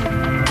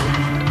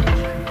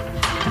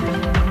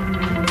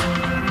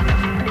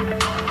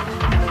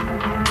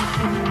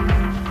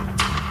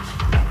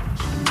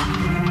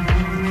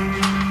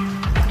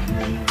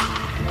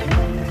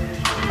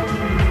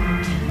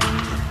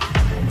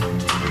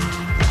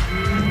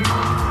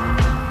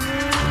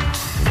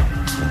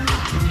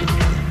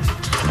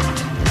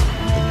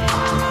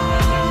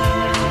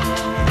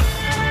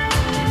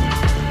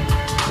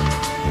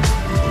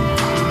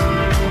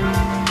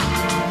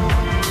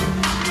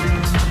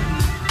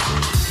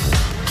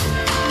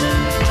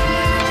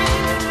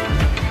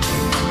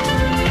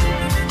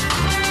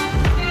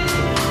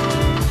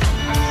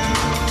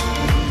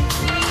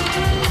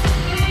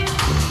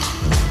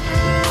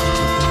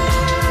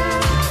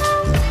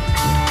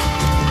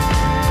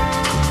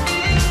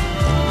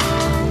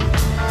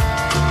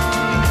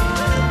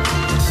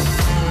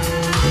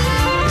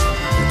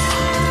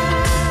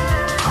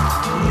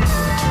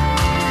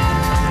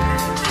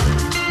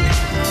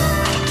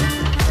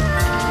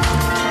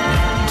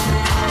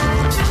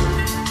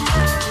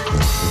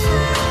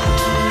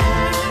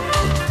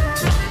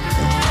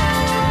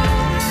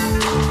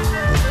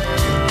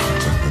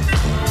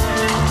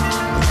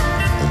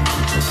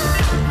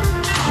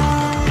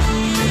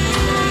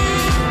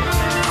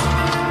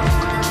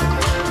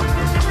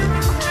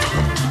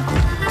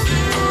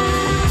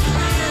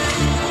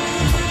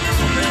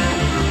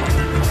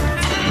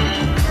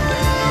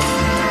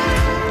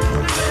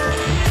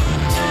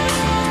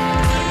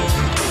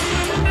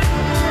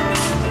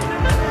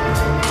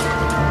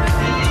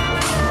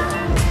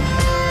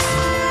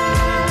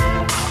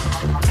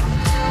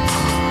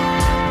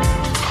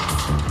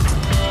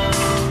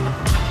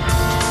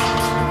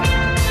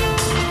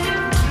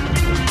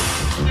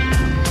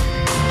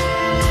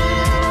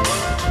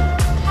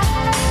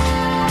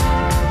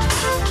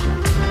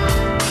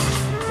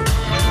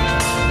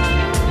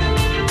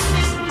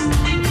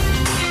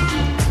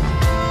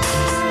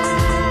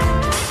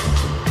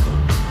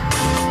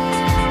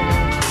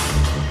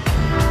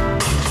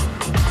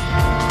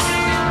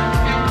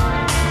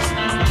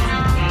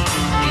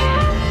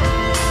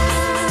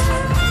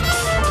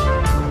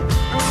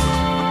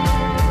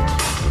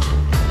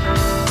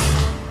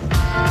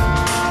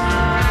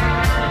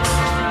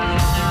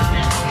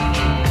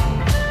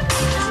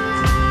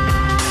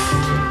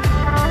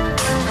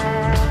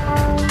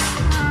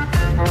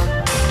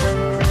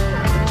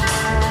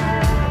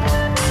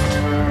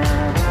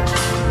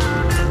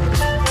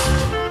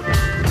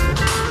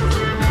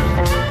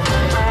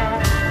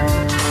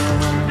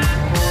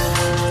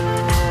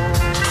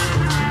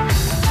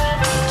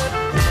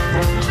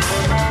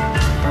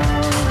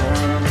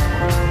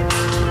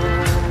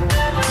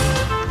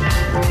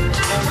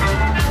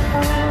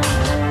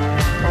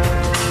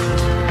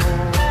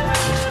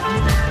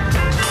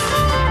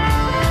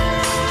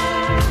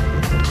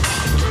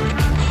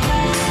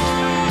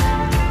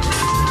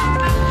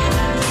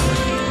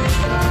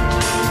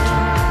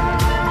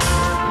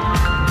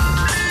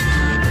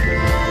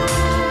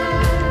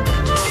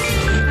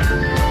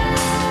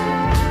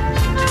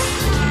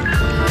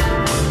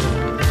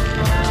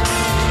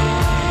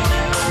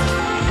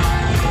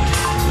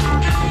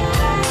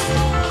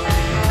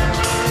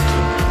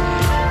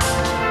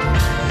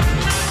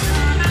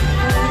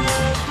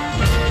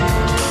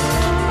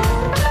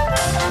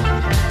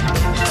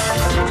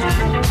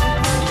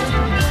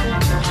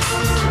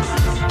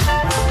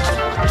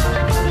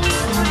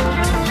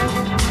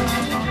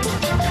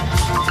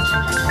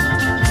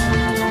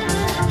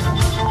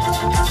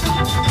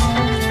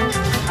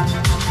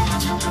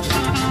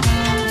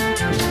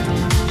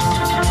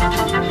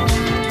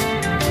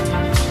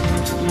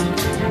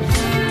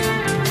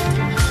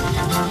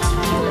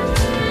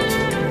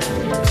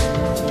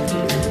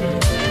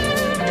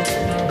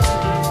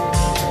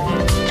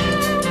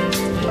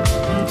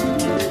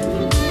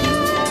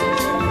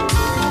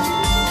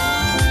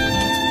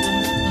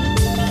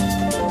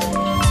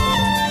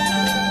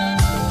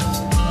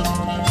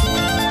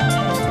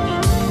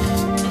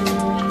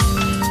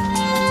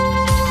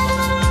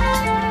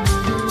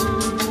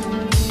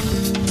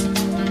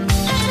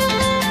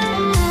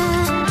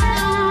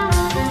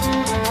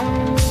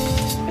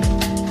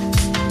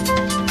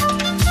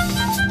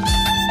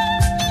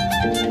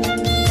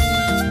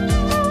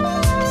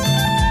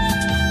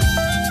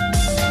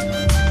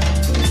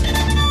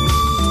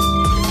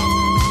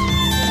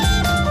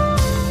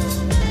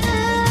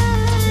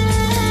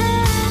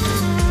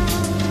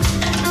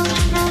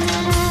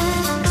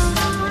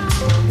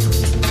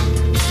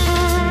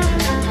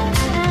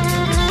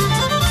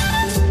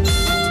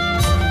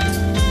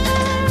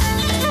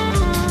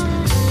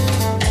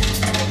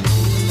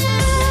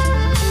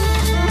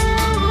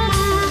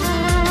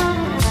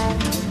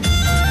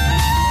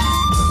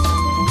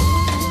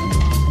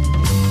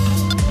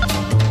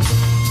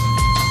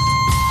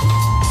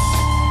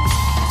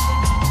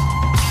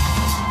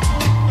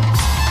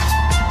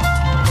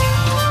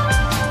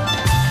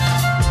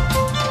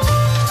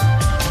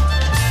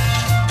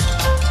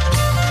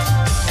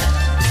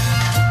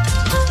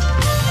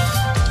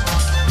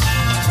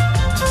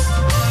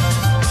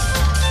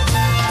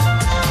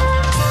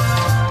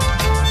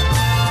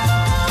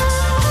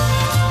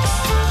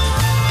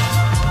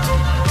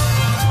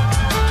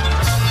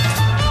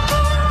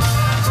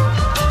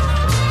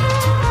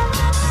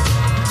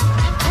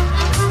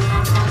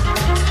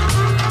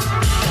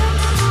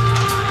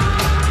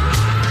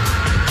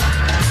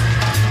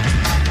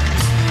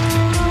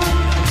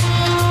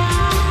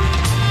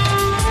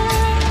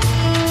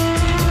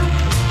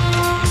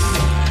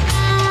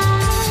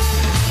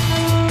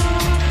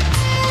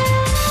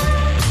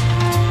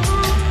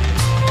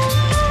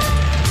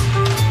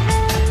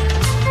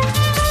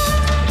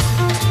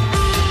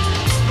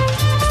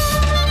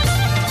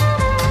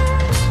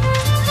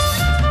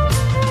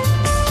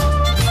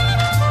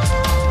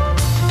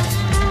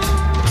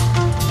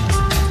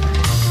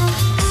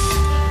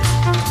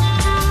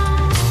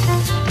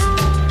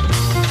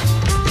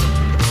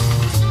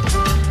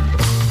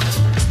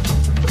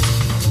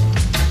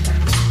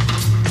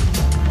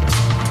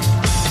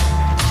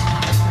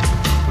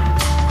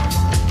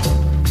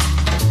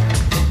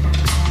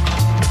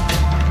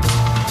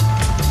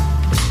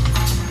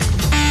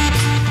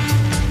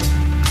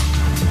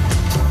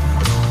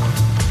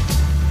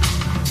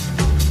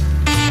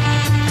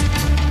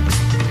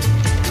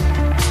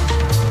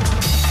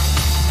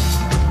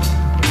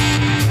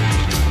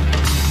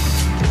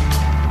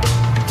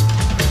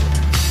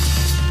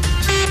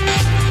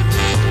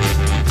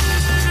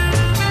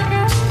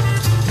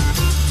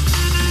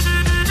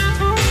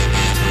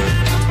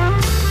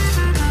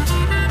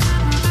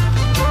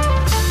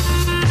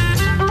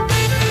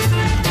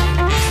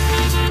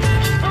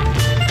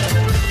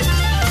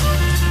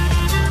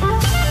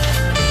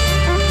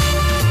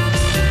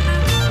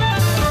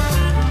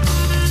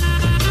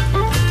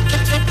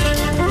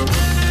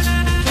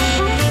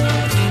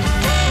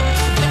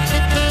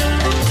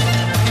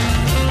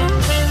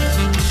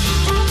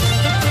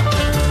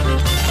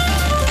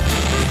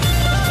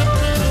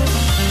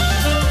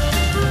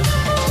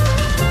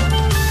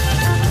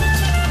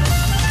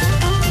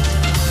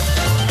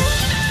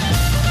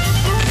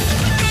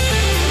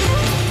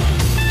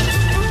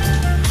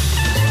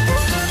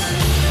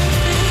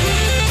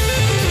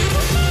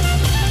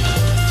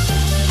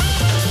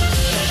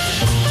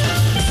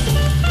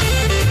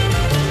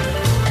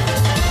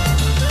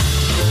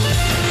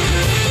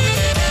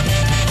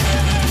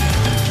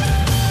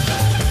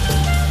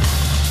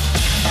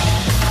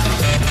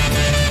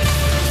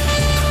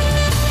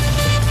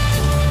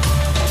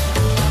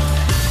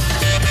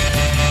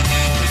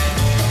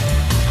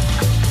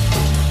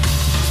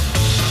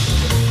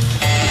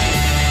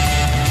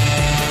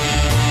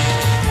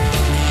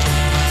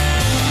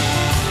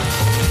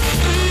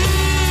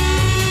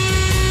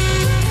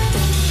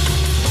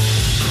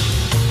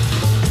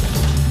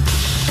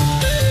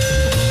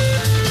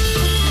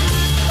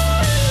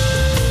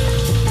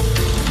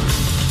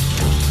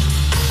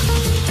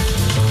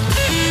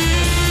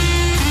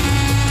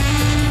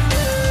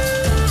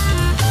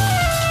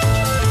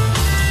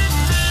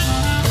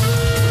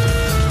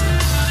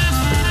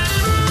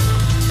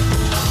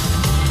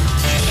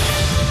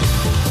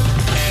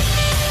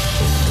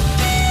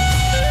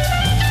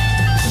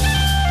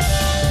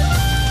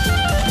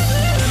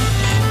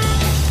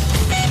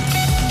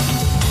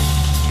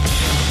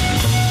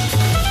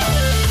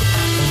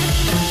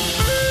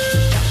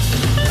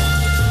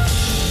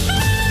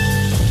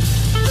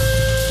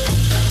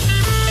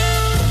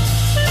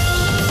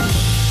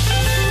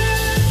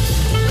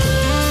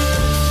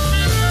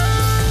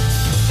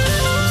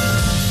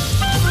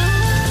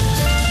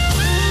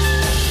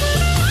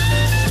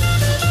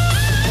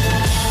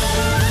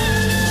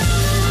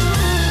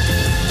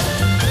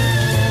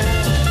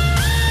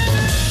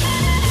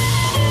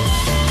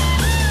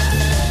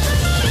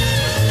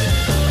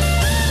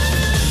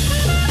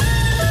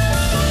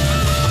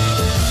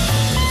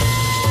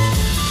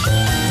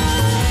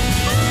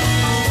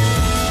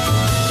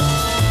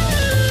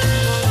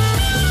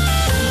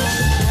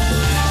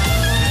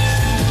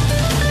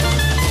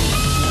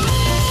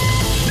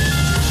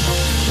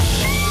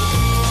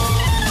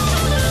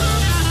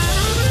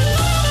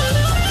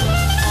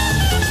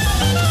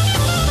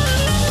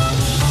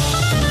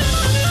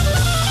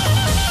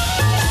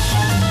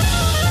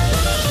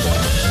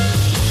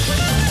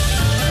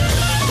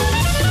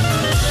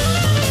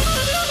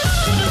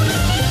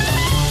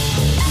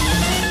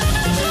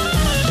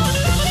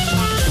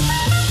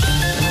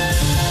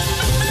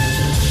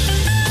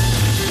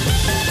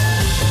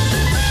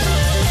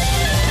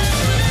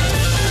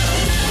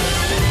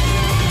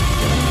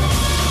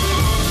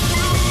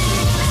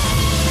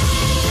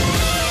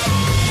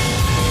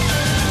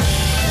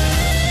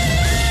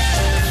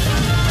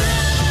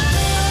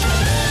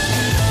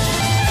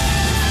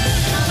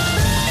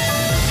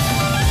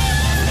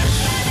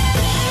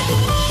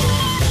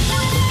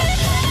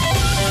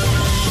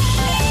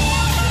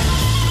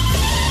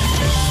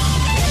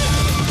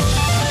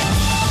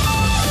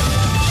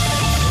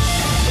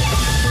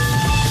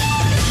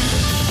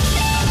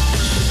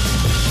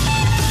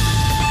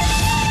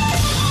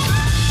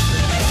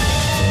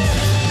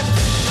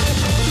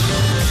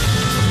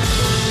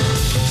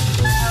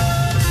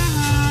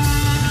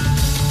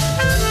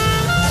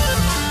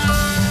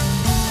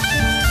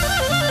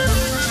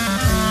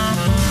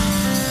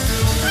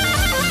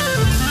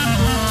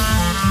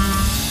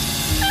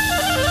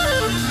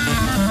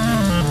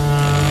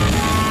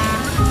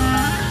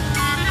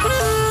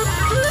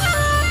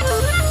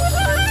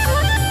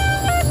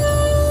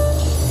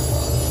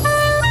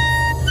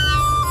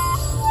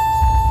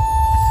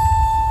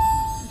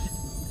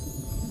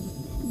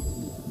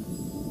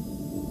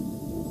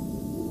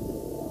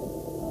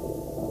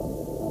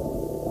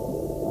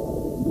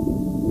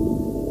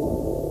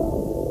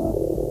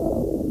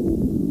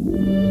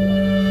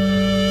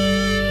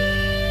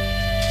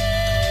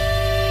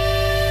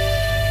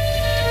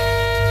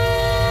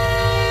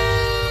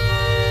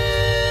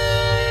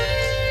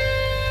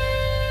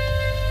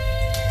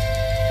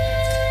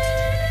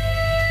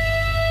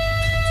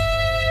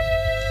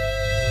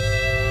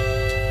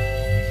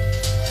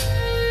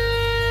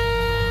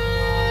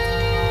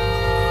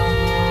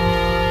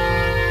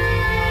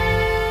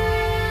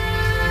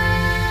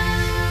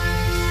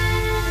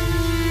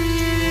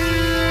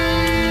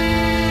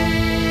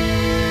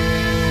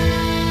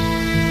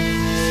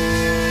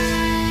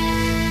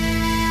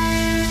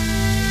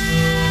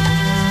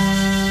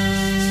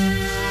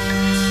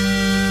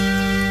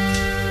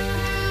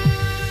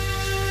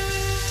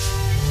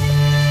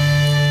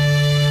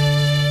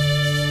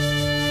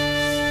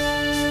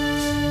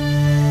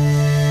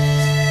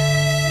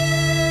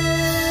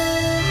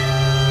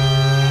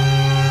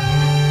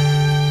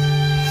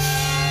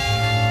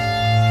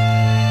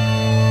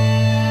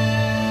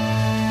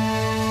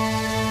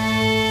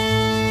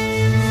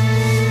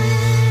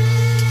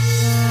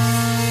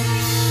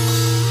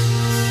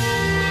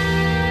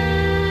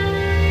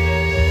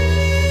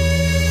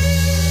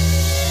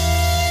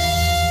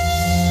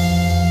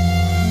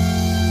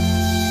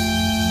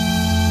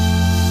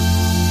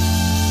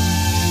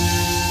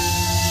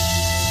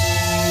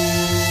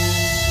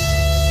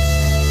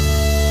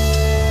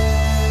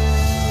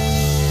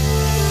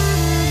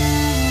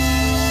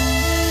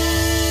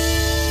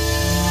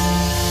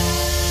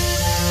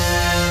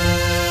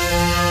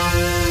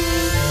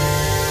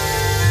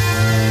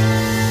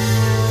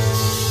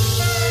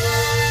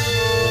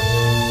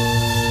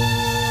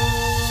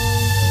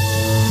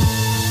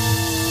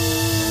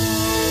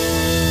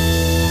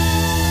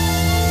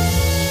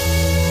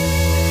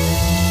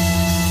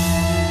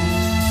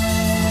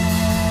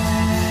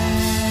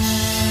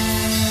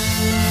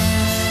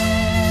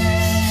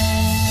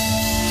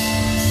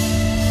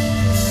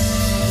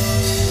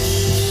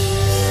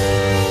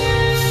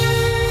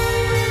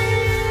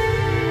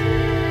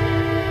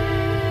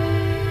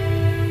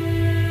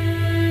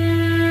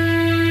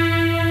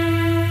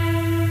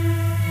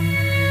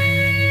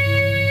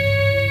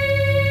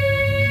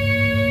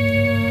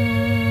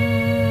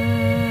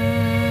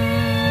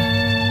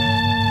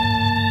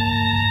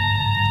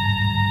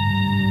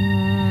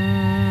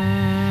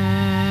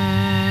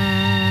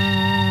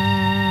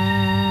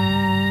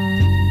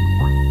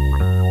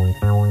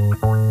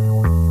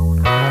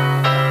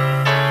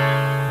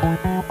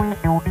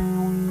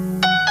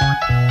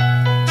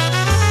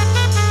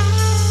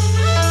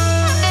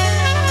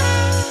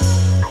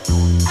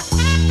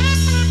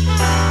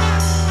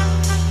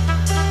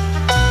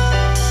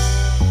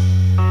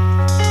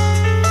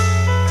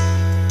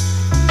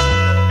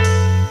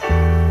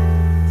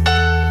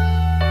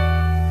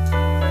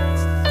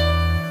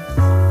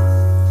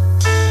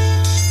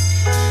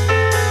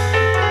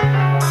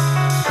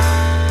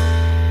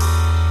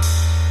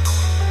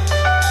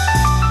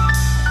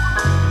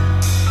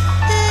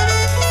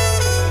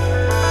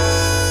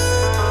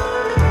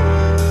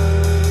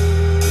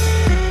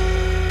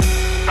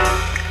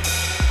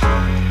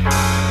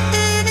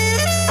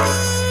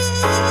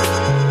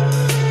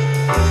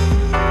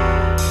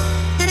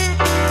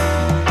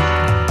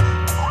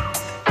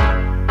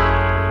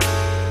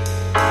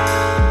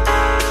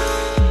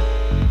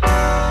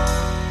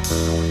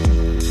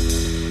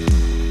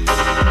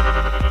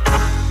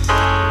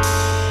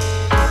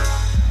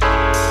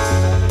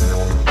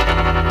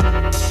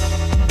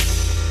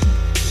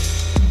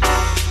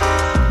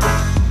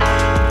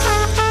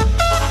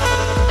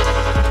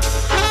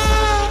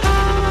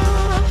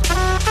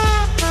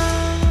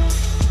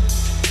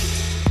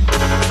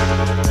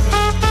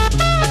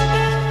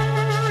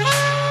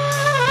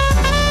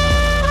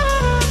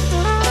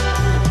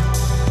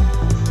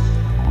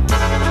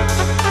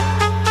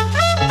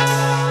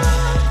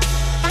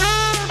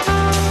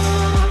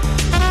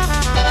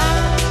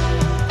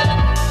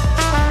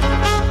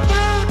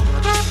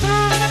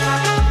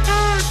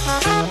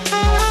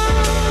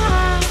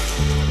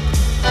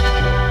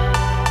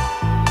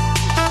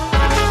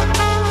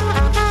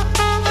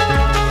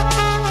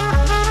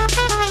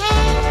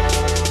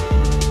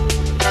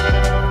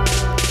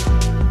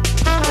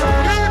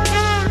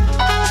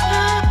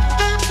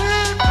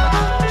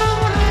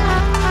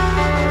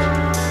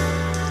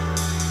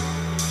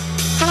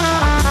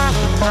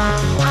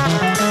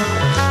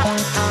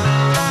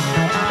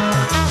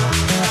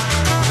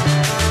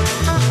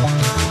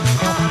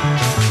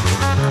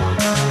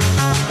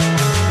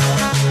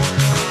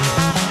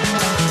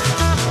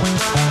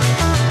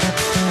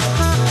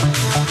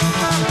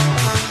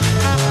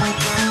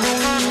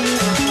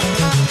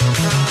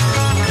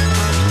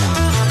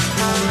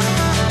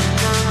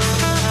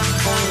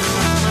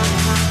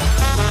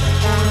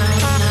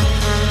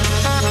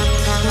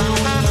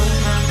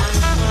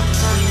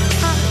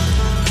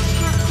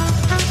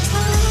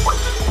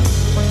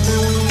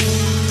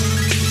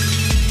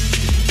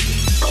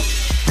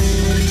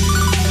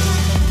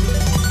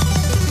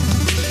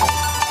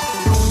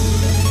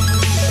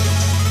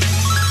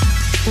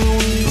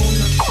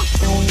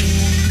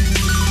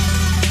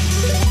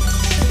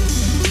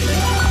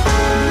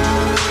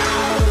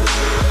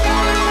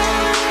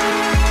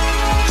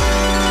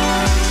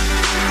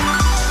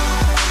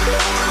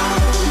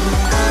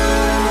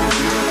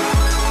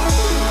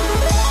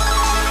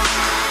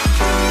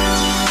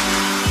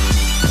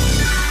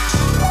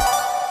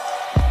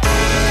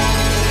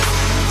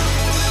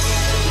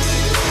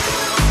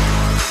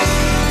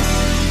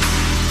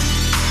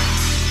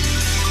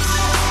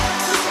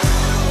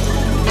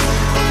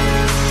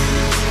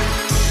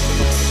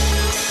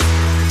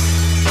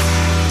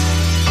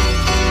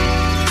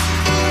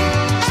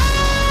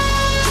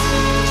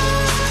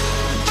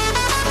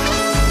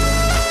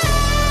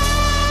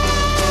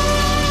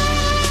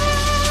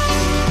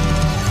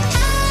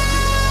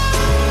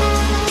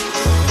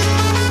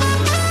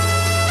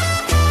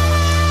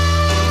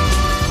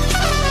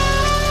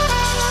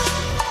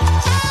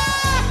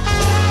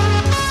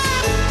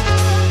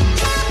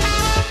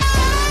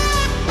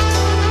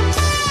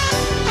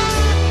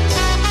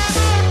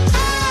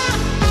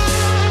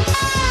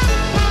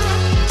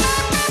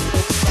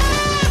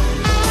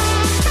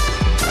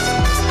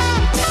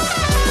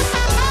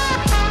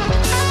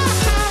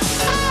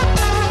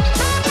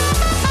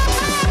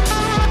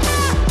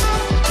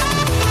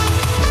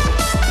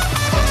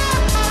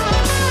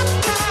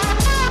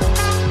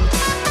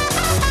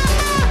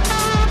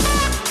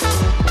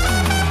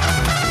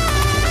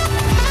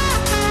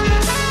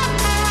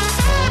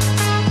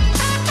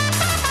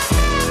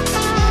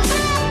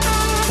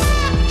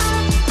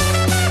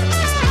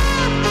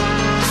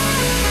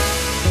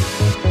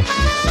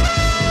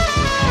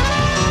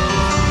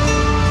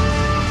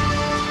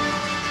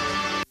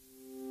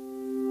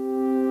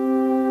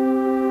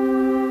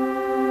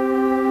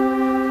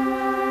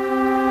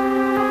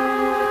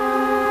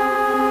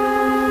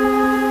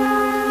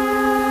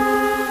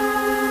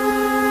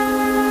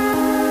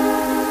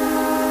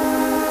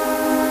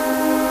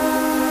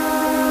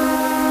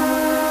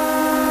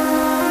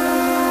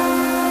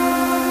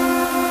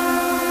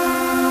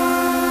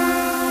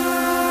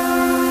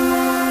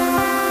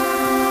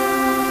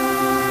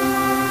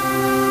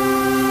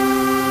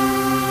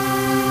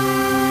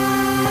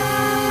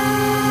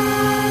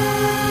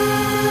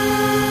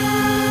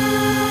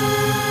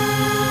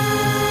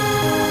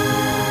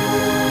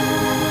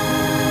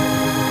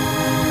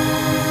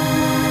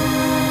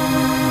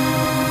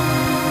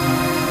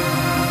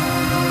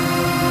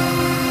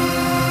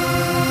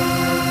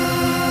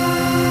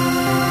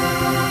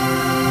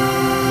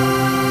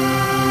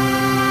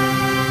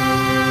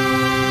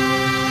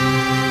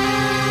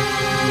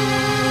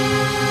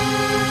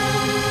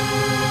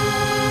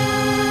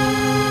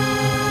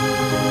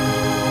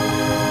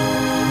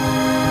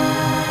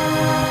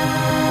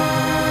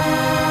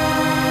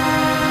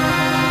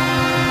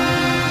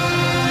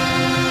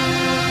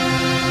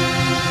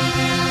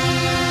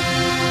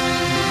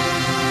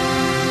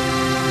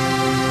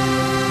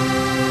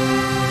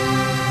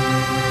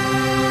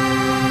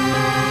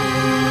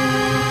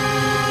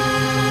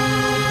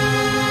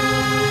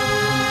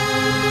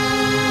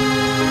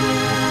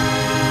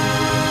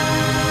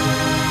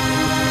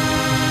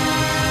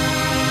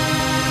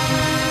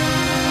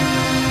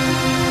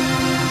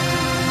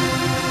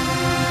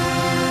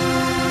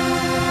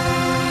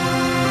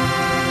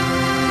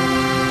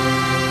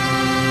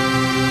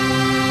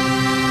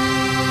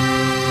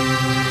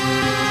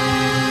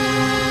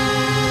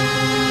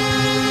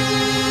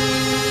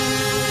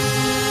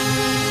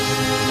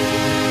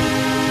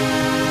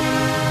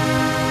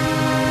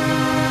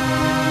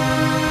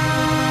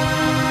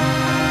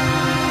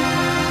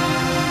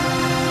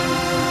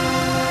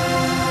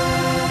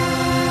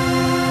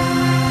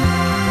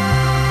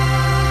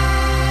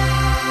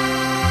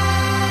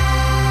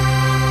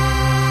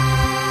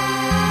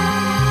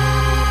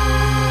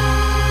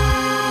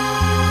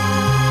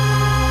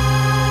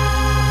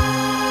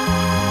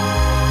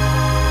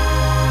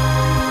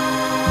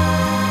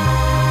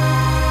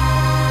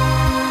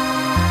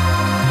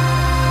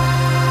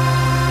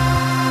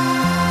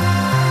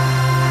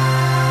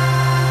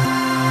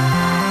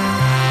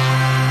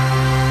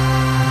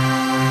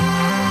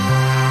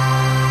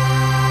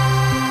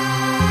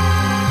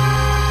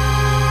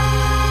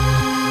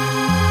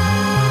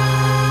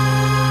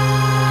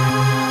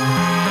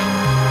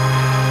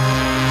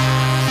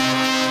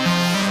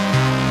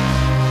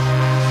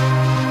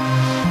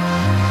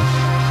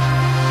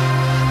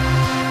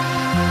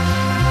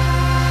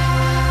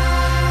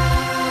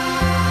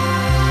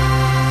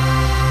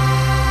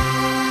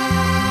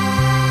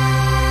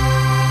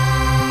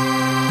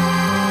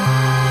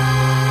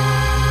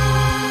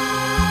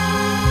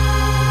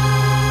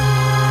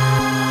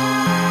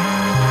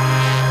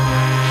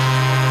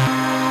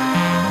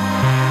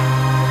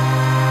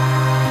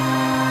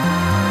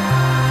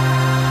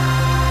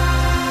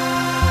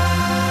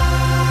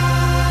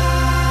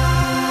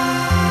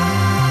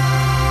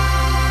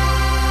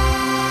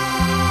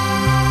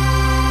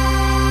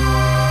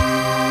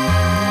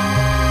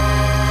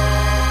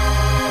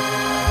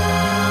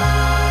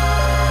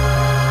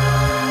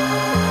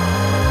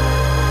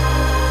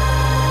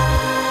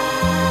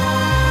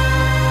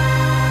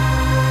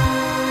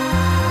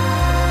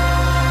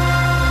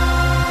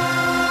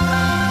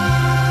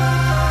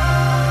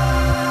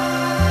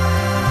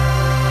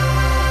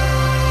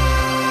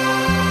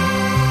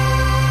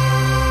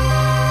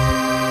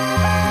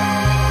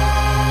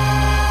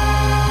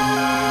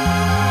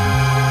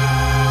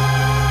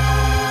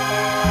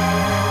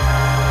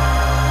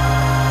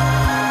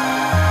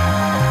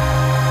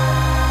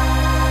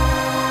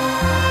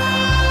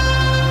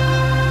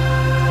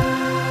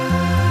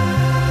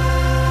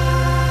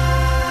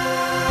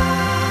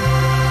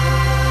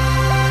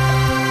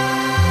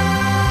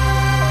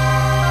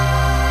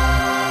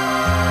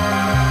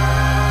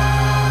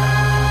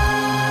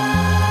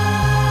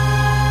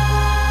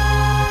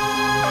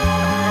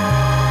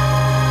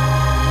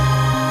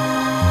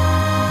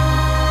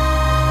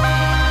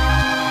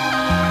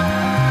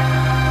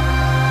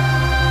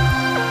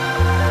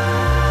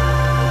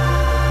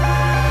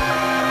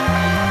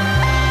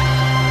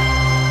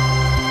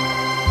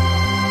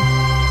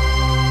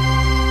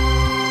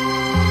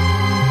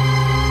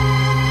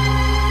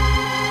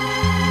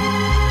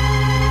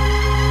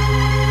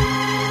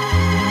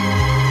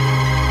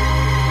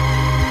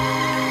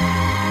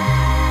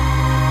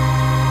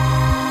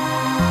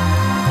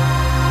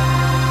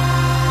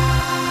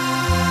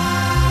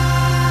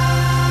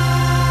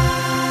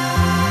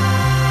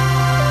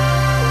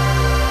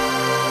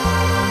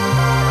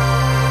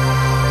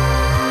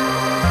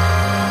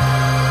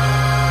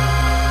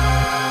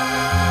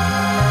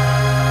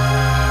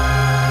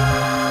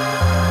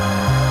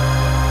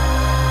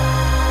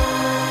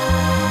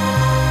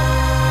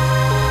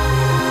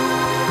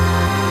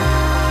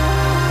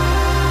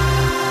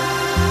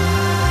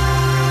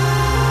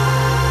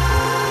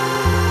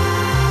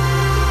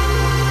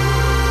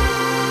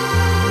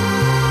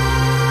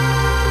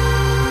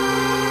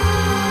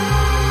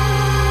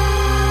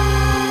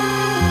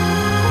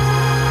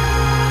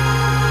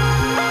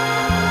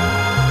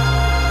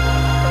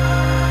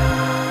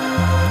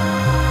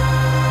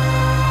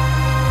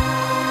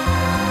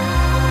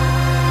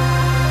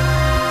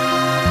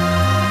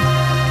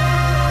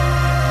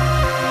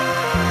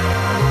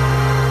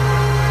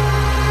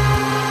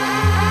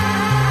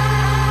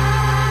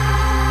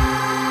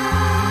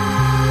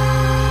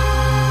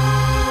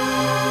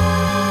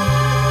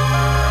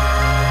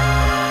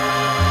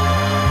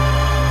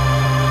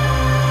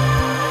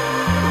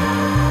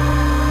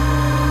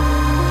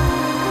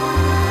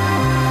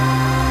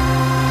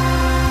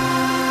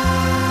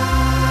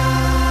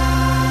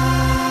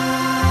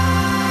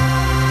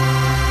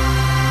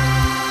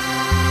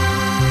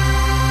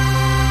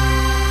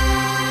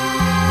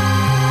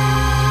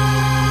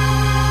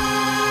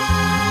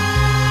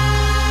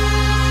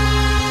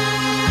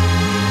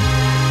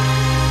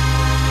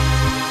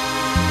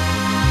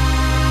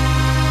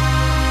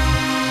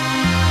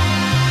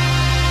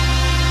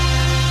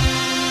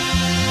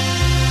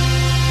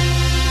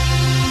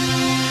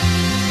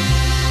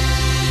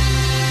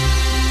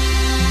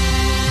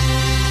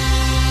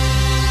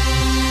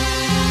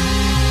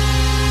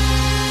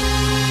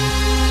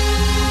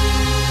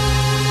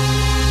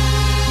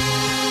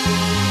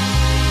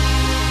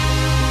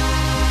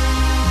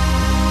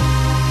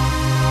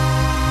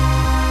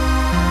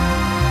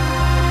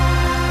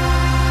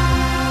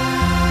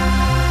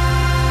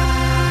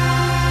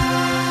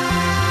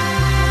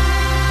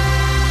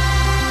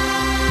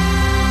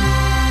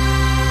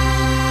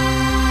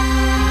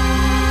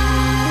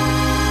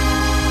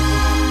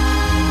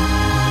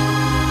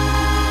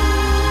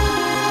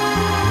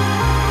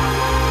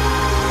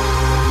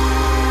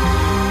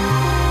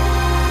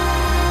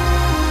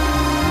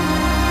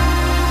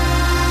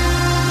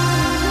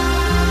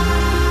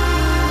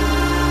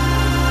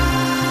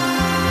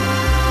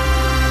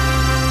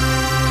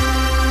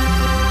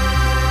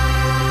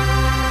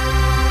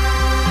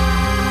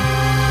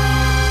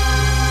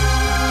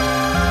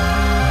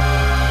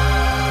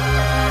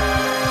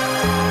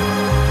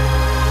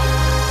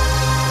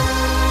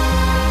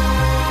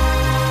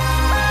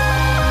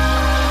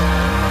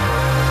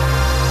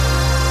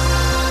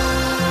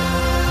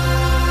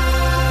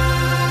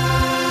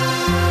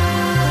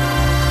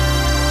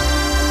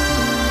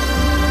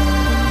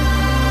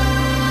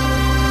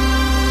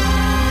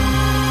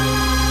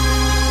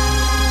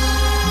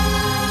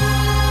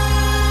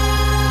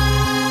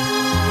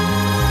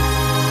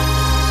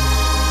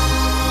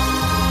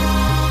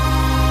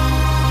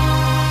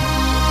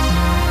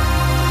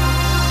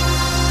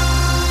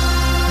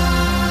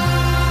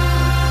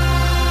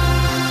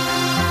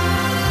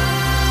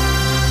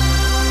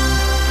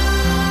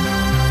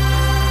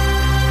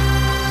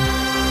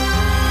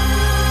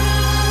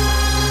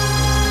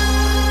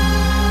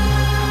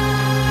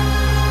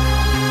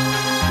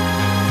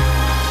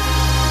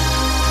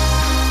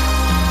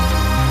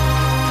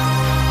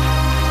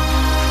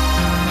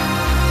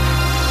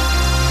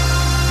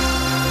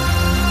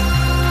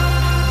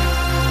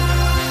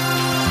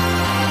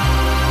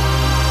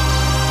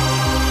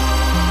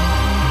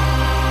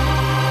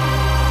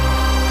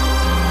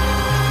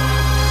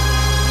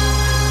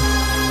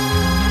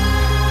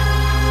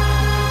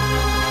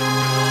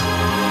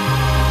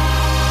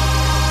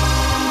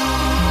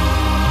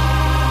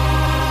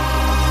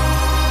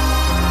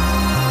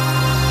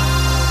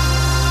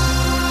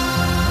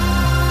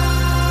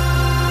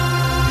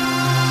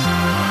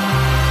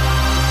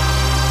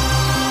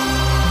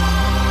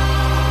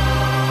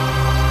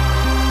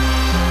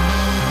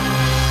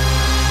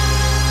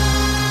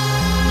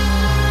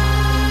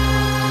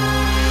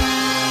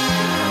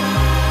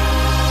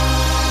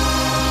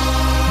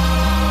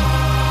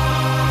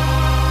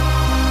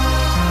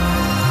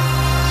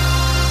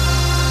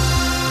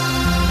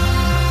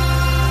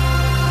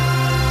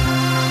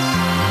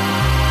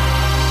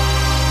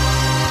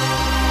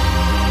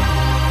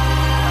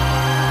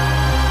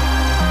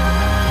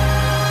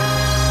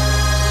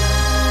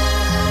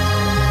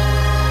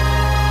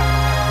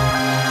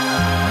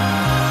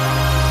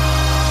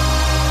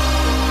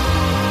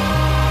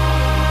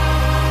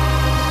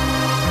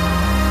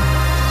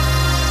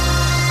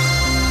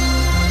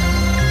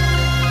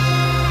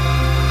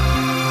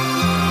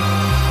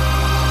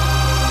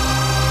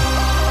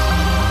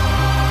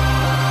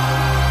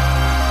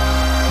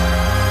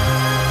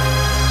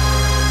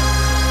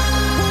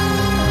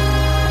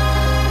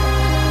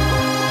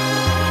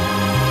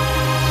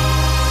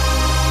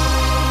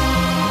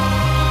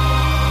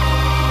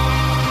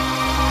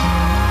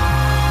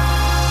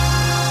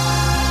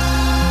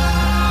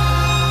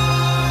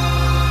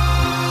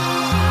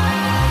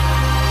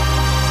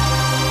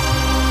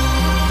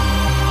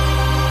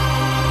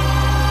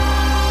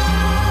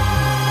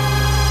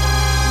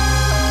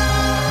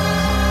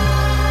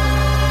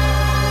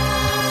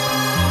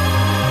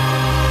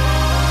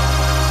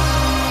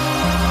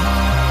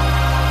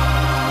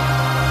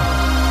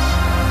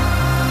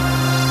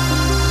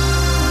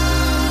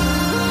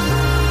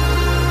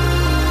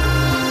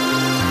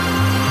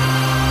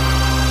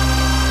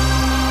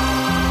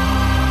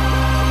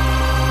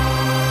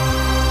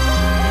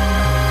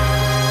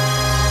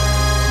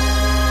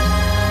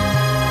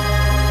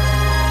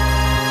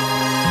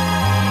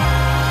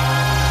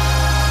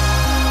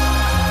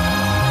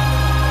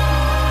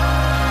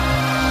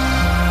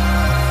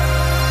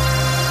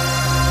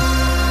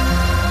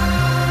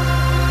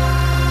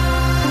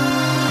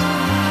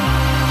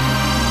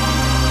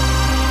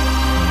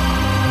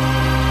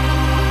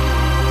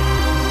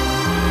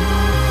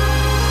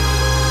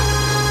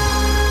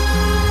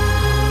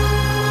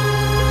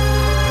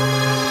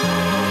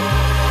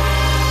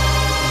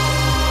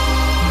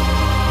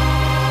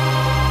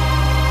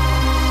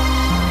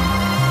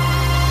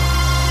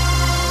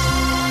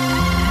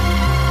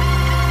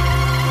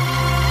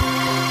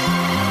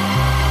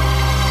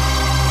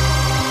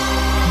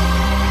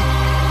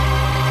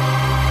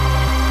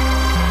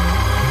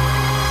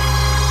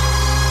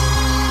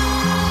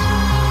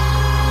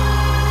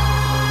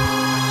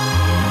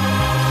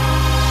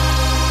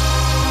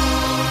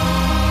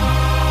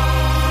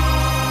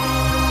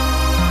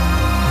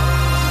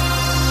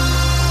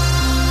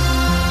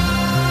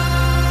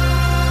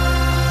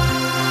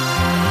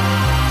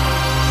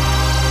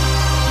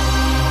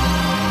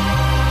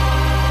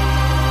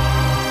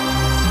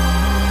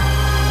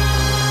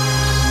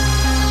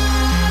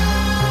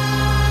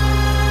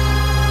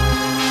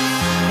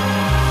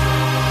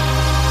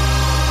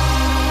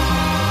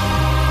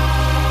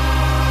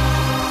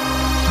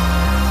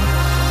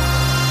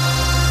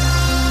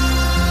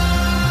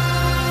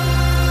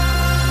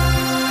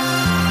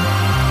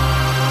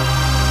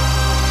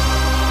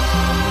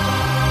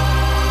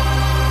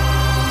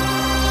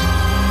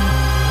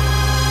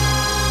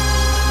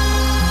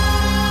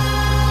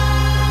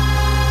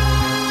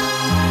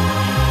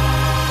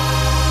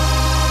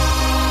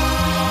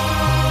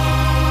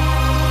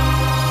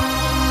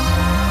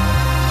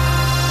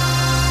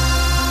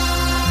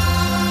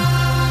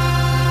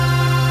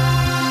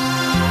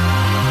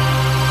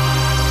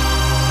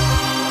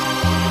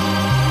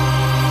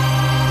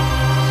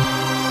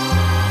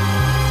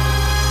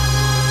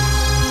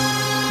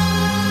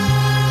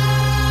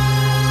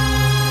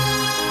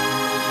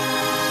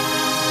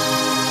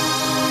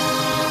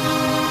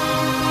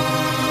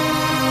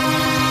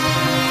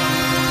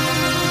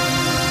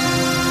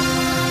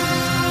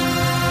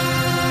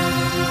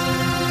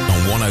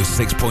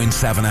 106.7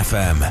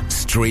 FM,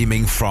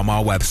 streaming from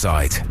our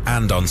website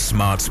and on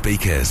smart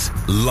speakers.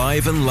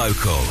 Live and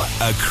local,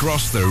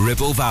 across the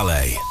Ribble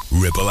Valley.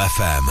 Ribble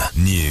FM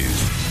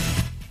News.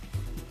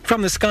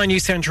 From the Sky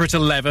News Centre at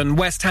 11,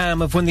 West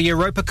Ham have won the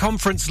Europa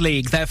Conference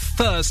League, their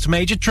first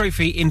major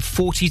trophy in 42